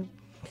you soon.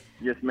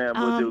 Yes, ma'am.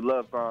 We'll do.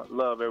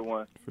 Love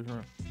everyone. For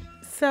sure.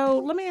 So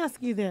let me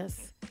ask you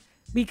this,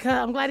 because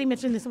I'm glad he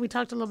mentioned this, and we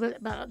talked a little bit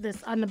about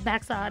this on the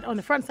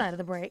front side of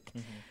the break.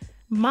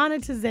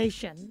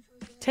 Monetization,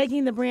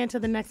 taking the brand to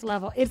the next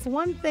level. It's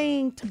one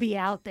thing to be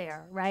out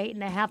there, right,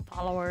 and to have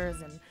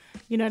followers, and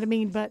you know what I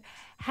mean. But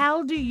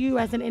how do you,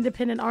 as an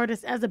independent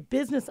artist, as a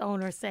business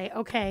owner, say,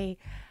 okay,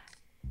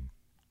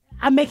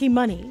 I'm making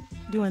money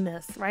doing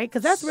this, right?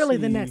 Because that's really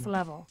the next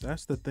level.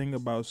 That's the thing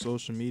about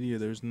social media.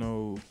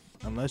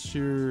 Unless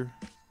you're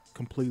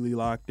completely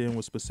locked in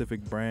with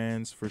specific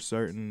brands for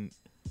certain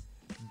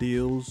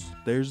deals,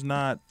 there's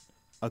not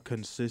a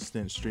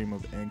consistent stream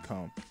of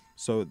income.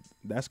 So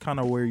that's kind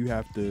of where you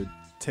have to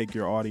take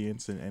your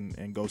audience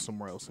and go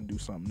somewhere else and do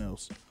something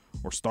else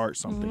or start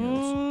something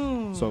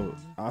else. So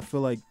I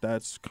feel like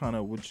that's kind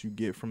of what you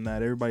get from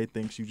that. Everybody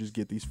thinks you just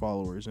get these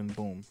followers and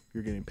boom,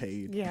 you're getting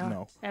paid. Yeah,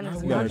 No. that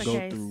is You not gotta the go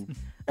case. through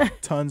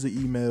tons of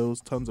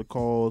emails, tons of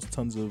calls,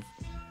 tons of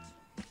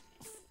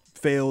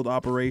failed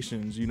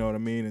operations, you know what I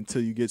mean,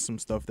 until you get some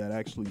stuff that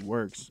actually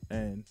works.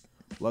 And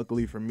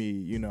luckily for me,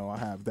 you know, I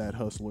have that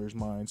hustler's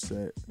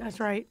mindset. That's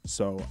right.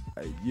 So,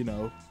 you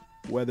know,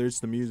 whether it's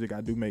the music,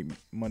 I do make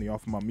money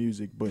off of my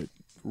music, but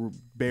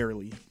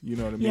barely, you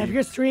know what I mean? Yeah, if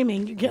you're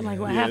streaming, you're getting like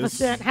what, half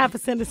a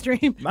cent a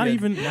stream. Not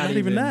even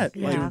that.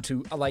 Yeah.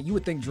 Like you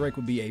would think Drake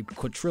would be a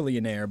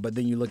quadrillionaire, but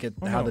then you look at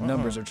how the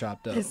numbers are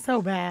chopped up. It's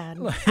so bad.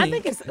 I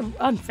think it's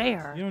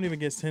unfair. You don't even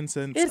get 10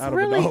 cents It's out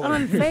really of a dollar.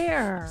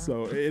 unfair.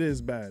 So it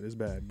is bad. It's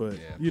bad. But,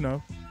 you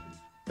know,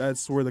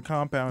 that's where the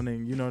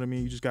compounding, you know what I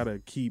mean? You just got to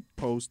keep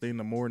posting.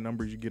 The more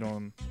numbers you get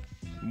on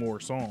more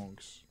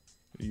songs,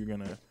 you're going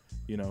to,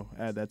 you know,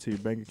 add that to your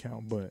bank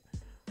account. But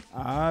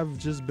I've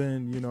just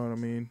been, you know what I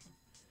mean,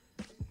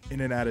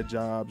 in and out of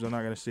jobs. I'm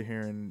not going to sit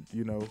here and,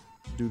 you know,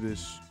 do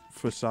this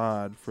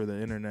facade for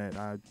the internet.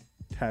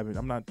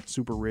 I'm not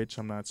super rich.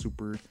 I'm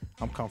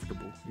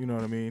comfortable. You know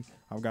what I mean?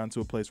 I've gotten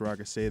to a place where I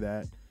can say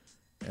that,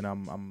 and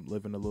I'm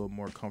living a little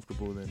more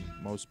comfortable than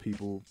most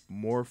people,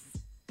 more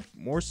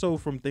so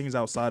from things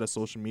outside of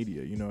social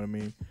media. You know what I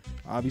mean?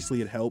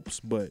 Obviously it helps,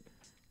 but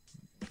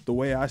the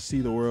way I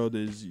see the world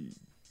is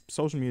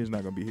social media is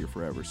not going to be here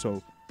forever.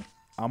 So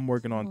I'm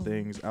working on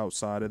things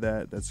outside of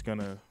that's going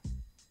to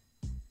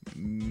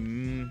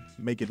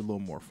make it a little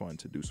more fun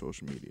to do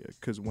social media,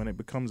 because when it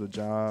becomes a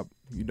job,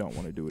 you don't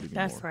want to do it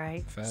anymore. That's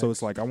right. So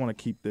it's like I want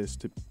to keep this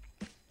to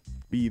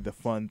be the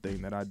fun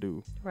thing that I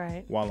do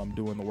right while I'm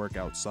doing the work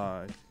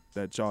outside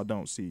that y'all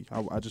don't see.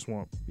 I just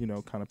want, you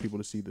know, kind of people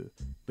to see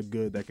the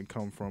good that can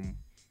come from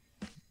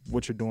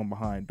what you're doing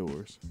behind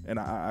doors. And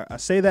I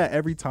say that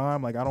every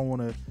time. Like, I don't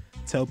want to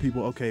tell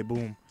people, okay,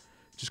 boom,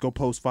 just go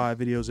post 5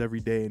 videos every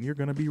day and you're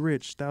going to be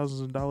rich,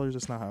 thousands of dollars.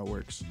 That's not how it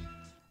works.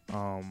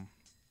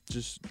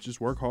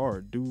 Just work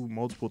hard. Do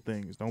multiple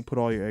things. Don't put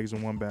all your eggs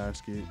in one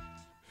basket.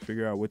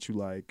 Figure out what you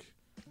like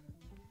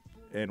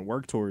and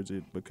work towards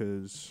it,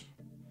 because,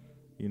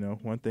 you know,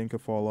 one thing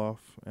could fall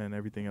off and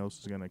everything else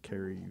is going to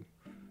carry you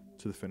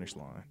to the finish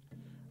line.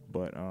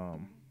 But I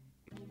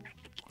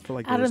feel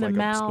like there was like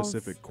a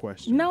specific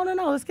question. No,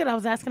 that's good. I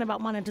was asking about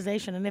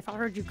monetization, and if I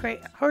heard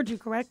you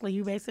correctly,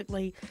 you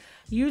basically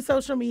use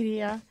social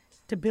media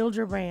to build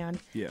your brand.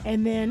 Yeah.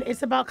 And then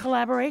it's about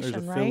collaboration,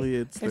 there's right?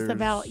 affiliates,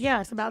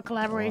 it's about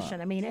collaboration.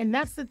 I mean, and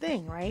that's the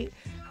thing, right?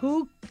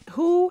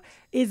 Who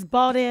is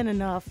bought in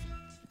enough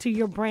to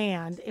your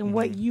brand and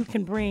what you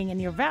can bring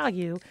and your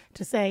value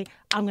to say,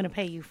 I'm going to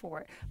pay you for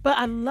it. But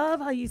I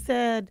love how you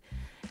said,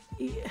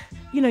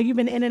 you know, you've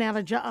been in and out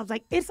of jobs.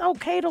 Like, it's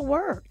okay to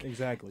work.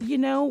 Exactly. You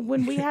know,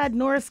 when we had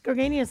Norris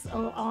Gorganius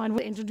on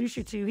to introduce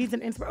you to, he's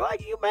an inspirational.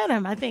 Oh, you met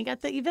him, I think,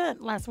 at the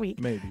event last week.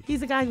 Maybe. He's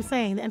the guy who's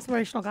saying the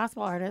inspirational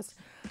gospel artist.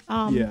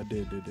 Yeah, I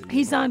did.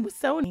 He signed with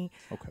Sony.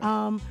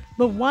 Okay.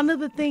 But one of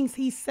the things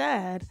he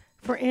said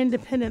for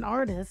independent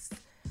artists,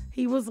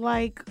 he was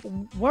like,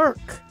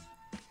 work.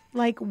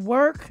 Like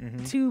work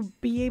to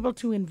be able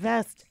to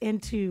invest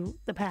into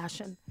the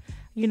passion.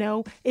 You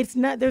know, it's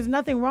not. There's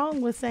nothing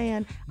wrong with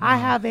saying I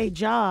have a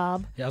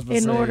job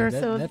in order.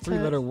 That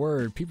three-letter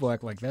word, people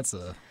act like that's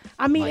a.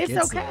 I mean, like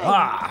it's okay.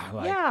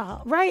 Like,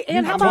 yeah, right.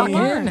 And how about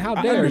learn? How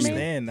I dare you?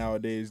 understand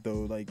nowadays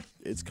though, like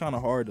it's kind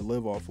of hard to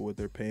live off of what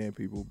they're paying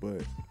people,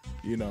 but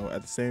you know,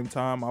 at the same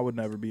time, I would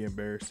never be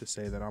embarrassed to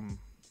say that I'm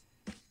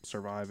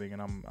surviving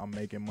and I'm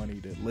making money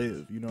to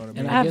live. You know what I mean?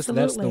 And I guess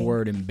that's the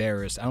word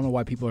embarrassed. I don't know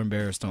why people are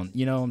embarrassed on.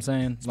 You know what I'm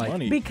saying? Like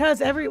money.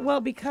 Because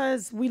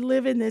we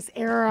live in this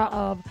era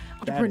of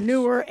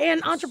entrepreneur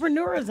and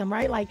entrepreneurism,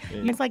 right? Like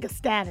it's like a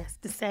status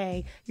to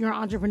say you're an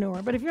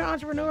entrepreneur. But if you're an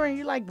entrepreneur and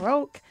you're like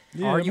broke,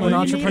 are you an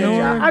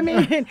entrepreneur? I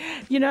mean,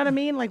 you know what I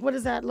mean? Like, what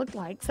does that look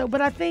like? So,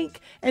 but I think,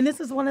 and this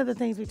is one of the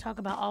things we talk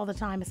about all the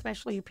time,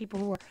 especially people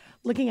who are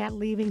looking at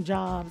leaving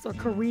jobs or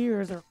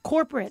careers or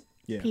corporate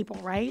people,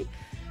 right?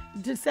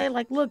 To say,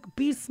 like, look,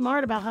 be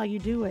smart about how you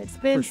do it.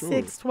 Spend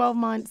 6, 12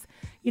 months,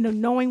 you know,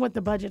 knowing what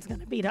the budget's going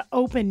to be to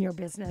open your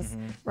business,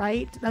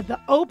 right? The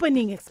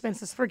opening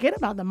expenses, forget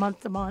about the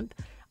month-to-month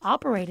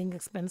operating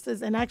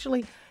expenses and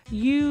actually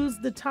use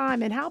the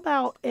time. And how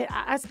about,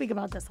 I speak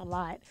about this a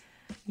lot,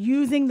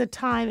 using the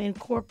time in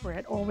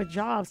corporate or with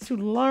jobs to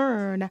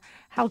learn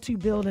how to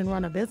build and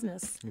run a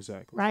business.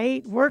 Exactly.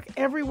 Right? Work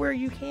everywhere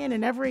you can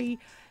in every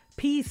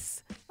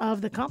piece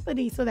of the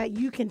company so that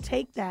you can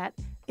take that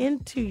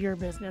into your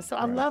business. So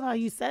I love how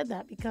you said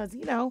that because,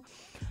 you know,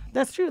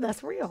 that's true.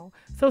 That's real.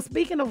 So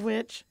speaking of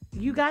which,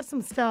 you got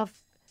some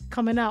stuff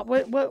coming up.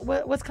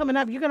 What's coming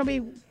up? You're going to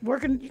be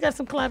working. You got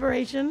some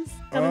collaborations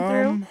coming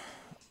through?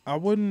 I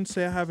wouldn't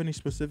say I have any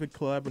specific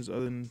collaborations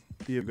other than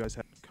you guys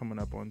have coming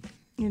up on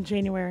in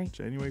January.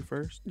 January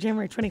 1st?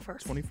 January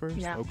 21st.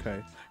 21st? Yeah.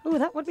 Okay. Oh,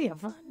 that would be a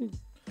fun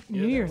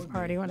New Year's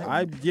party, wouldn't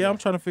it? I'm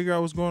trying to figure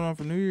out what's going on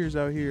for New Year's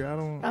out here. I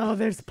don't. Oh,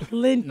 there's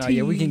plenty. No,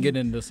 yeah, we can get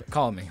into this.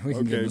 Call me. We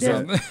can get into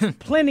something.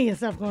 Plenty of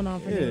stuff going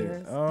on for New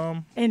Year's.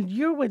 And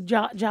you're with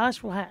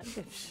Josh will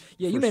have.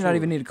 Yeah, you may not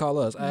even need to call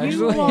us. Actually,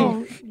 you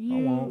won't. I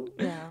won't.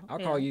 Yeah, I'll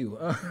call you.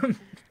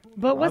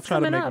 But what's I'll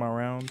try coming to make up? my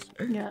rounds.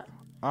 Yeah.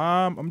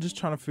 I'm just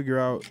trying to figure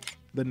out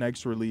the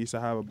next release.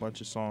 I have a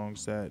bunch of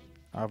songs that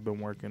I've been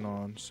working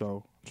on,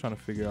 so I'm trying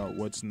to figure out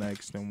what's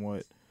next and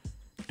what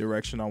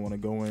direction I want to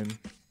go in.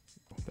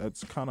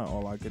 That's kind of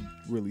all I could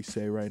really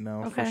say right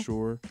now for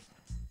sure.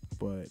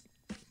 But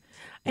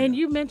and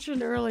you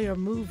mentioned earlier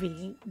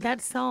movie. That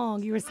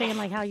song you were saying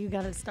like how you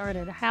got it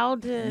started. How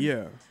did?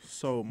 Yeah.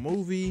 So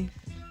movie,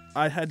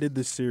 I did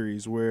this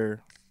series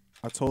where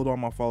I told all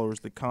my followers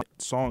to comment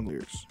song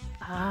lyrics,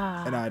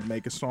 and I'd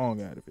make a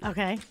song out of it.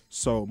 Okay.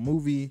 So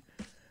movie,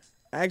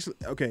 actually,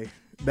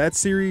 that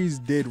series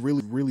did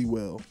really, really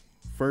well.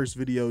 First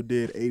video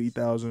did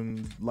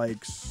 80,000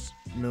 likes,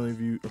 million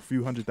views, a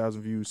few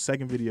 100,000 views.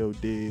 Second video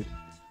did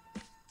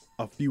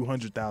a few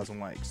 100,000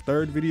 likes.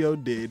 Third video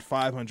did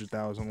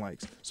 500,000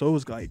 likes. So it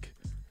was like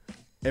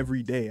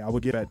every day I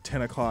would get at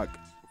 10 o'clock,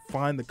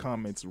 find the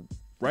comments,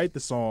 write the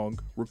song,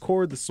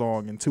 record the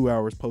song in 2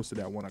 hours, post it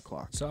at 1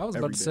 o'clock. So I was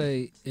about to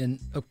say, and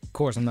of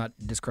course I'm not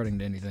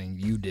discrediting anything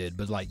you did,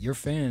 but like your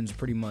fans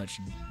pretty much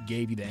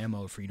gave you the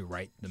ammo for you to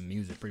write the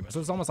music pretty much. So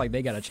it's almost like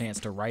they got a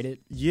chance to write it.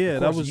 Yeah,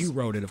 that was you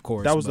wrote it, of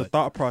course. That was the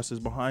thought process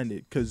behind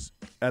it, because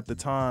at the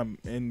time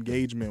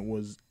engagement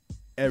was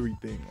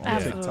everything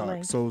on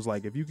TikTok. So it was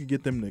like if you could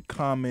get them to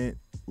comment,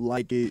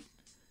 like it,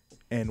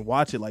 and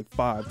watch it like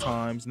 5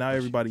 times. Now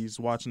everybody's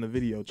watching the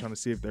video trying to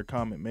see if their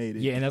comment made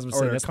it. Yeah, and that's what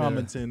or they're that's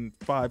commenting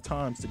 5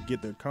 times to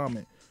get their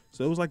comment.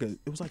 So it was like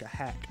a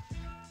hack.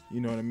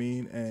 You know what I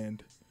mean?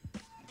 And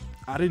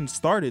I didn't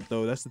start it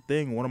though. That's the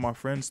thing. One of my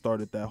friends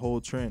started that whole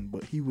trend,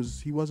 but he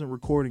wasn't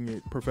recording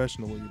it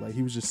professionally. Like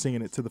he was just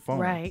singing it to the phone.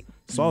 Right.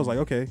 So I was like,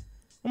 okay, I'm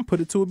gonna put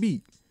it to a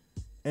beat.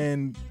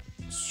 And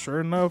sure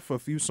enough, a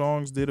few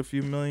songs did a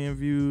few million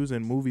views,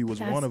 and Movie was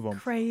one of them.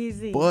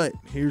 Crazy. But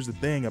here's the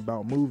thing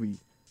about Movie.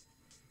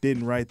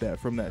 Didn't write that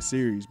from that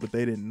series, but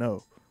they didn't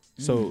know.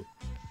 So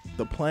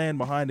the plan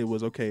behind it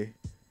was, okay,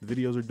 the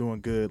videos are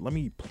doing good. Let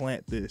me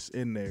plant this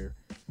in there.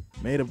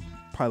 Made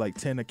probably like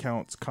 10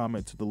 accounts,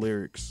 comment to the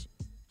lyrics,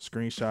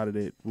 screenshotted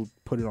it, we'll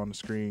put it on the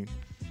screen,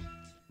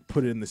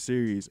 put it in the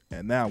series,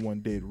 and that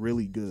one did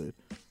really good.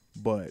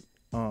 But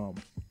I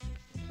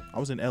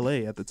was in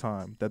LA at the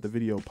time that the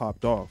video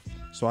popped off,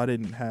 so I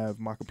didn't have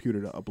my computer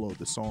to upload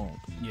the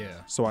song.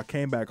 Yeah. So I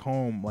came back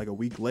home like a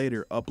week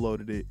later,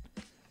 uploaded it,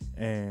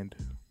 and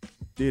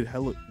did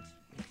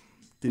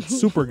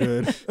super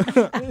good.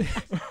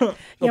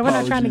 Yeah, we're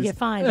not trying to get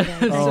fined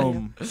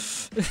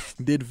today.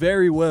 Did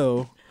very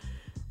well.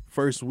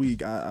 First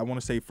week, I want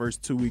to say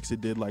first 2 weeks,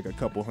 it did like a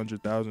couple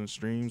 100,000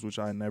 streams, which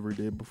I never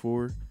did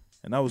before.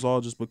 And that was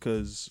all just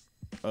because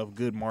of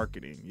good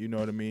marketing. You know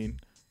what I mean?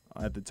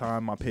 At the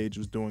time, my page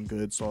was doing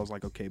good, so I was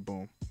like, okay,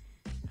 boom.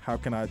 How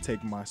can I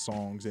take my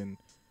songs and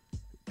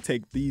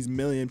take these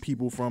million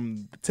people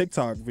from the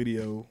TikTok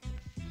video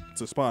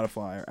to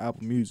Spotify or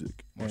Apple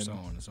Music? Or so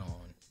on and so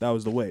on. That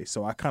was the way.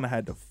 So I kind of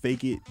had to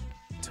fake it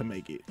to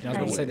make it. And I was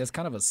going to say, that's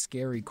kind of a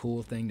scary,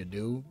 cool thing to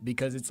do,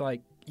 because it's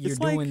like, you're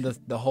doing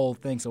the whole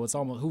thing, so it's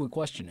almost, who would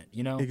question it,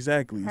 you know?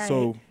 Exactly. Right.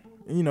 So,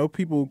 you know,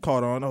 people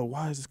caught on, oh,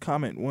 why is this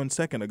comment 1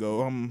 second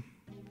ago?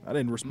 I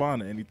didn't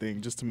respond to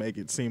anything just to make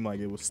it seem like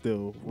it was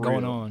still real.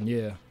 Going on,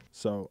 yeah.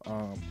 So,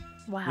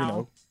 Wow. you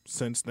know,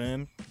 since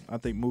then, I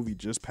think movie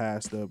just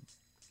passed up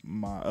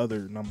my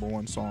other number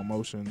one song,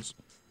 Emotions,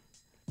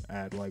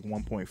 at like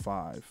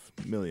 1.5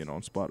 million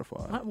on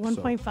Spotify.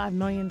 1.5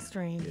 million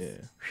streams. Yeah.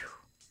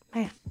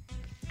 Man,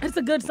 it's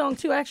a good song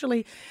too.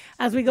 Actually,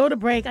 as we go to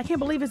break, I can't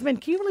believe it's been.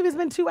 Can you believe it's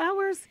been 2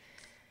 hours?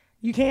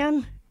 You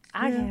can.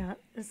 I can't.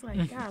 It's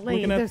like, golly,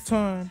 Looking at the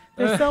time.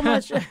 There's so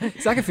much.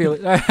 So I can feel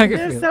it.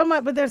 There's so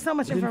much, but there's so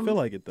much It didn't information. feel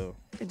like it though.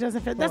 It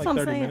doesn't fit. Felt That's like what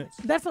I'm 30 saying. minutes.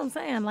 That's what I'm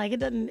saying. Like, it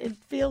doesn't. It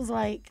feels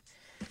like,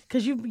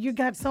 because you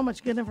got so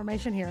much good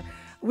information here.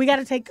 We got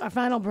to take our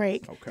final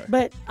break. Okay.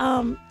 But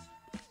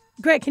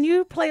Greg, can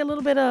you play a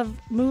little bit of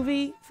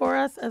movie for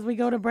us as we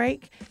go to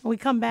break? And we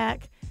come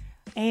back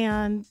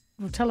and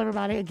we'll tell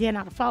everybody again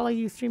how to follow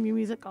you, stream your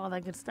music, all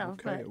that good stuff.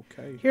 Okay, but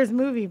okay. Here's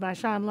Movie by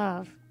Sean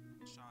Love.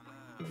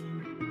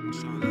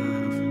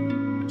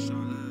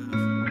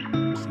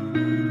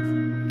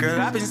 Girl,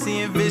 I've been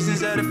seeing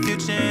visions of the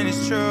future and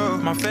it's true.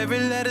 My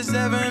favorite letters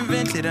ever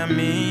invented, I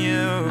mean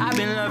you. I've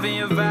been loving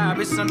your vibe,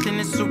 it's something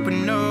that's super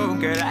new.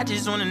 Girl, I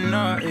just wanna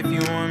know if you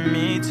want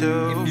me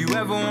to. If you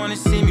ever wanna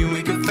see me,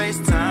 we can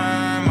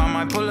FaceTime. I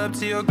might pull up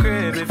to your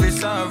crib if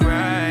it's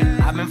alright.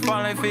 I've been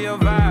falling for your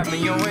vibe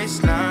and your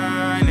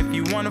waistline. If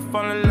you wanna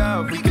fall in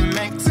love, we can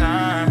make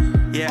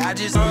time. Yeah, I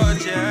just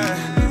hold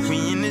ya.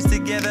 We in this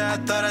together, I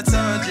thought I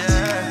told ya.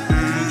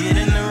 We get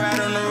in the ride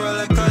on the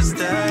roller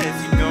coaster.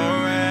 If you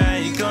gon'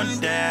 ride, you gon'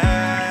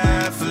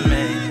 die for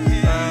me.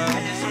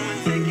 I just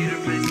wanna take you to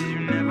places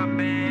you've never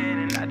been,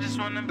 and I just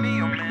wanna be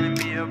your man and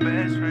be your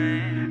best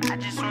friend. I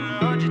just wanna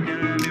hold you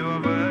down, love you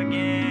over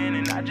again,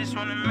 and I just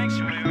wanna make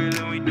sure we real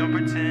and we don't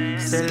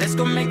pretend. Said let's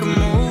go make a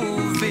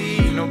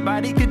movie.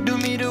 Nobody could do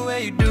me the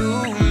way you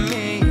do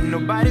me.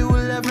 Nobody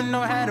will ever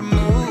know how to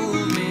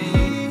move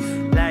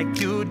me like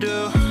you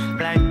do,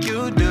 like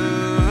you do.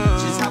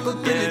 Just hop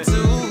up in the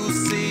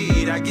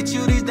two-seat. I get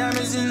you these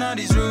diamonds and all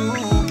these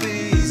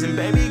rubies, and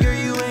baby girl,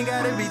 you ain't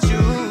gotta be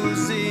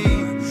choosy.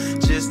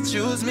 Just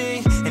choose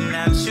me and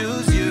I'll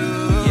choose you.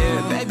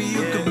 Yeah, baby,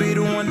 you could be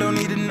the one, don't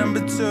need a number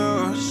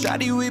two.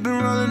 Shawty, we been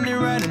rolling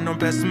and riding on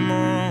past the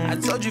moon. I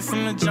told you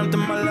from the jump that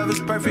my love is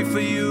perfect for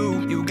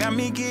you. You got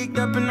me geeked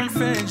up and I'm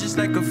feeling just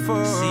like a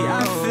fool. See,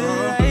 I feel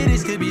like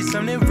this could be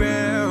something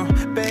real.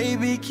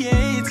 Baby,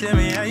 can you tell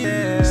me how you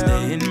feel?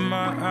 Stay in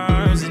my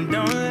arms and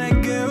don't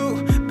let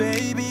go.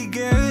 Baby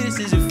girl, this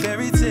is a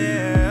fairy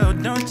tale,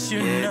 don't you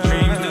know?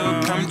 Dreams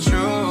do come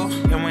true,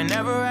 and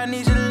whenever I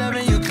need your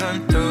loving, you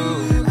come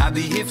through. I'll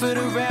be here for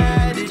the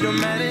ride, it don't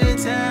matter the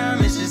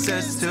time, it's just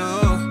us two,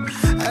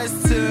 us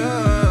two.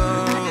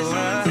 I just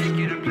wanna take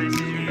you to places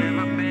you've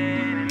never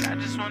been, and I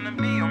just wanna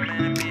be your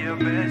man and be your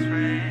best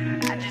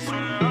friend. I just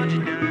wanna hold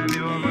you down, love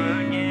you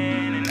over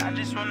again, and I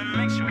just wanna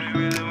make sure we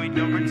real and we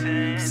don't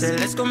pretend. Say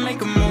let's go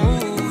make a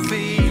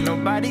movie.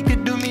 Nobody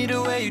could do me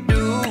the way you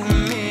do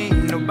me.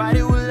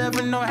 Nobody will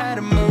ever know how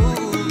to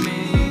move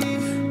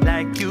me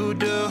like you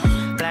do,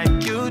 like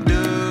you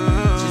do.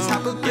 Just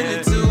hop up in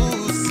the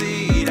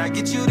two-seat. I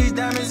get you these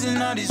diamonds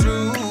and all these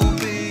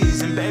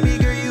rubies, and baby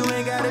girl, you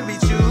ain't gotta be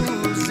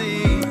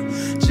choosy.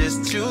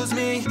 Just choose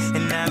me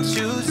and I'll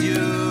choose you.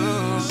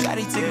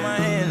 Shawty, take my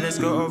hand, let's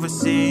go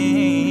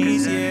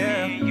overseas,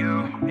 yeah. I need you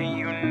and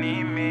you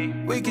need me.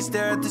 We can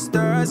stare at the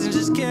stars and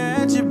just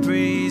catch a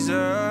breeze,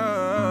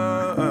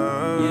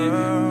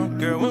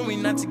 Girl, when we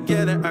not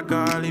together, I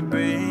can hardly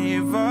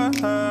breathe,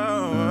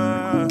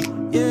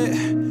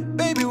 yeah.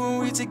 Baby, when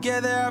we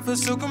together, I feel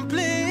so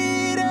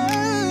complete,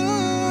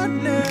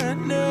 no,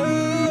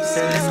 no.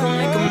 Say let's go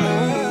make a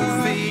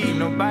movie.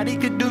 Nobody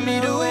could do me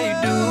the way you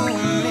do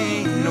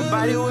me.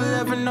 Nobody will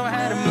ever know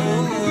how to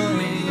move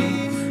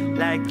me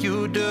like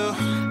you do,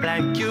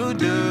 like you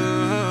do.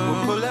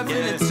 We'll pull up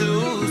in a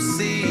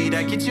two-seat.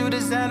 I get you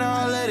designer,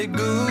 all of the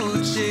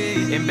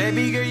Gucci, and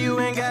baby girl, you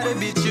ain't gotta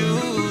be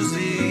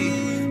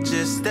choosy.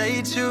 Just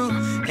stay true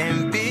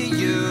and be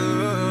you,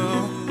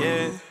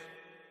 yeah.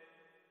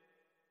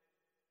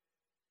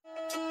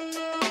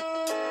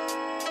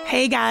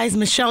 Hey guys,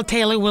 Michelle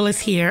Taylor Willis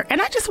here,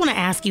 and I just want to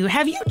ask you,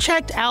 have you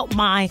checked out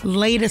my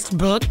latest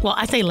book? Well,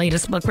 I say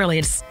latest book, really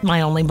it's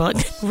my only book,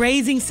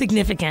 Raising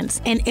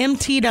Significance, an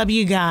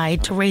MTW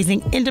guide to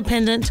raising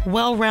independent,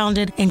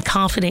 well-rounded, and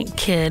confident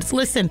kids.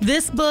 Listen,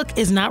 this book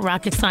is not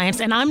rocket science,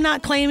 and I'm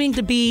not claiming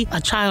to be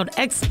a child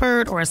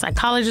expert or a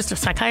psychologist or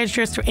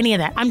psychiatrist or any of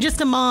that. I'm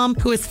just a mom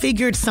who has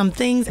figured some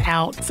things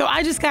out. So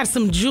I just got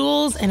some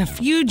jewels and a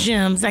few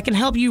gems that can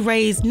help you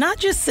raise not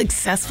just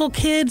successful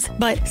kids,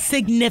 but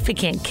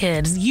significant kids.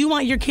 kids. You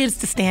want your kids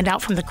to stand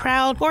out from the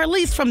crowd, or at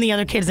least from the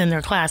other kids in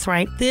their class,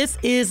 right? This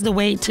is the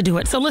way to do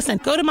it. So listen,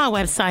 go to my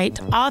website,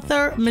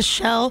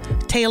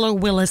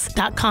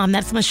 authormichelletaylorswillis.com.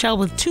 That's Michelle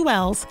with 2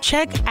 L's.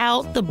 Check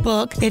out the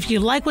book. If you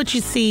like what you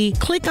see,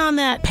 click on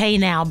that Pay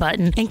Now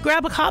button and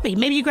grab a copy.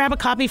 Maybe you grab a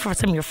copy for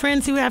some of your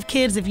friends who have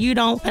kids if you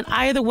don't. But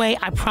either way,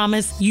 I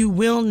promise you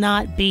will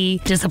not be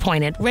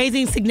disappointed.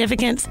 Raising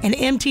Significance, an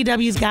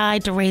MTW's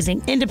guide to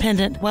raising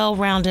independent,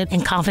 well-rounded,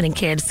 and confident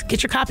kids.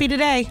 Get your copy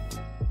today.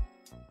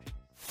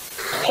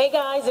 Hey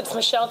guys, it's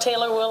Michelle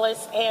Taylor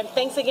Willis, and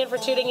thanks again for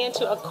tuning in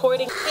to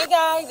According. Hey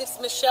guys, it's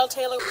Michelle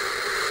Taylor.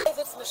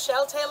 It's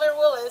Michelle Taylor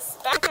Willis.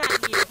 Back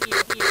at you.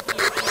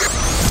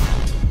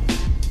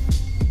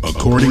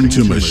 According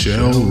to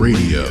Michelle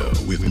Radio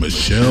with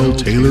Michelle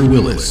Taylor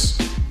Willis.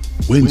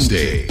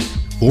 Wednesdays,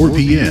 4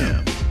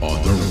 p.m.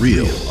 on The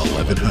Real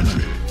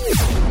 1100.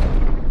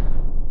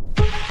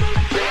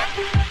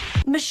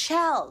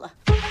 Michelle.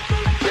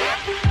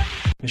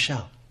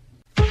 Michelle.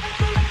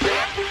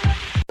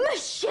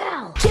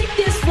 Michelle. Kick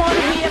this one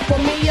here for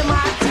me and my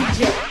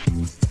DJ.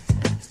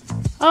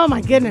 Oh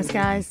my goodness,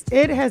 guys.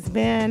 It has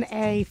been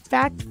a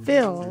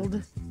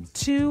fact-filled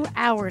 2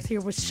 hours here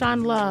with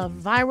Sean Love.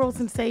 Viral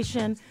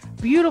sensation,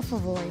 beautiful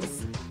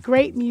voice,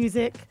 great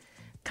music,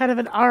 kind of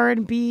an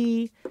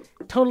R&B,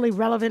 totally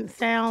relevant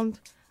sound.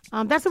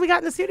 That's what we got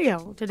in the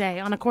studio today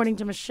on According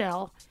to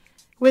Michelle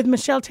with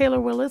Michelle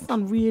Taylor Willis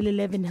on Real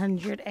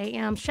 1100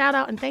 AM. Shout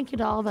out and thank you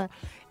to all the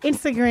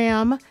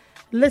Instagram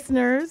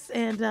listeners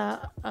and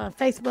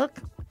Facebook,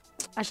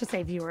 I should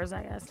say viewers,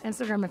 I guess,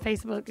 Instagram and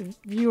Facebook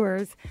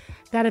viewers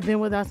that have been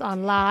with us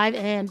on live.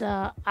 And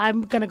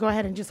I'm going to go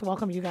ahead and just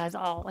welcome you guys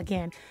all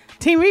again.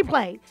 Team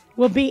Replay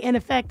will be in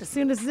effect as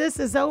soon as this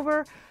is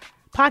over.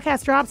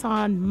 Podcast drops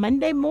on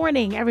Monday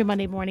morning, every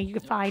Monday morning. You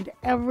can find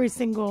every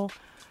single...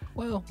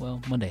 Well,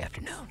 Monday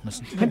afternoon.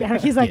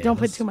 He's like, don't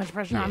put too much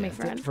pressure on me,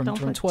 friend. From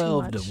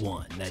 12 to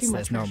 1.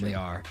 That's normally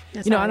our.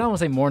 That's I right. don't want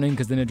to say morning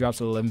because then it drops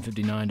at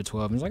 11:59 to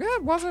 12. And it's like,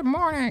 was it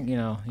morning? You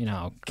know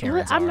how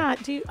Karens I'm are.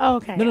 not too. Oh,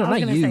 okay. No, I was not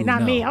gonna you. say, not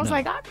No, me. I was no.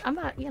 like, I'm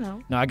not.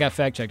 No, I got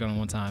fact checked on it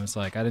one time. It's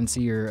like I didn't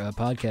see your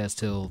podcast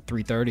till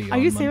 3:30. Are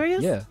you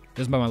serious? Yeah, it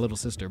was by my little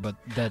sister, but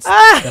that's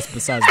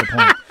besides the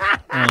point.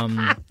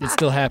 It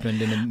still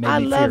happened, and it made I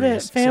me love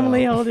furious. it.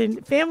 Family holding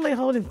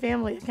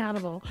family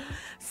accountable.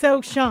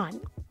 So,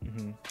 Sean,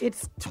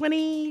 it's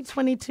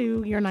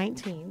 2022. You're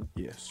 19.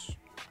 Yes.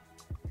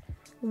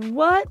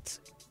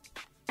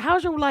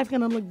 How's your life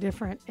gonna look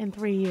different in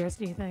 3 years?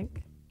 Do you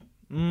think?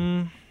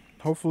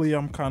 Hopefully,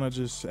 I'm kind of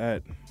just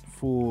at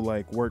full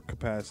like work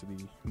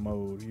capacity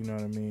mode. You know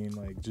what I mean?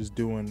 Like just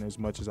doing as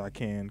much as I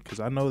can, because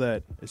I know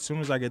that as soon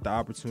as I get the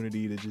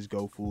opportunity to just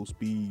go full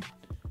speed,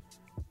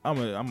 I'm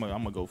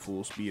gonna go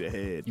full speed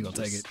ahead. You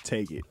gonna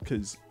take it?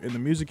 Because in the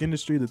music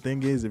industry, the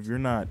thing is, if you're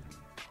not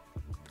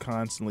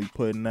constantly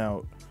putting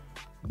out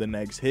the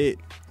next hit,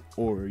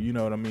 or you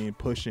know what I mean,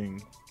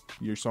 pushing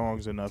your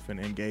songs enough and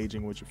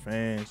engaging with your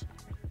fans,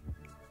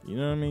 you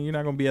know what I mean, you're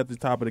not gonna be at the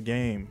top of the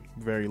game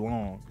very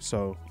long.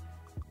 So,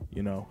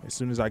 you know, as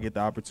soon as I get the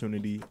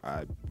opportunity,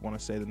 I want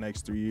to say the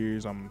next 3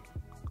 years, I'm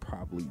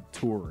probably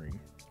touring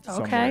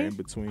somewhere in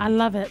between. I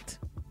love it.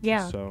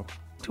 Yeah. So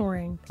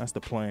touring. That's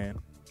the plan.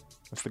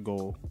 That's the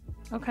goal.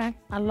 Okay.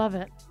 I love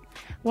it.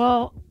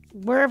 Well,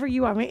 wherever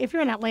you are, I mean, if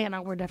you're in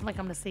Atlanta, we're definitely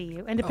coming to see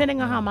you. And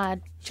depending on how my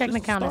checking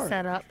account is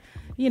set up,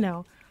 you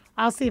know,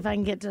 I'll see if I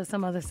can get to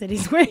some other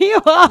cities where you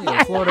are.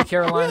 Yeah, Florida,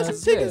 Carolina. We got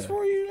some tickets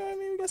for you. You know what I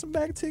mean? We got some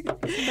backstage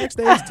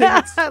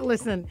tickets.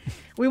 Listen,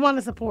 we want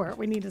to support.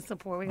 We need to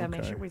support. We got to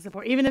make sure we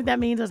support. Even if that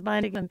means us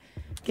buying it and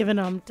giving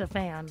them to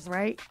fans,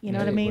 right? You know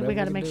what I mean? We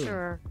got to make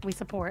sure we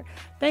support.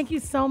 Thank you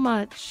so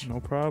much.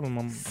 No problem.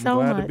 I'm So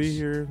glad much. to be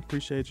here.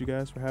 Appreciate you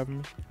guys for having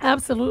me.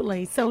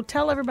 Absolutely. So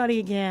tell everybody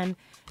again,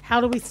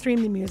 how do we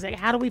stream the music?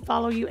 How do we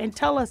follow you? And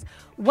tell us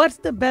what's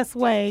the best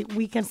way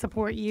we can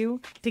support you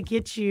to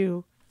get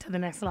you to the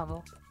next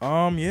level.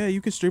 Yeah, you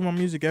can stream my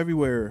music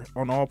everywhere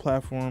on all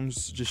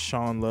platforms. Just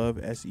Sean Love,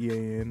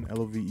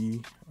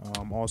 SeanLove.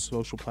 All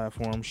social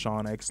platforms,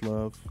 Sean X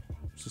Love.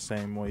 It's the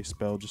same way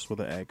spelled, just with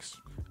an X.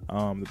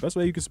 The best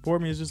way you can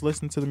support me is just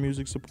listen to the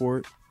music,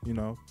 support. You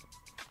know,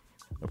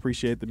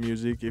 appreciate the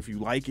music. If you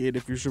like it,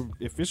 if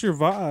it's your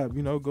vibe,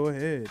 you know, go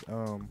ahead.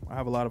 I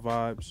have a lot of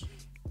vibes,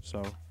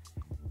 so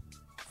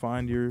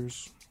find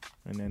yours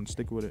and then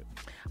stick with it.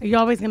 Are you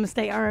always going to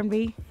stay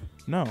R&B?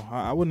 No,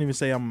 I wouldn't even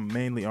say I'm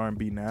mainly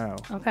R&B now.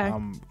 Okay.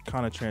 I'm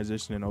kind of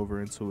transitioning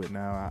over into it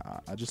now.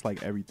 I just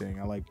like everything.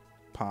 I like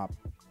pop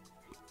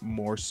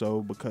more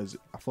so because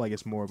I feel like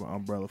it's more of an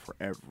umbrella for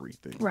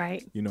everything.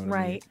 Right. You know what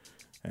I mean?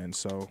 And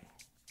so,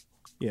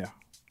 yeah.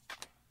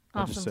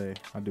 I'll just say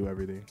I do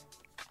everything.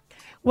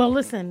 Well,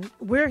 listen,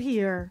 we're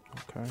here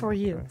for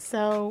you. Okay.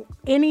 So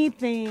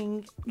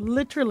anything,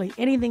 literally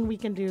anything we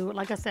can do.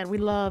 Like I said, we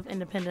love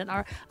independent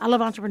art. I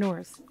love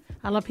entrepreneurs.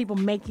 I love people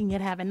making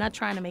it happen, not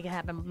trying to make it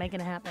happen, but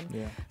making it happen.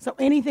 Yeah. So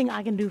anything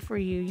I can do for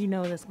you, you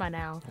know this by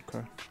now.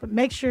 Okay. But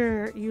make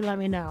sure you let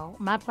me know.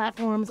 My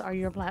platforms are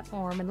your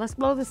platform, and let's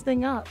blow this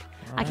thing up.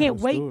 I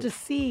can't wait to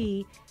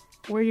see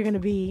where you're going to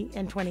be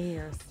in 20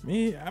 years.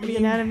 Me, I mean, you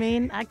know what I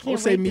mean? I can't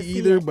I'll say wait me to see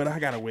either, it. but I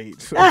gotta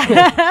wait. So.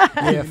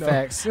 Yeah,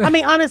 facts. I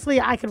mean,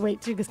 honestly, I could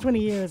wait too, because 20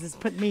 years has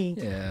put me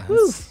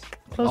closest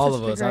all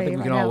of to the us. I think grave.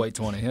 we can all wait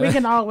 20. We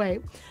can all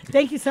wait.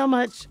 Thank you so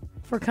much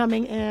for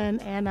coming in,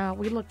 and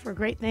we look for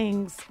great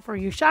things for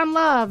you. Sean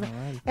Love,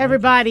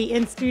 everybody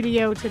in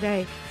studio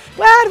today.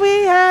 Glad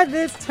we had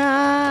this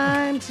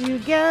time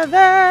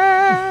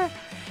together,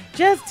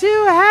 just to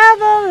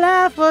have a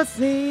laugh or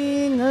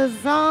sing a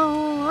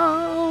song.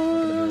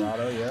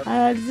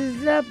 I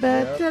just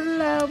better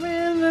love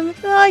him,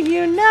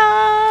 you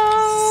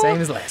know. Same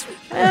as last week.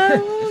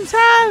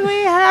 Sometimes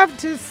we have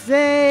to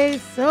say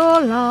so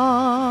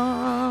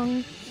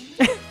long.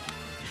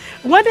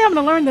 One day I'm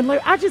gonna learn the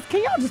lyrics.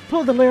 Can y'all just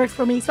pull the lyrics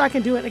for me so I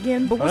can do it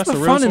again? But what's the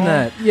fun in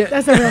that? Yeah,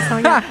 that's a real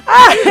song. Yeah.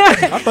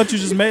 I thought you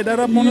just made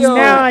that up on the spot.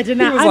 No, I did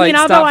not. I mean,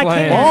 although I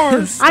can't.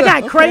 Bars. I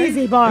got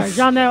crazy bars.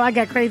 Y'all know I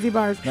got crazy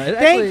bars. No,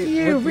 Thank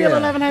you, Real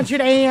 1100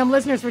 AM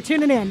listeners, for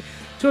tuning in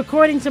to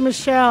According to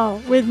Michelle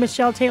with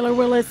Michelle Taylor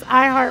Willis,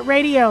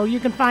 iHeartRadio. You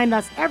can find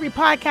us every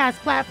podcast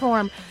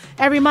platform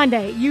every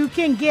Monday. You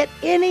can get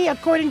any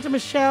According to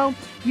Michelle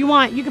you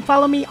want. You can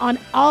follow me on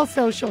all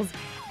socials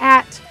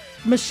at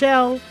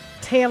Michelle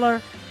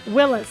Taylor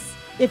Willis.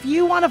 If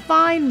you want to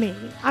find me,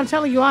 I'm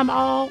telling you, I'm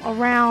all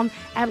around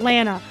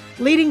Atlanta.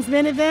 Leading's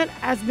Men event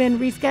has been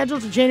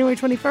rescheduled to January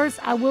 21st.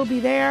 I will be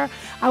there.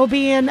 I will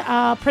be in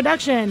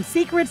production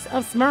Secrets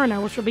of Smyrna,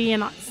 which will be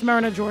in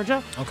Smyrna,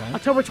 Georgia. Okay.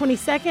 October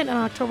 22nd and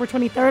October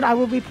 23rd. I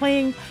will be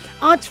playing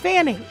Aunt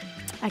Fanny.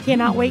 I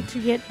cannot wait to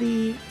get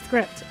the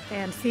script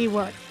and see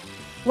what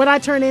I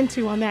turn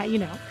into on that. You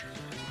know,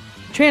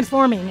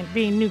 transforming and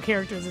being new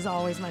characters is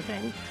always my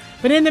thing.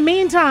 But in the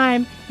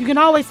meantime, you can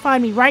always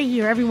find me right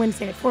here every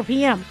Wednesday at 4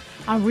 p.m.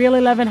 on Real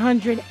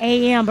 1100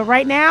 AM. But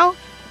right now,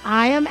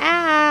 I am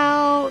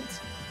out.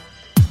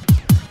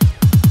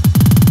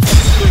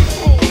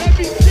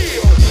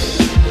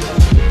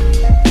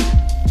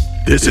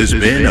 This has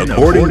been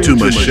According to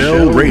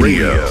Michelle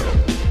Radio.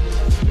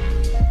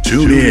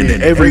 Tune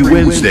in every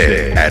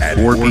Wednesday at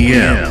 4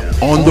 p.m.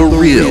 on The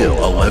Real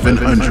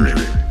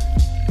 1100.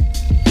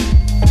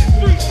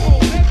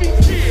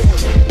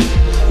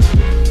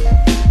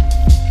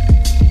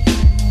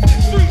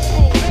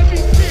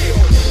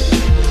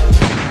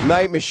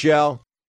 Night, Michelle.